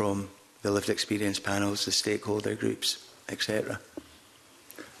from the lived experience panels, the stakeholder groups, etc.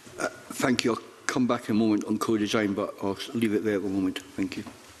 Thank you. I'll come back in a moment on co-design, but I'll leave it there at the moment. Thank you.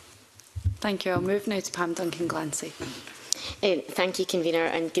 Thank you. I'll move now to Pam Duncan-Glancy. Thank you, Convener,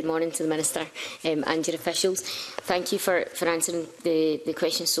 and good morning to the Minister and your officials. Thank you for answering the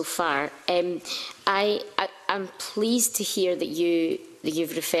questions so far. I'm pleased to hear that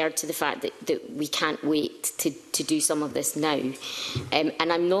you've referred to the fact that we can't wait to do some of this now. And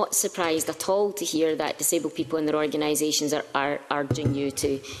I'm not surprised at all to hear that disabled people and their organisations are urging you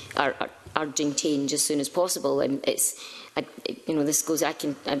to urging change as soon as possible. You know, this goes. I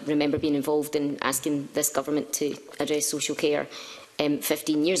remember being involved in asking this government to address social care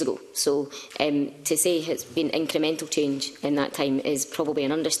 15 years ago. So to say it's been incremental change in that time is probably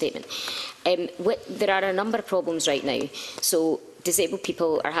an understatement. There are a number of problems right now. So disabled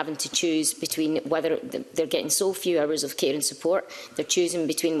people are having to choose between whether they're getting so few hours of care and support. They're choosing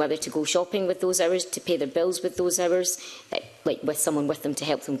between whether to go shopping with those hours, to pay their bills with those hours, like with someone with them to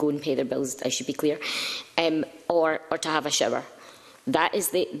help them go and pay their bills, I should be clear, or to have a shower. That is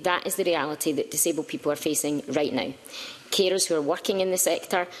the reality that disabled people are facing right now. Carers who are working in the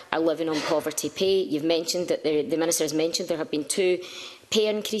sector are living on poverty pay. You've mentioned that the Minister has mentioned there have been 2 pay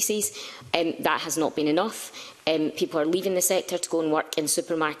increases. That has not been enough. People are leaving the sector to go and work in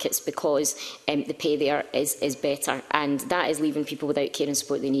supermarkets because the pay there is better, and that is leaving people without care and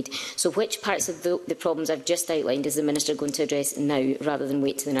support they need. So which parts of the problems I've just outlined is the Minister going to address now rather than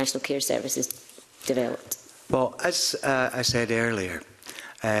wait till the National Care Service is developed? Well, as I said earlier,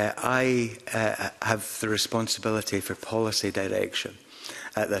 I have the responsibility for policy direction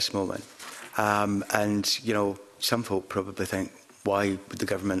at this moment. And, you know, some folk probably think, why would the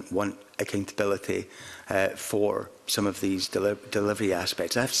government want accountability for some of these delivery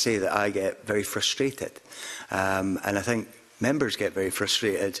aspects? I have to say that I get very frustrated. And I think members get very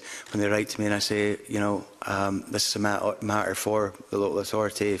frustrated when they write to me and I say, you know, this is a matter for the local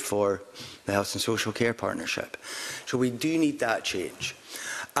authority, for the Health and Social Care Partnership. So we do need that change.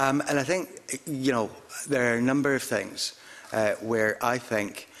 And I think, you know, there are a number of things where I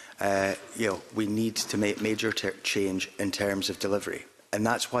think, you know, we need to make major change in terms of delivery. And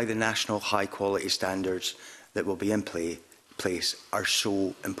that's why the national high quality standards that will be in place are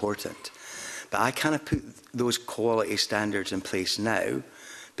so important. But I cannot put those quality standards in place now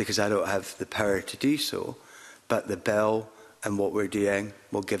because I don't have the power to do so. But the bill and what we're doing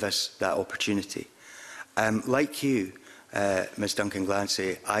will give us that opportunity. Like you, Ms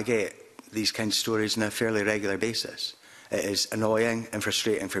Duncan-Glancy, I get these kinds of stories on a fairly regular basis. It is annoying and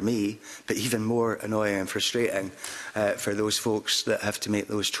frustrating for me, but even more annoying and frustrating for those folks that have to make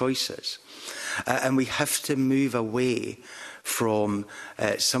those choices. And we have to move away from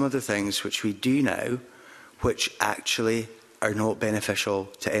some of the things which we do now, which actually are not beneficial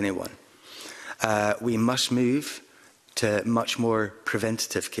to anyone. We must move to much more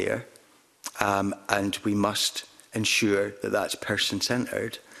preventative care, and we must ensure that that's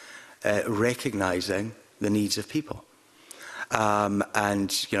person-centred, recognising the needs of people.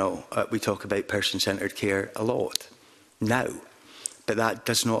 And, you know, we talk about person-centred care a lot now, but that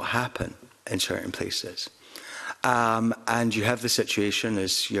does not happen in certain places. And you have the situation,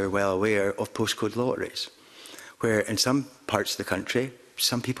 as you're well aware, of postcode lotteries, where in some parts of the country,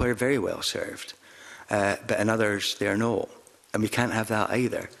 some people are very well served, but in others, they are not. And we can't have that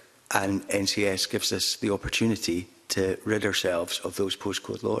either. And NCS gives us the opportunity to rid ourselves of those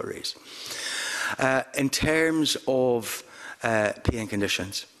postcode lotteries. In terms of pay and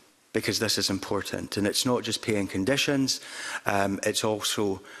conditions, because this is important, and it's not just pay and conditions, it's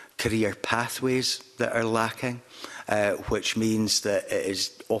also career pathways that are lacking, which means that it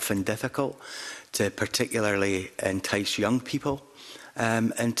is often difficult to particularly entice young people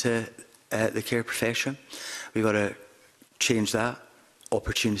into the care profession. We've got to change that,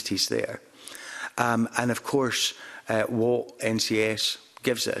 opportunities there. And of course, what NCS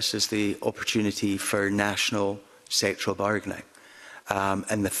gives us is the opportunity for national sectoral bargaining.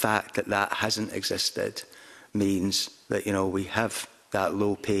 And the fact that that hasn't existed means that, you know, we have that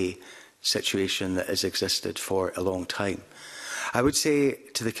low pay situation that has existed for a long time. I would say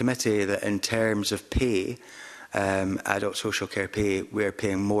to the committee that in terms of pay, adult social care pay, we're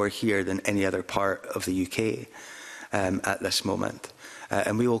paying more here than any other part of the UK at this moment.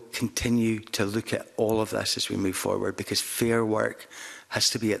 And we will continue to look at all of this as we move forward, because fair work has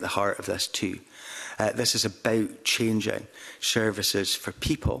to be at the heart of this too. This is about changing services for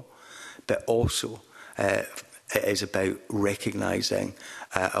people, but also it is about recognising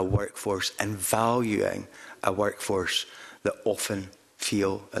a workforce and valuing a workforce that often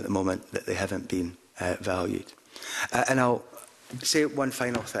feel at the moment that they haven't been valued. And I'll say one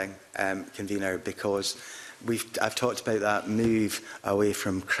final thing, Convener, because I've talked about that move away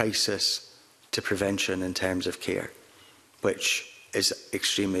from crisis to prevention in terms of care, which is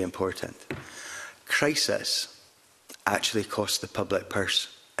extremely important. Crisis actually costs the public purse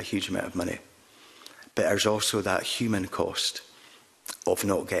a huge amount of money, but there's also that human cost of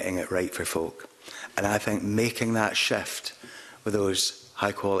not getting it right for folk. And I think making that shift with those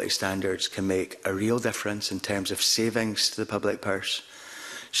high quality standards can make a real difference in terms of savings to the public purse,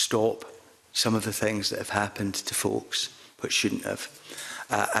 stop some of the things that have happened to folks which shouldn't have.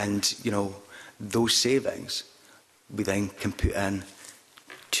 And, you know, those savings we then can put in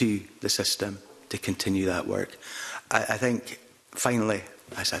to the system to continue that work. I think, finally,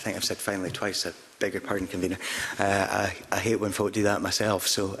 I think I've said finally twice, I beg your pardon, Convener. I hate when folk do that myself.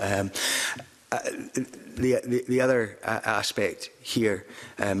 So the other aspect here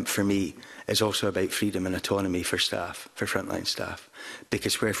for me is also about freedom and autonomy for staff, for frontline staff.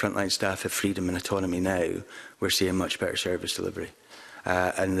 Because where frontline staff have freedom and autonomy now, we're seeing much better service delivery.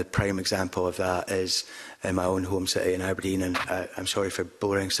 And the prime example of that is in my own home city in Aberdeen. And I'm sorry for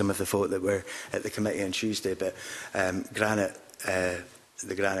boring some of the folk that were at the committee on Tuesday, but Granite,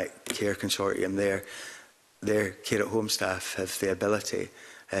 the Granite Care Consortium, their care at home staff have the ability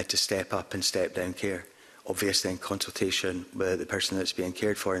to step up and step down care, obviously in consultation with the person that's being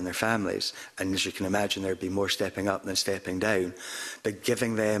cared for and their families. And as you can imagine, there'd be more stepping up than stepping down. But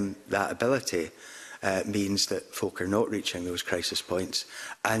giving them that ability means that folk are not reaching those crisis points.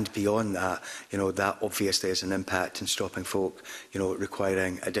 And beyond that, you know, that obviously has an impact in stopping folk, you know,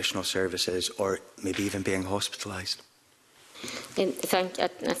 requiring additional services or maybe even being hospitalised. I thank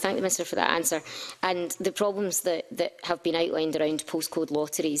the Minister for that answer. And the problems that have been outlined around postcode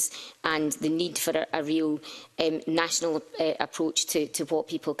lotteries and the need for a real national approach to what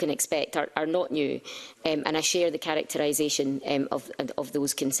people can expect are not new. And I share the characterisation of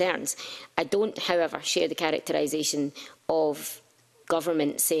those concerns. I don't, however, share the characterisation of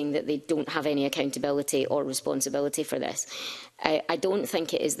government saying that they don't have any accountability or responsibility for this. I don't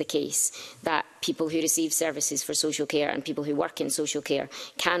think it is the case that people who receive services for social care and people who work in social care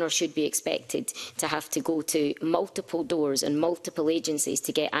can or should be expected to have to go to multiple doors and multiple agencies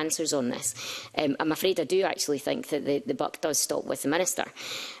to get answers on this. I'm afraid I do actually think that the buck does stop with the Minister.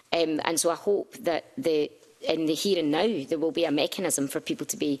 And so I hope that in the here and now, there will be a mechanism for people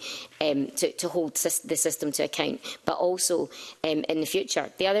to be to hold the system to account, but also in the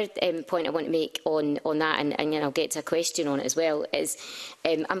future. The other point I want to make on that, and I'll get to a question on it as well, is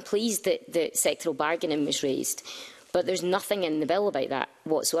I'm pleased that the sectoral bargaining was raised. But there's nothing in the bill about that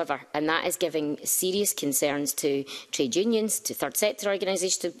whatsoever, and that is giving serious concerns to trade unions, to third sector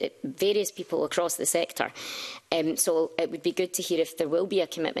organisations, to various people across the sector. So it would be good to hear if there will be a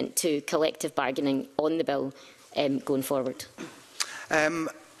commitment to collective bargaining on the bill going forward. I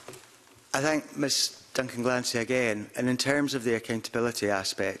thank Ms Duncan-Glancy again, and in terms of the accountability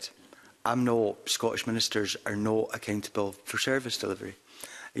aspect, Scottish ministers are not accountable for service delivery.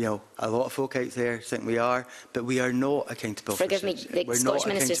 You know, a lot of folk out there think we are, but we are not accountable. Forgive me, the Scottish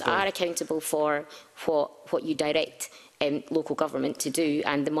ministers are accountable for what you direct local government to do,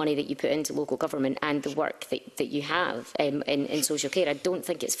 and the money that you put into local government, and the work that you have in social care. I don't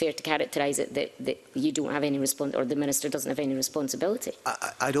think it's fair to characterise it that you don't have any or the minister doesn't have any responsibility.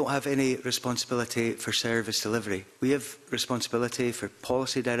 I don't have any responsibility for service delivery. We have responsibility for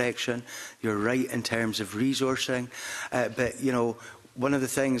policy direction. You're right in terms of resourcing, but you know, one of the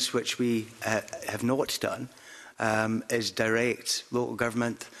things which we have not done is direct local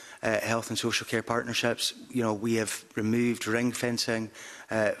government health and social care partnerships. You know, we have removed ring fencing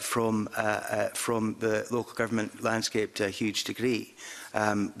from the local government landscape to a huge degree,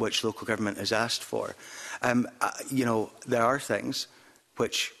 which local government has asked for. You know, there are things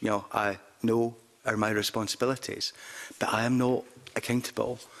which, you know, I know are my responsibilities, but I am not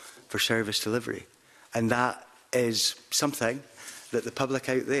accountable for service delivery. And that is something that the public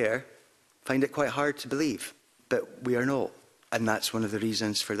out there find it quite hard to believe, but we are not. And that's one of the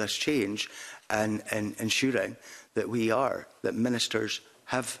reasons for this change, and ensuring that that ministers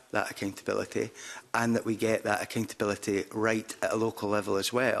have that accountability, and that we get that accountability right at a local level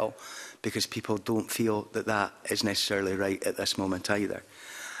as well, because people don't feel that that is necessarily right at this moment either.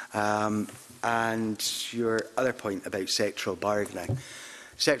 And your other point about sectoral bargaining.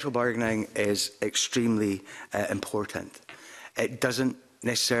 Sectoral bargaining is extremely important. It doesn't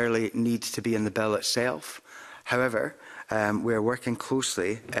necessarily need to be in the bill itself. However, we are working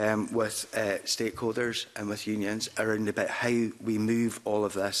closely with stakeholders and with unions around about how we move all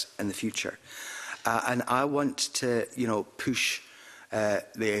of this in the future. And I want to, push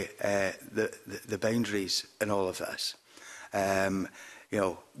the boundaries in all of this.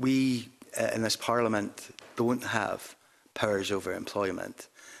 We in this Parliament don't have powers over employment,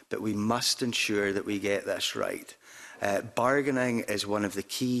 but we must ensure that we get this right. Bargaining is one of the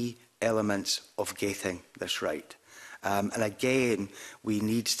key elements of getting this right. And again, we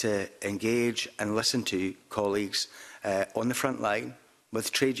need to engage and listen to colleagues on the front line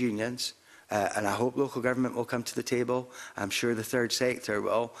with trade unions, and I hope local government will come to the table. I'm sure the third sector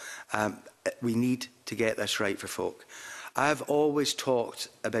will. We need to get this right for folk. I've always talked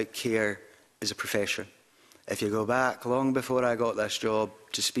about care as a profession. If you go back long before I got this job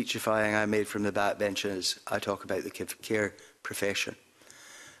to speechifying I made from the backbenches, I talk about the care profession.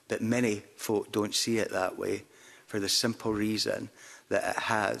 But many folk don't see it that way, for the simple reason that it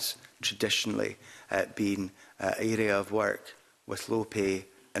has traditionally been an area of work with low pay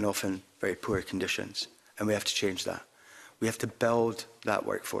and often very poor conditions. And we have to change that. We have to build that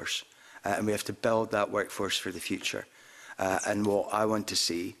workforce, and we have to build that workforce for the future. And what I want to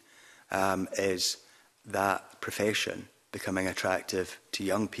see is that profession becoming attractive to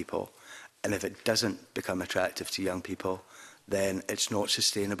young people. And if it doesn't become attractive to young people, then it's not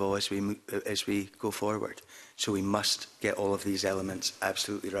sustainable as we go forward. So we must get all of these elements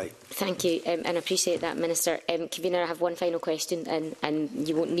absolutely right. Thank you, and I appreciate that, Minister. Convener, I have one final question, and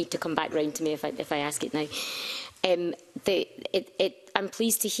you won't need to come back round to me if I ask it now. I'm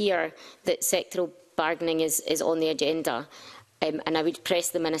pleased to hear that sectoral bargaining is on the agenda, and I would press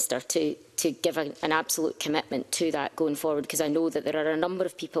the Minister to give an absolute commitment to that going forward, because I know that there are a number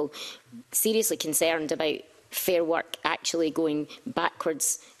of people seriously concerned about Fair Work actually going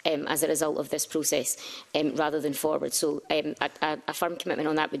backwards as a result of this process rather than forward. So a firm commitment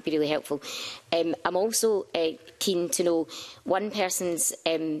on that would be really helpful. I'm also keen to know one person's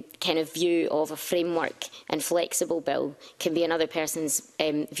kind of view of a framework and flexible bill can be another person's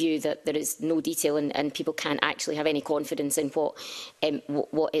view that there is no detail and people can't actually have any confidence in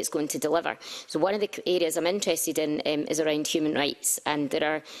what it's going to deliver. So one of the areas I'm interested in is around human rights, and there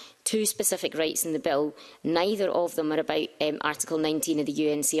are two specific rights in the bill. Neither of them are about Article 19 of the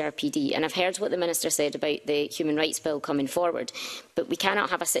UNCRPD. And I've heard what the Minister said about the Human Rights Bill coming forward. But we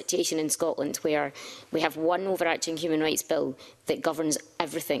cannot have a situation in Scotland where we have one overarching human rights bill that governs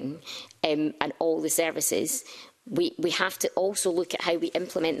everything and all the services. We have to also look at how we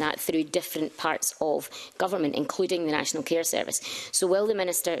implement that through different parts of government, including the National Care Service. So will the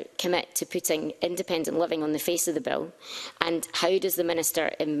Minister commit to putting independent living on the face of the bill? And how does the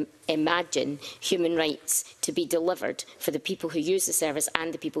Minister imagine human rights to be delivered for the people who use the service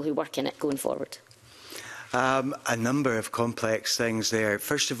and the people who work in it going forward? A number of complex things there.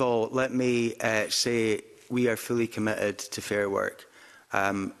 First of all, let me say we are fully committed to Fair Work.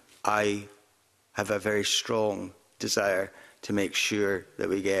 I have a very strong desire to make sure that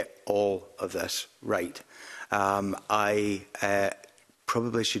we get all of this right. I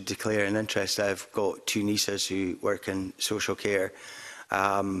probably should declare an interest. I've got two nieces who work in social care,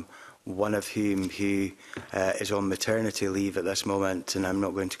 one of whom is on maternity leave at this moment, and I'm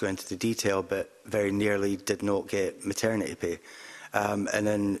not going to go into the detail, but very nearly did not get maternity pay. And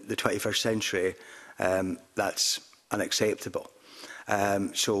in the 21st century, that's unacceptable.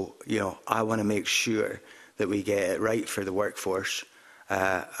 So, I want to make sure that we get it right for the workforce,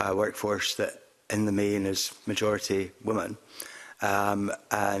 a workforce that in the main is majority women.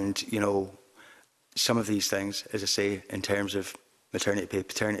 And, some of these things, as I say, in terms of maternity pay,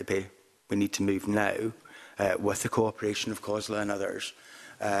 paternity pay, we need to move now with the cooperation of COSLA and others.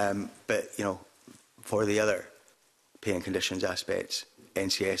 But, for the other pay and conditions aspects,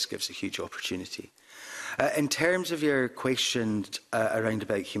 NCS gives a huge opportunity. In terms of your question around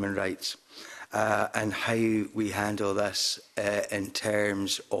about human rights and how we handle this in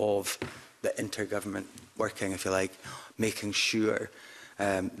terms of the intergovernment working, if you like, making sure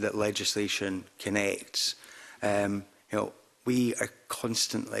that legislation connects, we are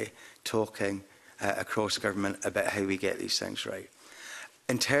constantly talking across government about how we get these things right.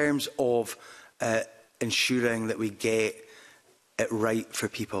 In terms of ensuring that we get it right for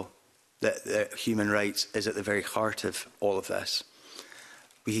people, that human rights is at the very heart of all of this.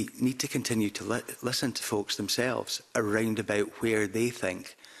 We need to continue to listen to folks themselves around about where they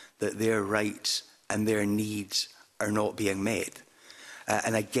think that their rights and their needs are not being met.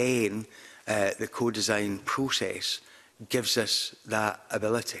 And again, the co-design process gives us that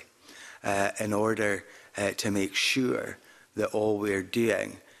ability in order to make sure that all we're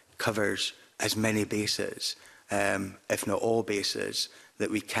doing covers as many bases, if not all bases, that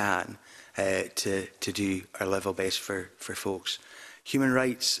we can to do our level best for folks. Human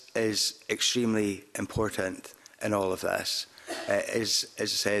rights is extremely important in all of this. Is,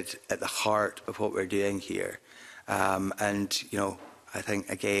 as I said, at the heart of what we're doing here. And, you know, I think,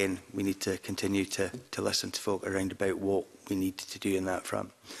 again, we need to continue to listen to folk around about what we need to do in that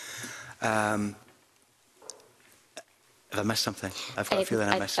front. Have I missed something? I've got a feeling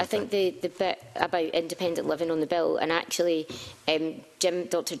I missed something. I think the bit about independent living on the bill, and actually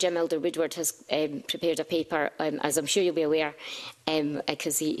Dr Jim Elder-Woodward has prepared a paper, as I'm sure you'll be aware,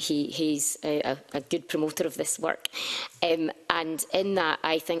 because he's a good promoter of this work. And in that,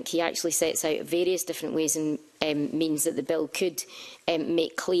 I think he actually sets out various different ways and means that the bill could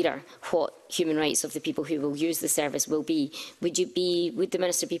make clearer what human rights of the people who will use the service will be. Would the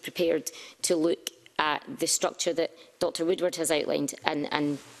Minister be prepared to look at the structure that Dr Woodward has outlined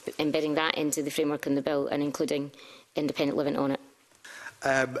and embedding that into the framework in the bill and including independent living on it?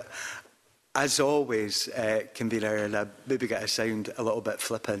 As always, Convener, and I maybe get to sound a little bit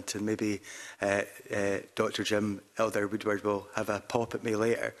flippant, and maybe Dr Jim Elder-Woodward will have a pop at me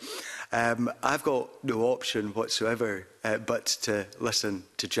later. I've got no option whatsoever but to listen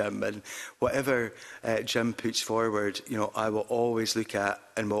to Jim, and whatever Jim puts forward, you know, I will always look at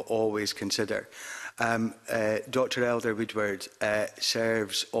and will always consider. Dr Elder-Woodward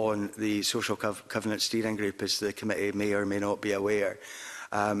serves on the Social Covenant Steering Group, as the committee may or may not be aware.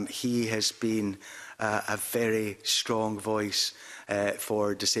 He has been a very strong voice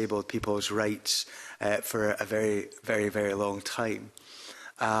for disabled people's rights for a very, very, very long time.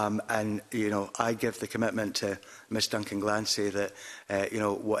 And, you know, I give the commitment to Ms Duncan Glancy that, you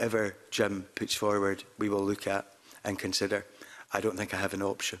know, whatever Jim puts forward, we will look at and consider. I don't think I have an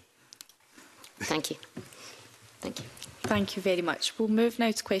option. Thank you. Thank you. Thank you very much. We'll move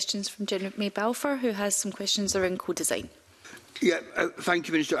now to questions from Jeremy Balfour, who has some questions around co-design. Yeah, thank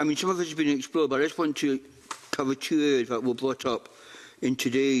you, Minister. I mean, some of it has been explored, but I just want to cover two areas that were brought up in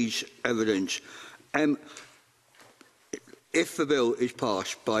today's evidence. If the bill is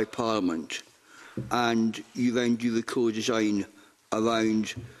passed by Parliament and you then do the co-design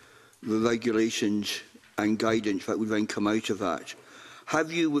around the regulations and guidance that would then come out of that,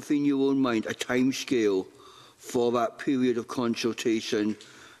 have you within your own mind a timescale for that period of consultation,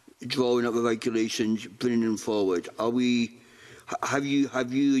 drawing up the regulations, bringing them forward? Have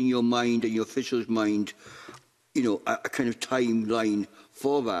you in your mind and your officials' mind, you know, a kind of timeline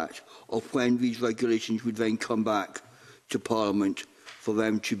for that, of when these regulations would then come back to Parliament for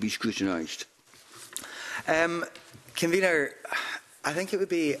them to be scrutinised? Convener, I think it would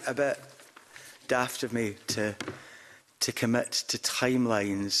be a bit daft of me to commit to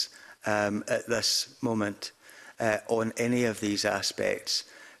timelines at this moment on any of these aspects,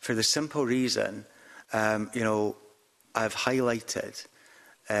 for the simple reason, you know, I've highlighted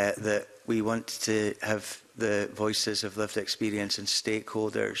that we want to have the voices of lived experience and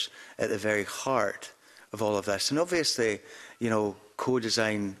stakeholders at the very heart of all of this. And obviously, you know,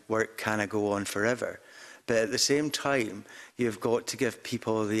 co-design work cannot go on forever. But at the same time, you've got to give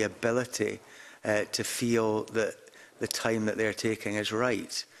people the ability to feel that the time that they're taking is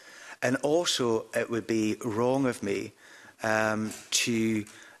right. And also, it would be wrong of me to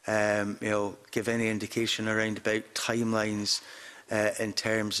you know, give any indication around about timelines in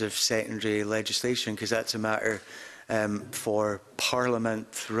terms of secondary legislation, because that's a matter for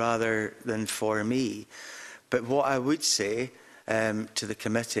Parliament rather than for me. But what I would say to the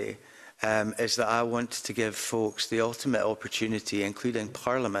committee is that I want to give folks the ultimate opportunity, including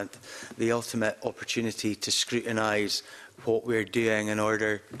Parliament, the ultimate opportunity to scrutinise what we're doing in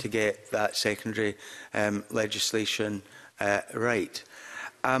order to get that secondary legislation right.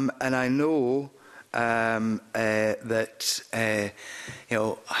 And I know that you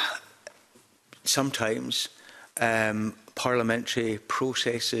know, sometimes parliamentary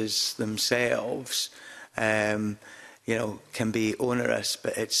processes themselves you know, can be onerous,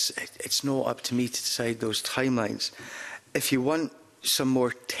 but it's not up to me to decide those timelines. If you want some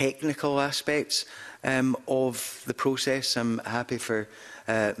more technical aspects of the process, I'm happy for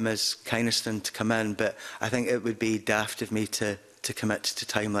Ms Kynaston to come in, but I think it would be daft of me to commit to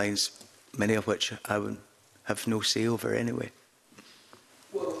timelines, many of which I would have no say over anyway.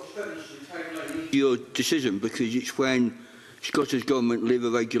 Well, your decision, because it's when Scottish Government Labour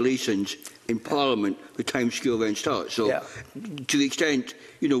regulations in Parliament, the timescale then starts. So, to the extent,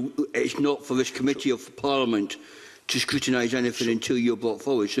 you know, it's not for this committee or for Parliament to scrutinise anything until you're brought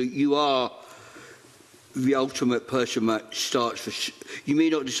forward. So you are the ultimate person that starts. You may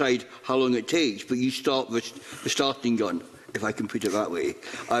not decide how long it takes, but you start the starting gun, if I can put it that way,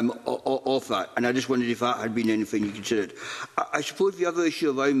 off that. And I just wondered if that had been anything you considered. I suppose the other issue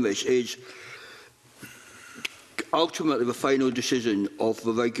around this is ultimately the final decision of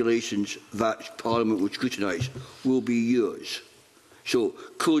the regulations that Parliament will scrutinise will be yours. So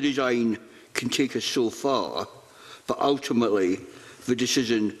co-design can take us so far, but ultimately the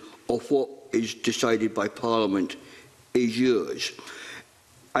decision of what is decided by Parliament is yours.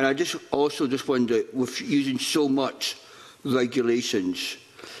 And I also wonder, with using so much regulations,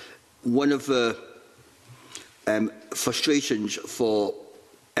 one of the frustrations for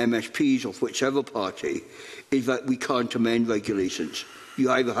MSPs of whichever party is that we can't amend regulations.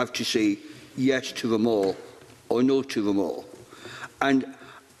 You either have to say yes to them all or no to them all. And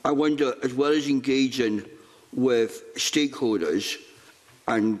I wonder, as well as engaging with stakeholders,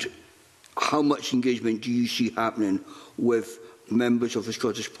 and how much engagement do you see happening with members of the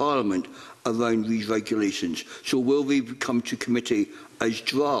Scottish Parliament around these regulations? So will they come to committee as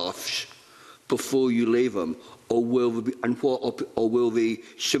drafts before you lay them, or will they will they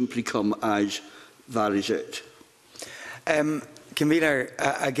simply come as that is it? Convener,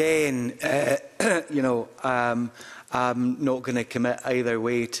 again, you know, I'm not going to commit either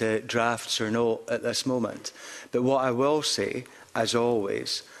way to drafts or no at this moment. But what I will say, as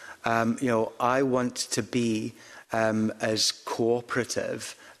always, you know, I want to be as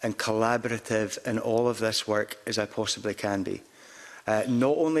cooperative and collaborative in all of this work as I possibly can be.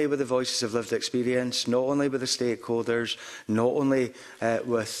 Not only with the voices of lived experience, not only with the stakeholders, not only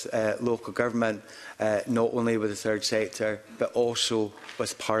with local government, not only with the third sector, but also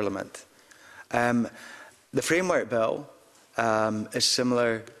with Parliament. The Framework Bill is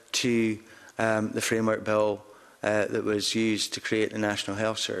similar to the Framework Bill that was used to create the National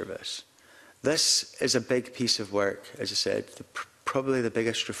Health Service. This is a big piece of work, as I said, probably the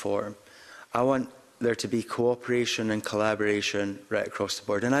biggest reform. I want there to be cooperation and collaboration right across the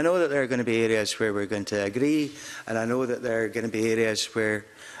board. And I know that there are going to be areas where we're going to agree, and I know that there are going to be areas where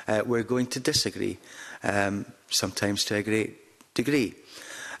we're going to disagree, sometimes to a great degree.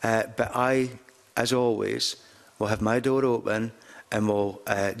 But I, as always, will have my door open and will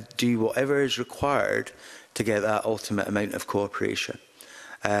do whatever is required to get that ultimate amount of cooperation.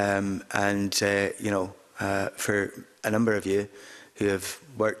 You know, for a number of you who have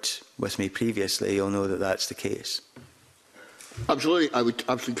worked with me previously, you'll know that that's the case. Absolutely, I would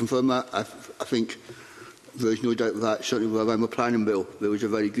absolutely confirm that. I think there is no doubt that certainly around the planning bill, there was a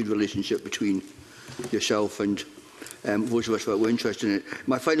very good relationship between yourself and those of us that were interested in it.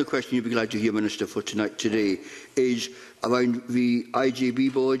 My final question, you'll be glad to hear, Minister, for today, is around the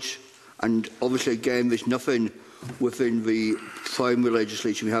IJB boards. And obviously, again, there's nothing within the primary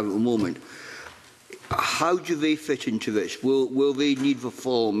legislation we have at the moment. How do they fit into this? Will they need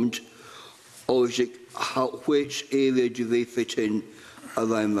reformed, or is it which area do they fit in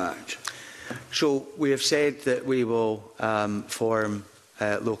around that? So we have said that we will form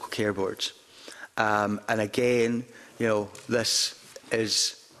local care boards, and again, you know, this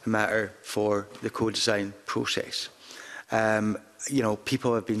is a matter for the co-design process. You know,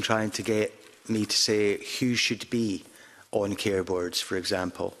 people have been trying to get me to say who should be on care boards, for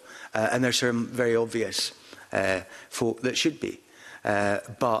example. And there's some very obvious folk that should be.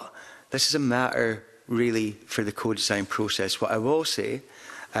 But this is a matter really for the co-design process. What I will say,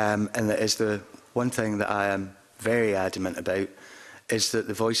 and that is the one thing that I am very adamant about, is that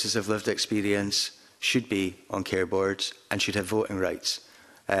the voices of lived experience should be on care boards and should have voting rights,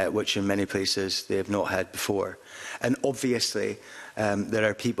 which in many places they have not had before. And obviously, there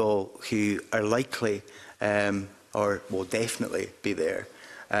are people who are likely or will definitely be there,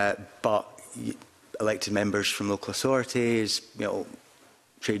 but elected members from local authorities, you know,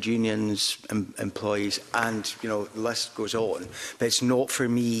 trade unions, employees, and you know, the list goes on. But it's not for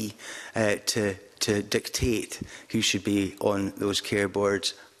me to dictate who should be on those care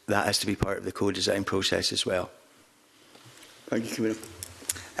boards. That has to be part of the co-design process as well. Thank you, Commissioner.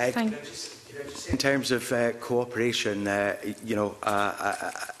 Thank you. In terms of cooperation, you know,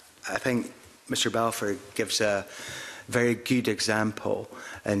 I think Mr Balfour gives a very good example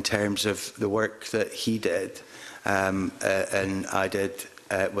in terms of the work that he did and I did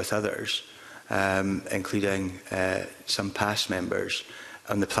with others, including some past members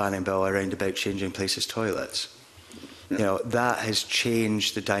on the planning bill around about changing places toilets. You know, that has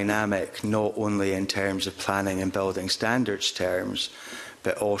changed the dynamic, not only in terms of planning and building standards terms,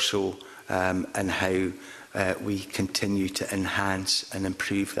 but also in how we continue to enhance and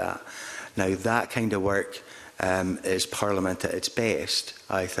improve that. Now, that kind of work is Parliament at its best,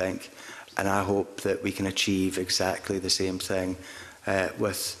 I think, and I hope that we can achieve exactly the same thing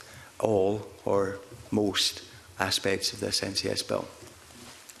with all or most aspects of this NCS bill.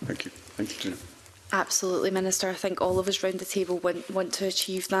 Thank you. Thank you, Gina. Absolutely, Minister. I think all of us round the table want to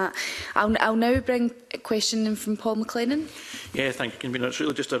achieve that. I'll now bring a question in from Paul McLennan. Yeah, thank you, Convener. It's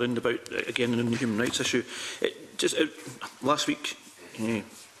really just around about, again, on the human rights issue. Last week,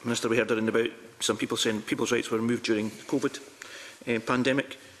 Minister, we heard around about some people saying people's rights were removed during the COVID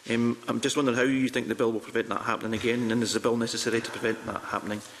pandemic. I'm just wondering how you think the bill will prevent that happening again, and is the bill necessary to prevent that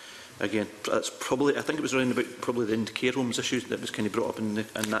happening again? That's probably, I think it was around about probably the end care homes issues that was kind of brought up in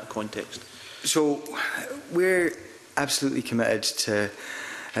that context. So we're absolutely committed to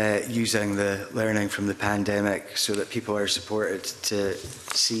using the learning from the pandemic so that people are supported to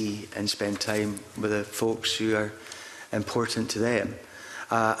see and spend time with the folks who are important to them.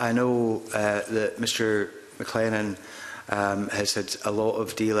 I know that Mr McLennan has had a lot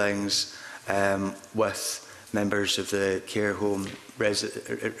of dealings with members of the care home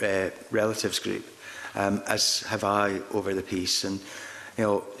relatives group, as have I over the piece. And you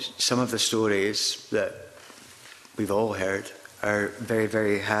know, some of the stories that we've all heard are very,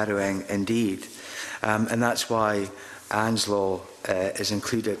 very harrowing indeed, and that's why Anne's Law is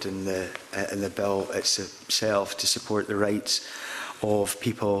included in the bill itself to support the rights of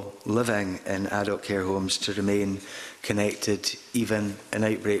people living in adult care homes to remain connected even in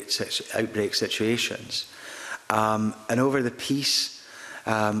outbreak situations. And over the piece,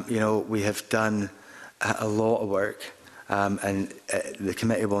 you know, we have done a lot of work. And the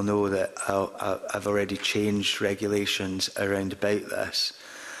committee will know that I've already changed regulations around about this.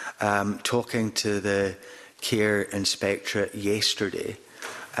 Talking to the Care Inspectorate yesterday,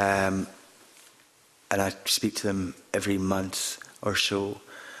 and I speak to them every month or so,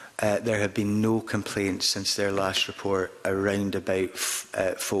 there have been no complaints since their last report around about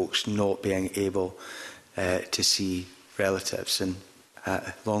folks not being able to see relatives. And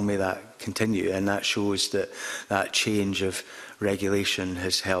long may that continue, and that shows that that change of regulation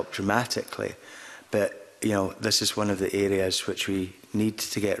has helped dramatically. But you know, this is one of the areas which we need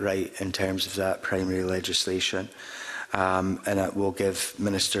to get right in terms of that primary legislation, and it will give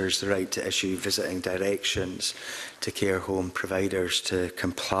ministers the right to issue visiting directions to care home providers to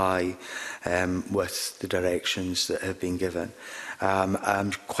comply with the directions that have been given.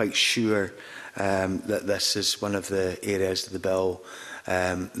 I'm quite sure that this is one of the areas of the bill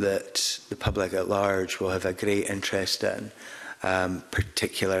that the public at large will have a great interest in,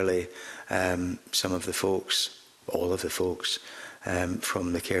 particularly some of the folks, all of the folks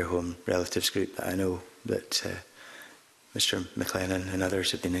from the care home relatives group that I know that Mr McLennan and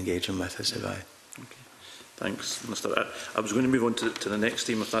others have been engaging with, as have I. Okay. Thanks, Minister. I was going to move on to the next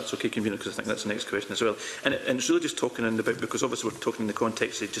theme, if that's okay, Convener, because I think that's the next question as well. And it's really just talking about, because obviously we're talking in the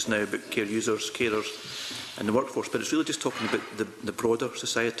context just now about care users, carers and the workforce, but it's really just talking about the broader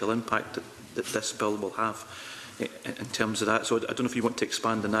societal impact that this bill will have in terms of that. So I don't know if you want to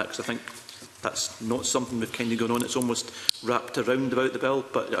expand on that, because I think that's not something we've kind of gone on. It's almost wrapped around about the bill,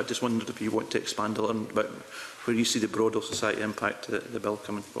 but I just wondered if you want to expand a little about where you see the broader society impact of the bill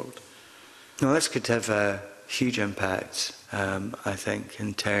coming forward. No, this could have a huge impact, I think,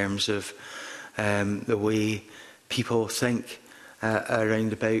 in terms of the way people think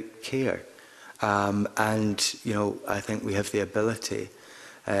around about care. And, you know, I think we have the ability,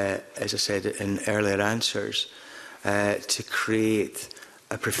 as I said in earlier answers, to create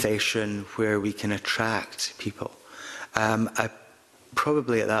a profession where we can attract people. I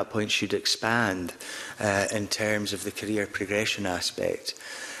probably at that point should expand in terms of the career progression aspect,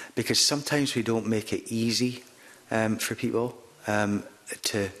 because sometimes we don't make it easy for people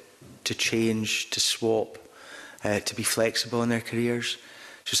to change, to swap, to be flexible in their careers.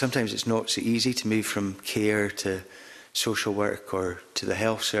 So sometimes it's not so easy to move from care to social work or to the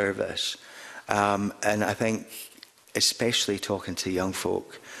health service. And I think, especially talking to young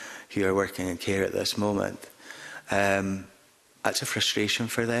folk who are working in care at this moment, that's a frustration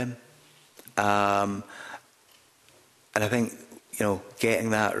for them. And I think, you know,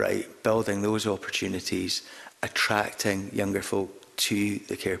 getting that right, building those opportunities, attracting younger folk to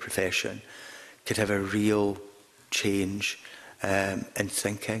the care profession could have a real change in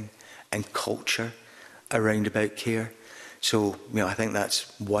thinking and culture around about care. So, you know, I think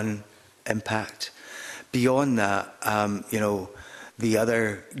that's one impact. Beyond that, you know, the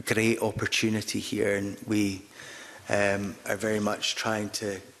other great opportunity here, and we are very much trying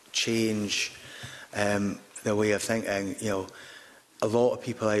to change the way of thinking. You know, a lot of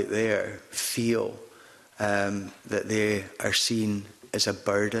people out there feel that they are seen as a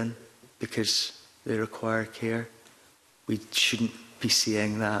burden because they require care. We shouldn't be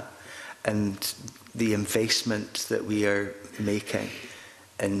seeing that. And the investment that we are making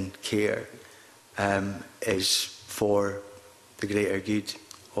in care is for the greater good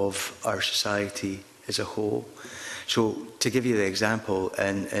of our society as a whole. So to give you the example,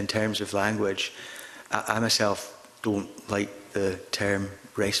 in terms of language, I myself don't like the term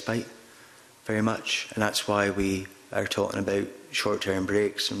respite very much, and that's why we are talking about short-term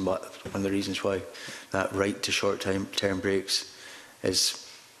breaks, and one of the reasons why that right to short-term breaks is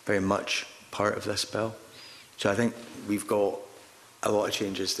very much part of this bill. So I think we've got a lot of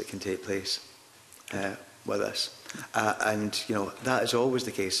changes that can take place with this. And, you know, that is always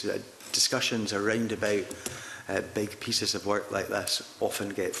the case. Discussions around about big pieces of work like this often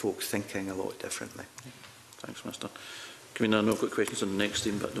get folks thinking a lot differently. Thanks, Minister. Convener, I know I've got questions on the next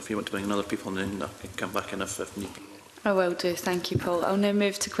theme, but if you want to bring in other people, then I can come back in if need be. I will do. Thank you, Paul. I'll now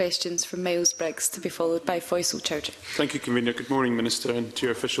move to questions from Miles Briggs, to be followed by Faisal Chowdhury. Thank you, Convener. Good morning, Minister, and to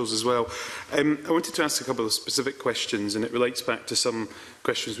your officials as well. I wanted to ask a couple of specific questions, and it relates back to some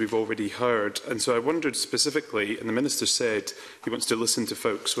questions we've already heard. And so I wondered specifically, and the Minister said he wants to listen to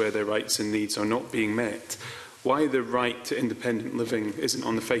folks where their rights and needs are not being met, why the right to independent living isn't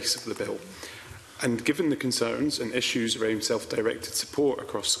on the face of the bill. And given the concerns and issues around self-directed support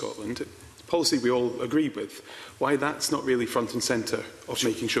across Scotland, policy we all agree with, why that's not really front and centre of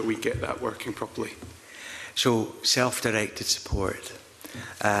making sure we get that working properly. So, self-directed support,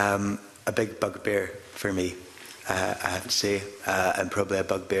 a big bugbear for me, I have to say, and probably a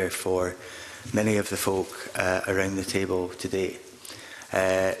bugbear for many of the folk around the table today.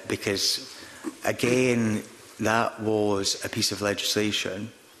 Because, again, that was a piece of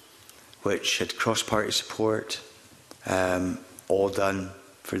legislation which had cross-party support, all done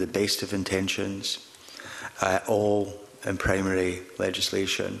for the best of intentions, all in primary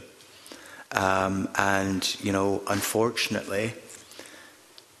legislation. And, you know, unfortunately,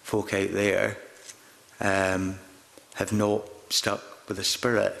 folk out there have not stuck with the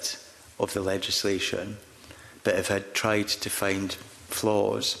spirit of the legislation, but have had tried to find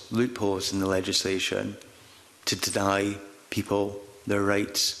flaws, loopholes in the legislation to deny people their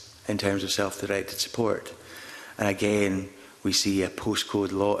rights in terms of self-directed support. And again, we see a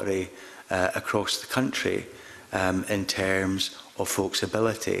postcode lottery across the country in terms of folks'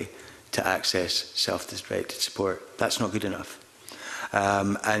 ability to access self-directed support. That's not good enough.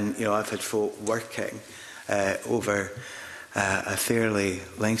 And, you know, I've had folk working over a fairly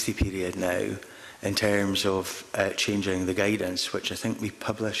lengthy period now in terms of changing the guidance, which I think we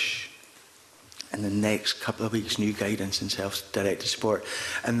publish in the next couple of weeks, new guidance in self-directed support.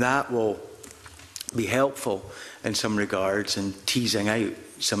 And that will be helpful in some regards in teasing out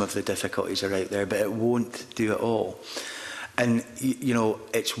some of the difficulties that are out there, but it won't do it all. And, you know,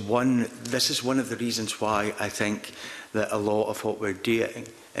 this is one of the reasons why I think that a lot of what we're doing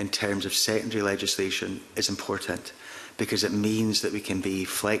in terms of secondary legislation is important, because it means that we can be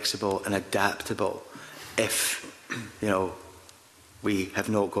flexible and adaptable if, you know, we have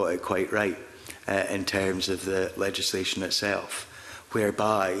not got it quite right in terms of the legislation itself,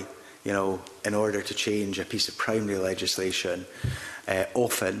 whereby, you know, in order to change a piece of primary legislation,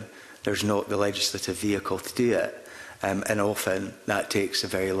 often there's not the legislative vehicle to do it, and often that takes a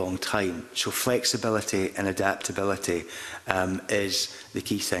very long time. So flexibility and adaptability is the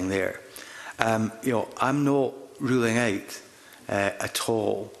key thing there. You know, I'm not ruling out at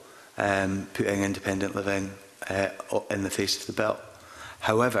all putting independent living in the face of the bill.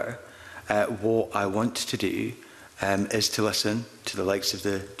 However, what I want to do is to listen to the likes of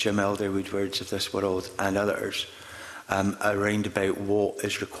the Jim Elder-Woodwards of this world and others around about what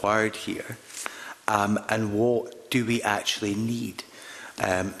is required here and what do we actually need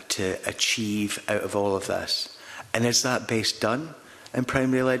to achieve out of all of this. And is that best done in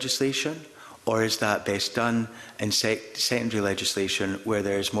primary legislation, or is that best done in secondary legislation where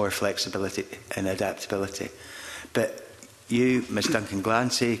there is more flexibility and adaptability? But you, Ms Duncan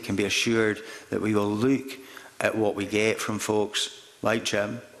Glancy, can be assured that we will look at what we get from folks like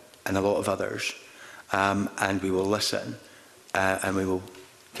Jim and a lot of others, and we will listen and we will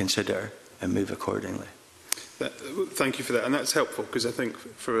consider and move accordingly. Thank you for that, and that's helpful, because I think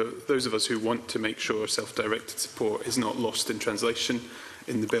for those of us who want to make sure self-directed support is not lost in translation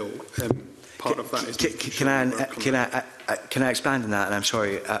in the bill, part of that is... Can I expand on that? And I'm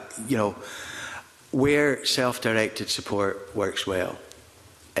sorry, you know, where self-directed support works well,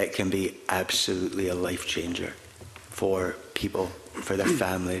 it can be absolutely a life changer. for people, for their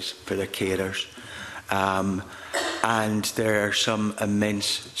families, for their carers. And there are some immense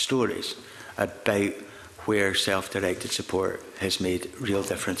stories about where self-directed support has made real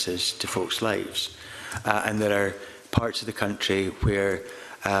differences to folks' lives. And there are parts of the country where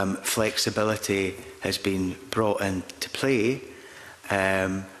flexibility has been brought into play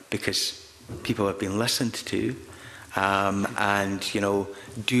because people have been listened to, and, you know,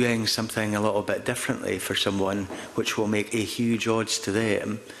 doing something a little bit differently for someone which will make a huge odds to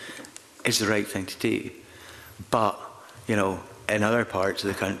them is the right thing to do. But, you know, in other parts of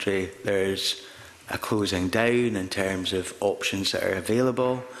the country, there's a closing down in terms of options that are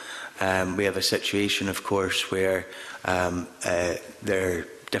available. We have a situation, of course, where there are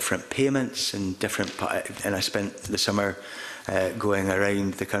different payments and different. And I spent the summer going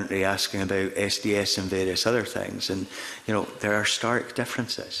around the country asking about SDS and various other things, and you know there are stark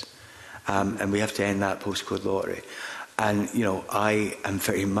differences, and we have to end that postcode lottery. And you know I am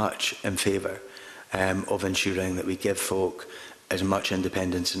very much in favour of ensuring that we give folk as much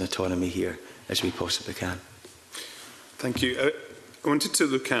independence and autonomy here as we possibly can. Thank you. I wanted to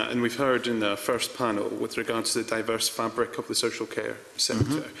look at, and we've heard in the first panel with regards to the diverse fabric of the social care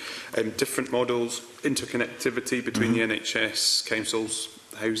sector, different models, interconnectivity between the NHS, councils,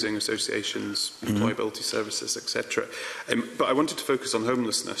 housing associations, employability services, etc. But I wanted to focus on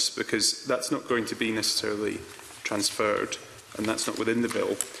homelessness because that's not going to be necessarily transferred and that's not within the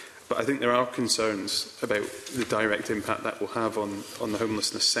bill. But I think there are concerns about the direct impact that will have on the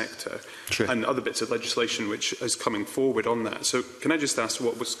homelessness sector and other bits of legislation which is coming forward on that. So can I just ask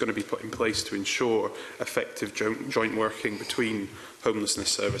what was going to be put in place to ensure effective joint working between homelessness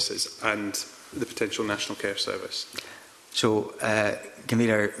services and the potential National Care Service? So,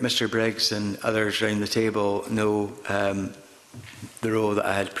 Convener, Mr Briggs and others around the table know the role that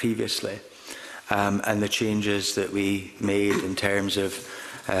I had previously and the changes that we made in terms of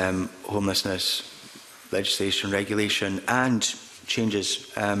homelessness legislation, regulation and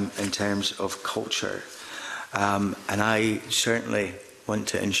changes in terms of culture. And I certainly want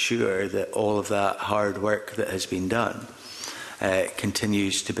to ensure that all of that hard work that has been done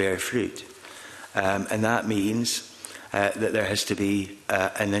continues to bear fruit. And that means that there has to be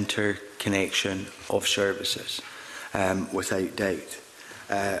an interconnection of services, without doubt.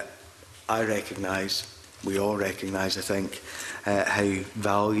 I recognise, we all recognise, I think, how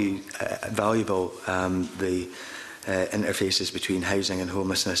valuable the interfaces between housing and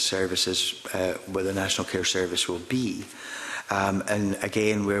homelessness services with the National Care Service will be. And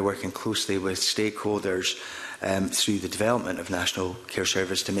again, we're working closely with stakeholders through the development of National Care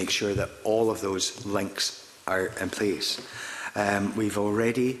Service to make sure that all of those links are in place. We've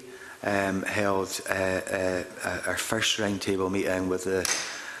already held our first roundtable meeting with the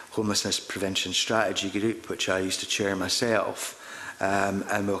Homelessness Prevention Strategy Group, which I used to chair myself,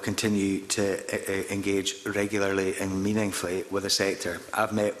 and will continue to engage regularly and meaningfully with the sector.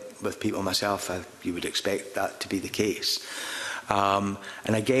 I've met with people myself, you would expect that to be the case. And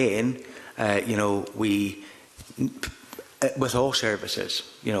again, you know, we, with all services,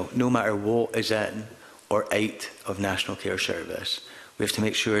 you know, no matter what is in or out of National Care Service, we have to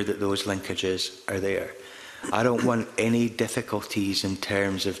make sure that those linkages are there. I don't want any difficulties in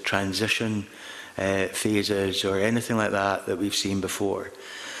terms of transition phases or anything like that that we've seen before.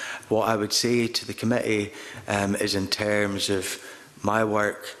 What I would say to the committee is in terms of my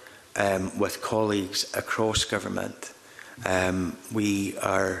work with colleagues across government, we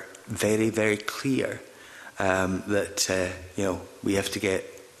are very, very clear that you know, we have to get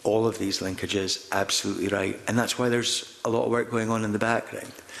all of these linkages absolutely right, and that's why there's a lot of work going on in the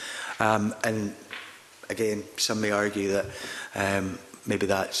background. And again, some may argue that maybe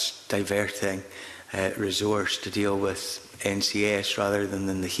that's diverting resource to deal with NCS rather than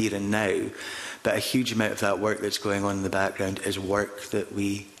in the here and now. But a huge amount of that work that's going on in the background is work that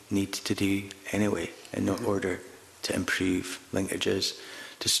we need to do anyway in order to improve linkages,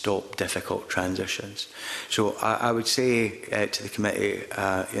 to stop difficult transitions. So I would say to the committee,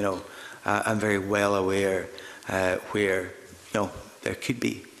 you know, I'm very well aware where, you know, there could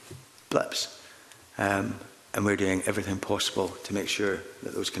be blips. And we're doing everything possible to make sure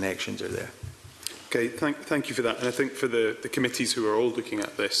that those connections are there. Okay, thank you for that. And I think for the committees who are all looking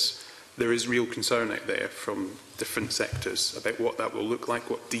at this, there is real concern out there from different sectors about what that will look like,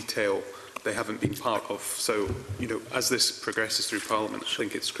 what detail they haven't been part of. So, you know, as this progresses through Parliament, I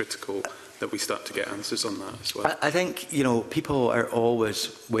think it's critical that we start to get answers on that as well. I think, you know, people are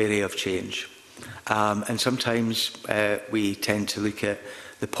always wary of change. And sometimes we tend to look at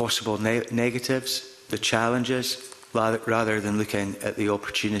the possible negatives, the challenges, rather than looking at the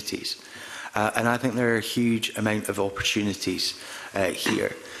opportunities. And I think there are a huge amount of opportunities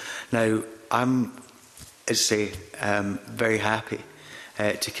here. Now, I'm, as I say, very happy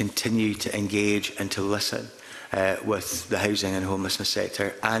to continue to engage and to listen with the housing and homelessness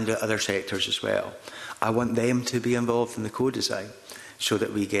sector and other sectors as well. I want them to be involved in the co-design so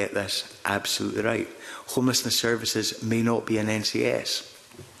that we get this absolutely right. Homelessness services may not be an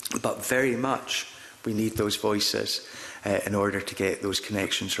NCS, but very much we need those voices in order to get those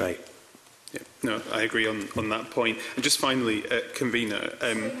connections right. Yeah, no, I agree on that point. And just finally, Convener.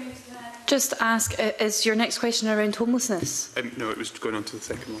 Just ask, is your next question around homelessness? No, it was going on to the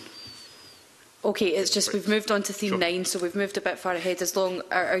second one. Okay, it's just we've moved on to theme 9, so we've moved a bit far ahead. As long,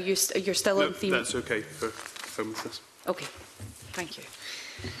 you're still on theme? That's okay for homelessness. Okay, thank you.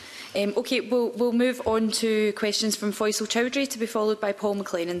 Okay, we'll move on to questions from Faisal Chowdhury to be followed by Paul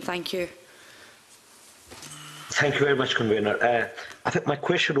McLennan. Thank you. Thank you very much, Convener. I think my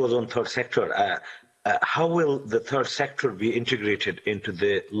question was on third sector. How will the third sector be integrated into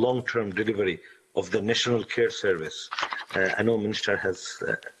the long-term delivery of the National Care Service? I know Minister has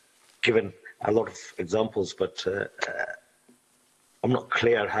given a lot of examples, but I'm not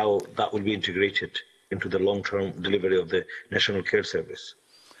clear how that will be integrated into the long-term delivery of the National Care Service.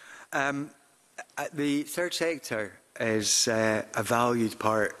 The third sector is a valued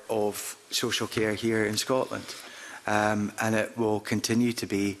part of social care here in Scotland, and it will continue to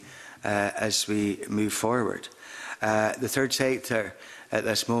be as we move forward. The third sector at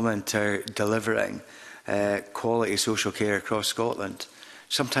this moment are delivering quality social care across Scotland,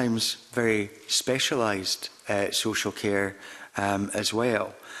 sometimes very specialised social care as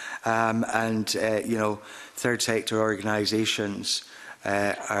well. You know, third sector organisations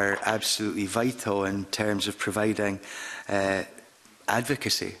are absolutely vital in terms of providing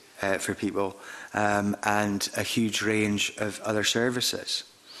advocacy for people and a huge range of other services.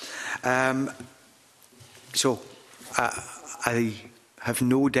 So I have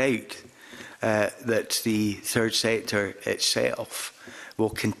no doubt that the third sector itself will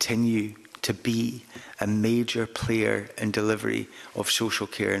continue to be a major player in delivery of social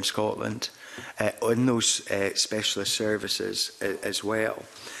care in Scotland, on those specialist services as well.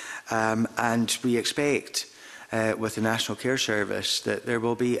 And we expect with the National Care Service that there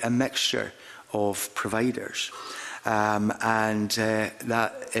will be a mixture of providers.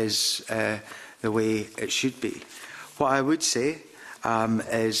 That is the way it should be. What I would say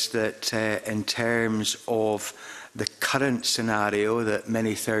is that in terms of the current scenario that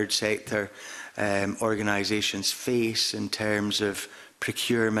many third sector organisations face in terms of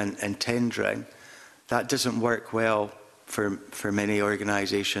procurement and tendering, that doesn't work well for many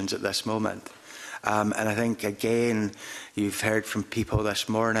organisations at this moment. And I think, again, you've heard from people this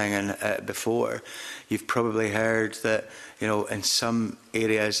morning and before, you've probably heard that, you know, in some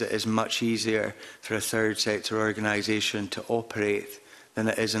areas it is much easier for a third sector organisation to operate than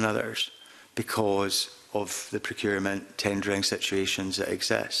it is in others because of the procurement tendering situations that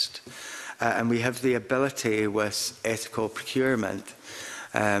exist. And we have the ability with ethical procurement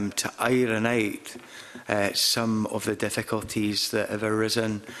to iron out some of the difficulties that have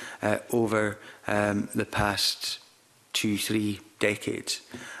arisen over the past 2-3 decades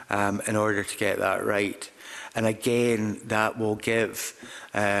in order to get that right. And again, that will give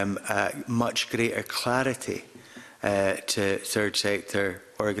much greater clarity to third sector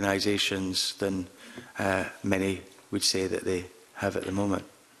organisations than many would say that they have at the moment.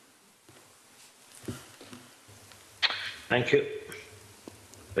 Thank you.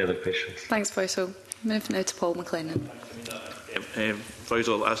 Further questions? Thanks, Faisal. Move now to Paul McLennan.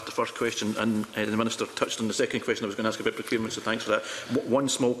 Faisal asked the first question and the Minister touched on the second question I was going to ask about procurement, so thanks for that. One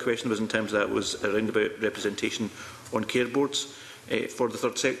small question was in terms of that was around about representation on care boards for the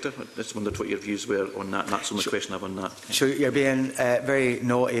third sector. I just wondered what your views were on that, and that's the only question I have on that. So you're being very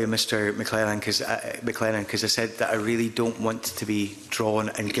naughty, Mr McLennan, because I said that I really don't want to be drawn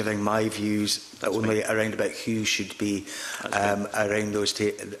and giving my views only around about who should be around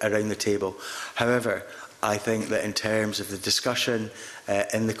the table. However, I think that in terms of the discussion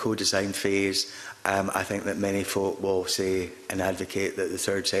in the co-design phase, I think that many folk will say and advocate that the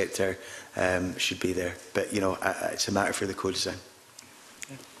third sector should be there. But, you know, it's a matter for the co-design.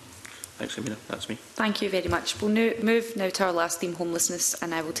 Thanks, Amina. That's me. Thank you very much. We'll move now to our last theme, homelessness,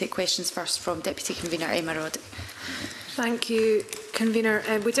 and I will take questions first from Deputy Convener Emma Roddick. Thank you, Convener.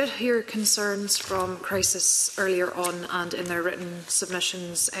 We did hear concerns from Crisis earlier on and in their written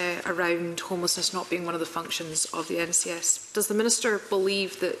submissions around homelessness not being one of the functions of the NCS. Does the Minister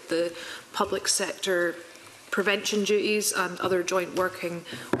believe that the public sector prevention duties and other joint working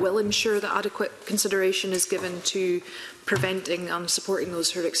will ensure that adequate consideration is given to preventing and supporting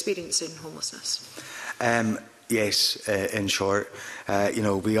those who are experiencing homelessness? Yes, in short,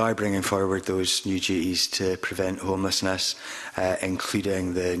 we are bringing forward those new duties to prevent homelessness,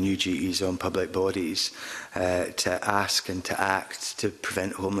 including the new duties on public bodies to ask and to act to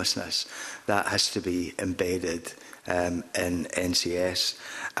prevent homelessness. That has to be embedded in NCS.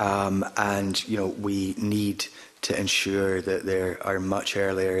 And, we need to ensure that there are much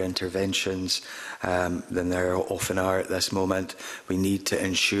earlier interventions than there often are at this moment. We need to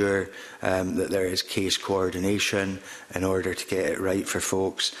ensure that there is case coordination in order to get it right for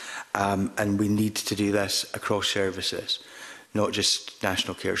folks. And we need to do this across services, not just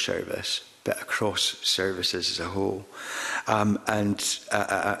National Care Service, but across services as a whole. And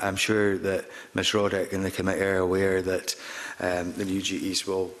I'm sure that Ms Roddick and the committee are aware that the new duties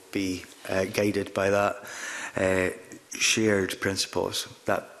will be guided by that shared principles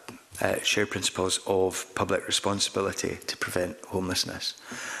of public responsibility to prevent homelessness.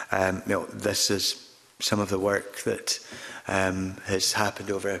 This is some of the work that has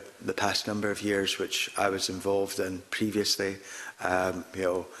happened over the past number of years, which I was involved in previously.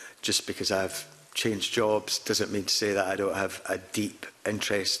 Just because I've changed jobs doesn't mean to say that I don't have a deep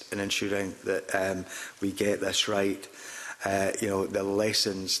interest in ensuring that we get this right. The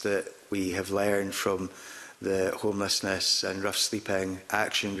lessons that we have learned from the Homelessness and Rough Sleeping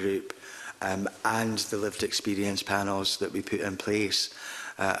Action Group and the lived experience panels that we put in place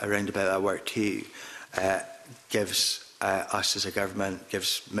around about that work too, gives us as a government,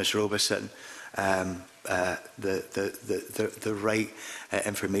 gives Ms Robeson the right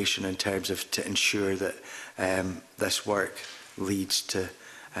information in terms of to ensure that this work leads to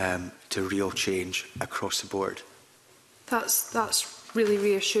real change across the board. That's really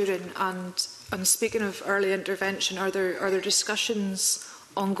reassuring. And speaking of early intervention, are there discussions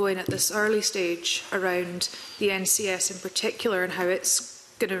ongoing at this early stage around the NCS in particular and how it's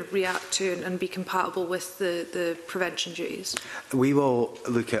going to react to and be compatible with the prevention duties? We will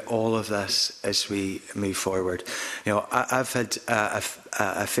look at all of this as we move forward. I've had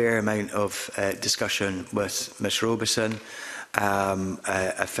a fair amount of discussion with Ms Robeson.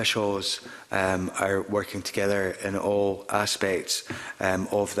 Officials are working together in all aspects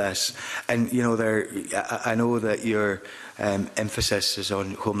of this, and I know that your emphasis is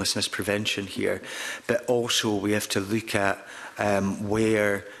on homelessness prevention here, but also we have to look at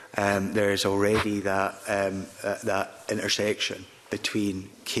where there is already that intersection between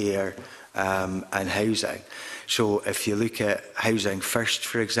care and housing. So if you look at Housing First,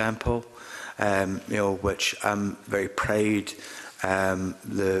 for example, which I'm very proud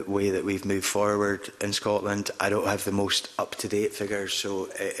the way that we've moved forward in Scotland. I don't have the most up-to-date figures, so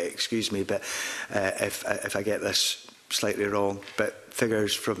excuse me, but if I get this slightly wrong, but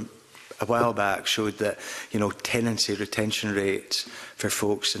figures from a while back showed that tenancy retention rates for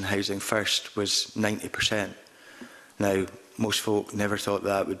folks in Housing First was 90%. Now, most folk never thought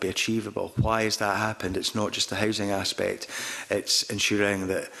that would be achievable. Why has that happened? It's not just the housing aspect. It's ensuring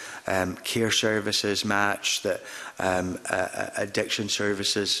that care services match, that addiction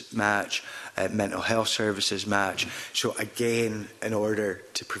services match, mental health services match. So again, in order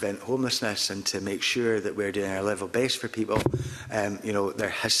to prevent homelessness and to make sure that we're doing our level best for people, there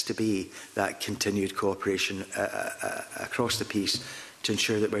has to be that continued cooperation across the piece to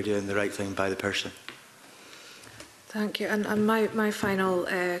ensure that we're doing the right thing by the person. Thank you. And my final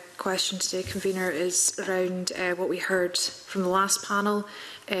question today, Convener, is around what we heard from the last panel.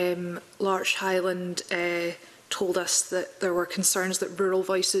 Larch Highland told us that there were concerns that rural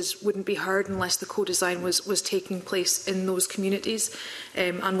voices wouldn't be heard unless the co-design was taking place in those communities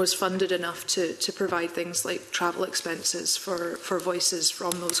and was funded enough to provide things like travel expenses for voices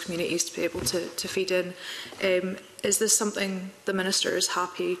from those communities to be able to feed in. Is this something the Minister is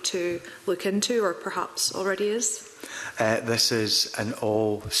happy to look into, or perhaps already is? This is an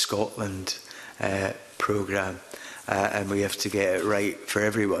all-Scotland programme, and we have to get it right for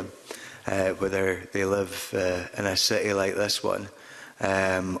everyone, whether they live in a city like this one,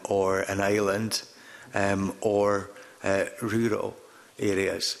 or an island, or rural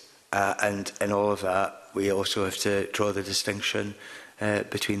areas. And in all of that, we also have to draw the distinction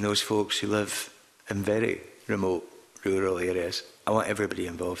between those folks who live in very remote rural areas. I want everybody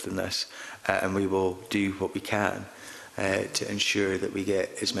involved in this, and we will do what we can to ensure that we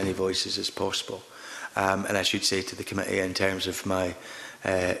get as many voices as possible. And I should say to the committee, in terms of my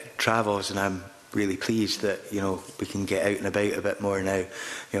travels, and I'm really pleased that we can get out and about a bit more now.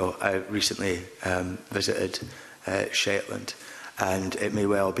 I recently visited Shetland, And it may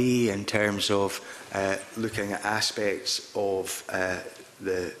well be, in terms of looking at aspects of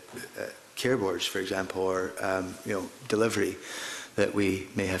the care boards, for example, or delivery, that we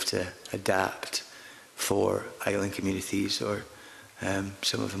may have to adapt for island communities or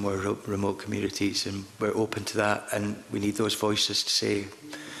some of the more remote communities, and we're open to that. And we need those voices to say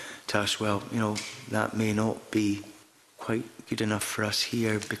to us, well, that may not be quite good enough for us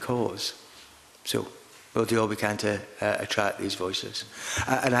here because. So we'll do all we can to attract these voices.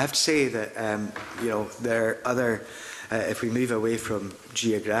 And I have to say that, there are other, if we move away from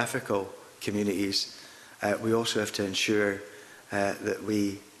geographical communities, we also have to ensure that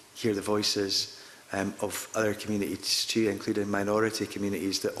we hear the voices of other communities too, including minority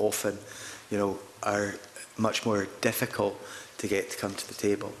communities that often, are much more difficult to get to come to the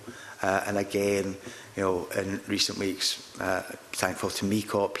table. And again, in recent weeks, thankful to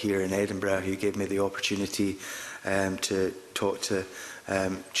MECOP here in Edinburgh, who gave me the opportunity to talk to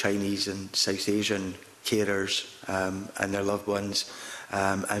Chinese and South Asian carers and their loved ones,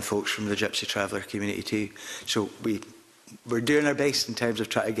 and folks from the Gypsy Traveller community too. So we're doing our best in terms of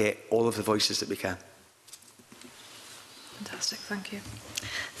trying to get all of the voices that we can. Fantastic, thank you.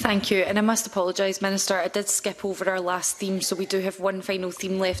 Thank you, and I must apologise, Minister, I did skip over our last theme, so we do have one final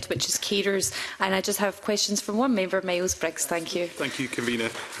theme left, which is carers, and I just have questions from one member, Miles Briggs. Thank you. Thank you, Convener.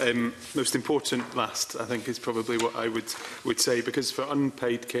 Most important last, I think, is probably what I would say, because for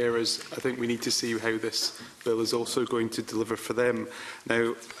unpaid carers, I think we need to see how this bill is also going to deliver for them.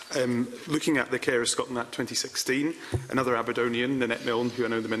 Now, looking at the Carers Scotland Act 2016, another Aberdonian, Nanette Milne, who I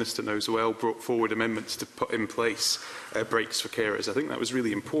know the Minister knows well, brought forward amendments to put in place breaks for carers. I think that was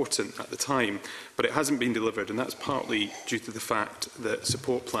really important at the time, but it hasn't been delivered, and that's partly due to the fact that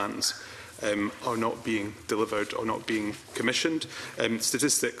support plans are not being delivered or not being commissioned.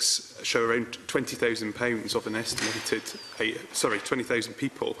 Statistics show around £20,000 of an estimated, £20,000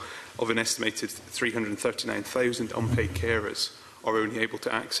 people of an estimated 339,000 unpaid carers are only able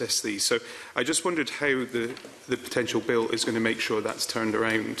to access these. So I just wondered how the potential bill is going to make sure that's turned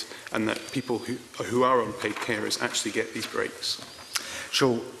around and that people who are unpaid carers actually get these breaks.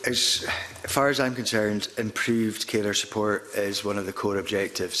 So, as far as I'm concerned, improved carer support is one of the core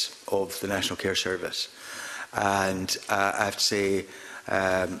objectives of the National Care Service. And I have to say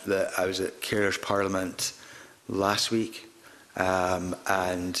that I was at Carers Parliament last week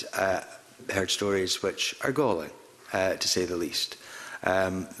and heard stories which are galling, to say the least.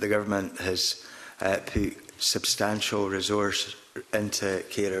 The government has put substantial resource into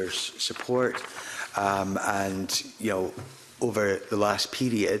carers support, and over the last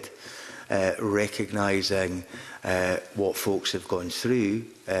period, recognising what folks have gone through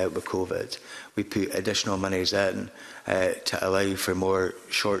with COVID, we put additional monies in to allow for more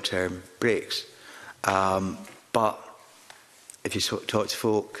short-term breaks. But if you talk to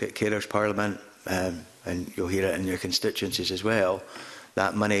folk at Carers Parliament, and you'll hear it in your constituencies as well,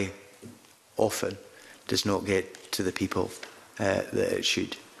 that money often does not get to the people that it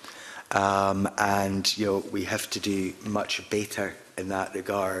should. And we have to do much better in that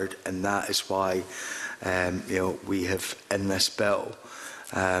regard, and that is why we have in this bill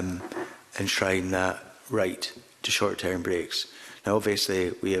enshrined that right to short-term breaks. Now,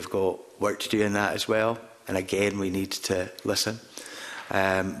 obviously, we have got work to do in that as well, and again, we need to listen.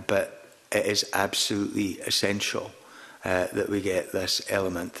 But it is absolutely essential that we get this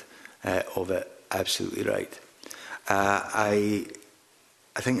element of it absolutely right. I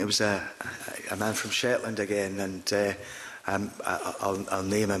think it was a man from Shetland again, and I'll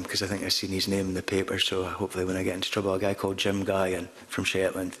name him because I think I've seen his name in the paper, so hopefully when I get into trouble, a guy called Jim Guyan from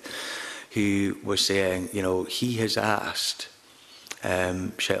Shetland, who was saying, he has asked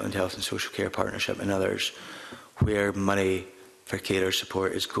Shetland Health and Social Care Partnership and others where money for carer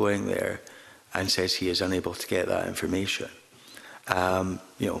support is going there, and says he is unable to get that information.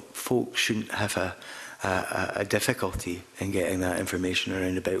 Folks shouldn't have a difficulty in getting that information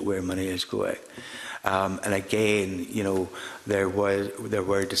around about where money is going. And again, there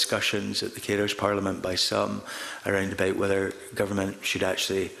were discussions at the Carers Parliament by some around about whether government should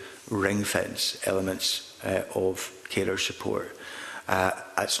actually ring-fence elements of carer support.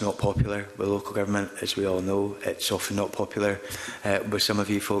 It's not popular with local government, as we all know. It's often not popular with some of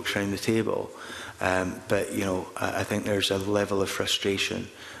you folks around the table. But I think there's a level of frustration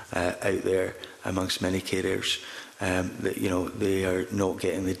out there amongst many carers that they are not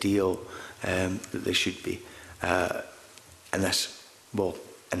getting the deal that they should be, and this will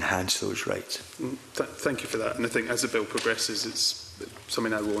enhance those rights. Thank you for that. And I think as the bill progresses, it's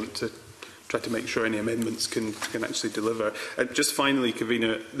something I want to try to make sure any amendments can actually deliver. Just finally,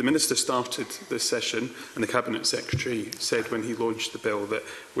 Convener, the Minister started this session and the Cabinet Secretary said when he launched the bill that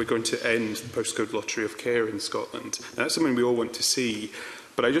we're going to end the postcode lottery of care in Scotland. And that's something we all want to see.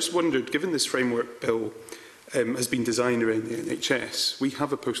 But I just wondered, given this framework bill has been designed around the NHS, we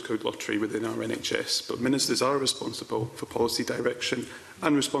have a postcode lottery within our NHS, but ministers are responsible for policy direction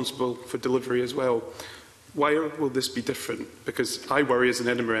and responsible for delivery as well. Why will this be different? Because I worry as an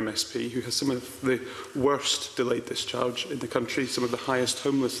Edinburgh MSP, who has some of the worst delayed discharge in the country, some of the highest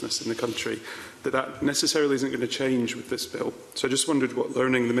homelessness in the country, that necessarily isn't going to change with this bill. So I just wondered what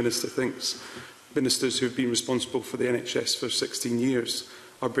learning the Minister thinks ministers who have been responsible for the NHS for 16 years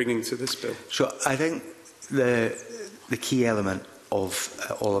are bringing to this bill. So I think the key element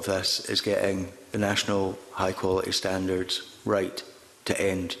of all of this is getting the national high quality standards right to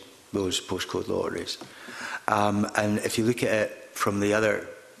end those postcode lotteries. And if you look at it from the other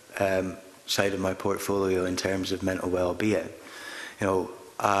side of my portfolio in terms of mental well-being,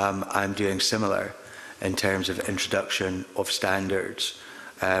 I'm doing similar in terms of introduction of standards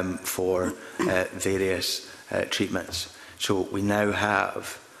for various treatments. So we now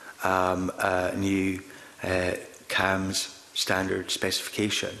have a new CAMS standard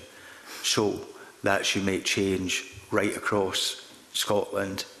specification. So that should make change right across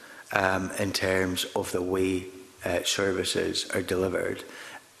Scotland in terms of the way services are delivered,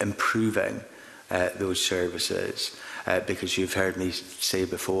 improving those services. Because you've heard me say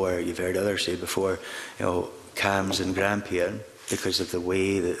before, you've heard others say before, CAMS and Grampian, because of the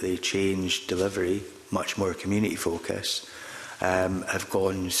way that they changed delivery, much more community focus, have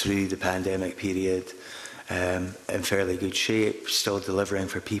gone through the pandemic period in fairly good shape, still delivering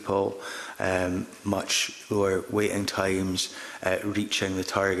for people, much lower waiting times, reaching the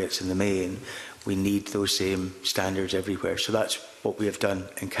targets in the main. We need those same standards everywhere. So that's what we have done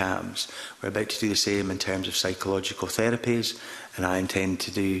in CAMS. We're about to do the same in terms of psychological therapies, and I intend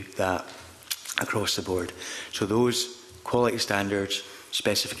to do that across the board. So those quality standards,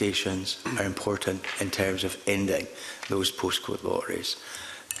 specifications are important in terms of ending those postcode lotteries.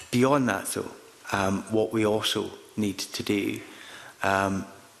 Beyond that, though, what we also need to do, and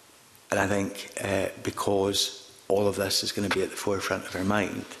I think because all of this is going to be at the forefront of our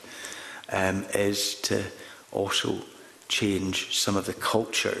mind, is to also change some of the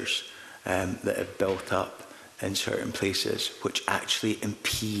cultures that have built up in certain places which actually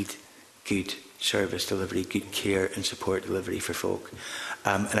impede good service delivery, good care and support delivery for folk.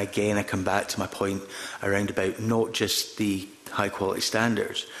 And again, I come back to my point around about not just the high quality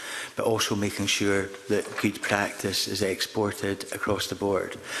standards, but also making sure that good practice is exported across the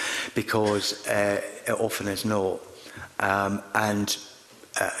board, because it often is not. I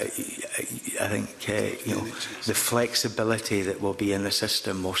think the flexibility that will be in the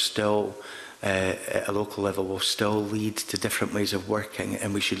system will still, at a local level, will still lead to different ways of working,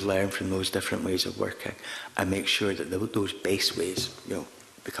 and we should learn from those different ways of working and make sure that those base ways,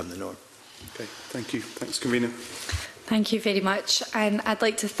 become the norm. Okay, thank you. Thanks, Convener. Thank you very much. And I'd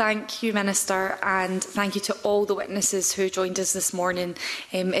like to thank you, Minister, and thank you to all the witnesses who joined us this morning.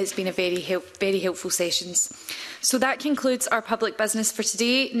 It's been a very helpful session. So that concludes our public business for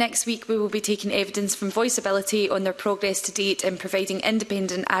today. Next week we will be taking evidence from Voiceability on their progress to date in providing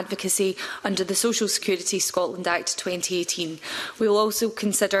independent advocacy under the Social Security Scotland Act 2018. We will also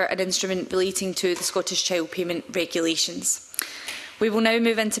consider an instrument relating to the Scottish Child Payment Regulations. We will now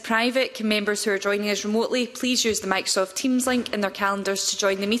move into private. Can members who are joining us remotely please use the Microsoft Teams link in their calendars to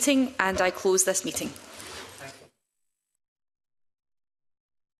join the meeting, and I close this meeting.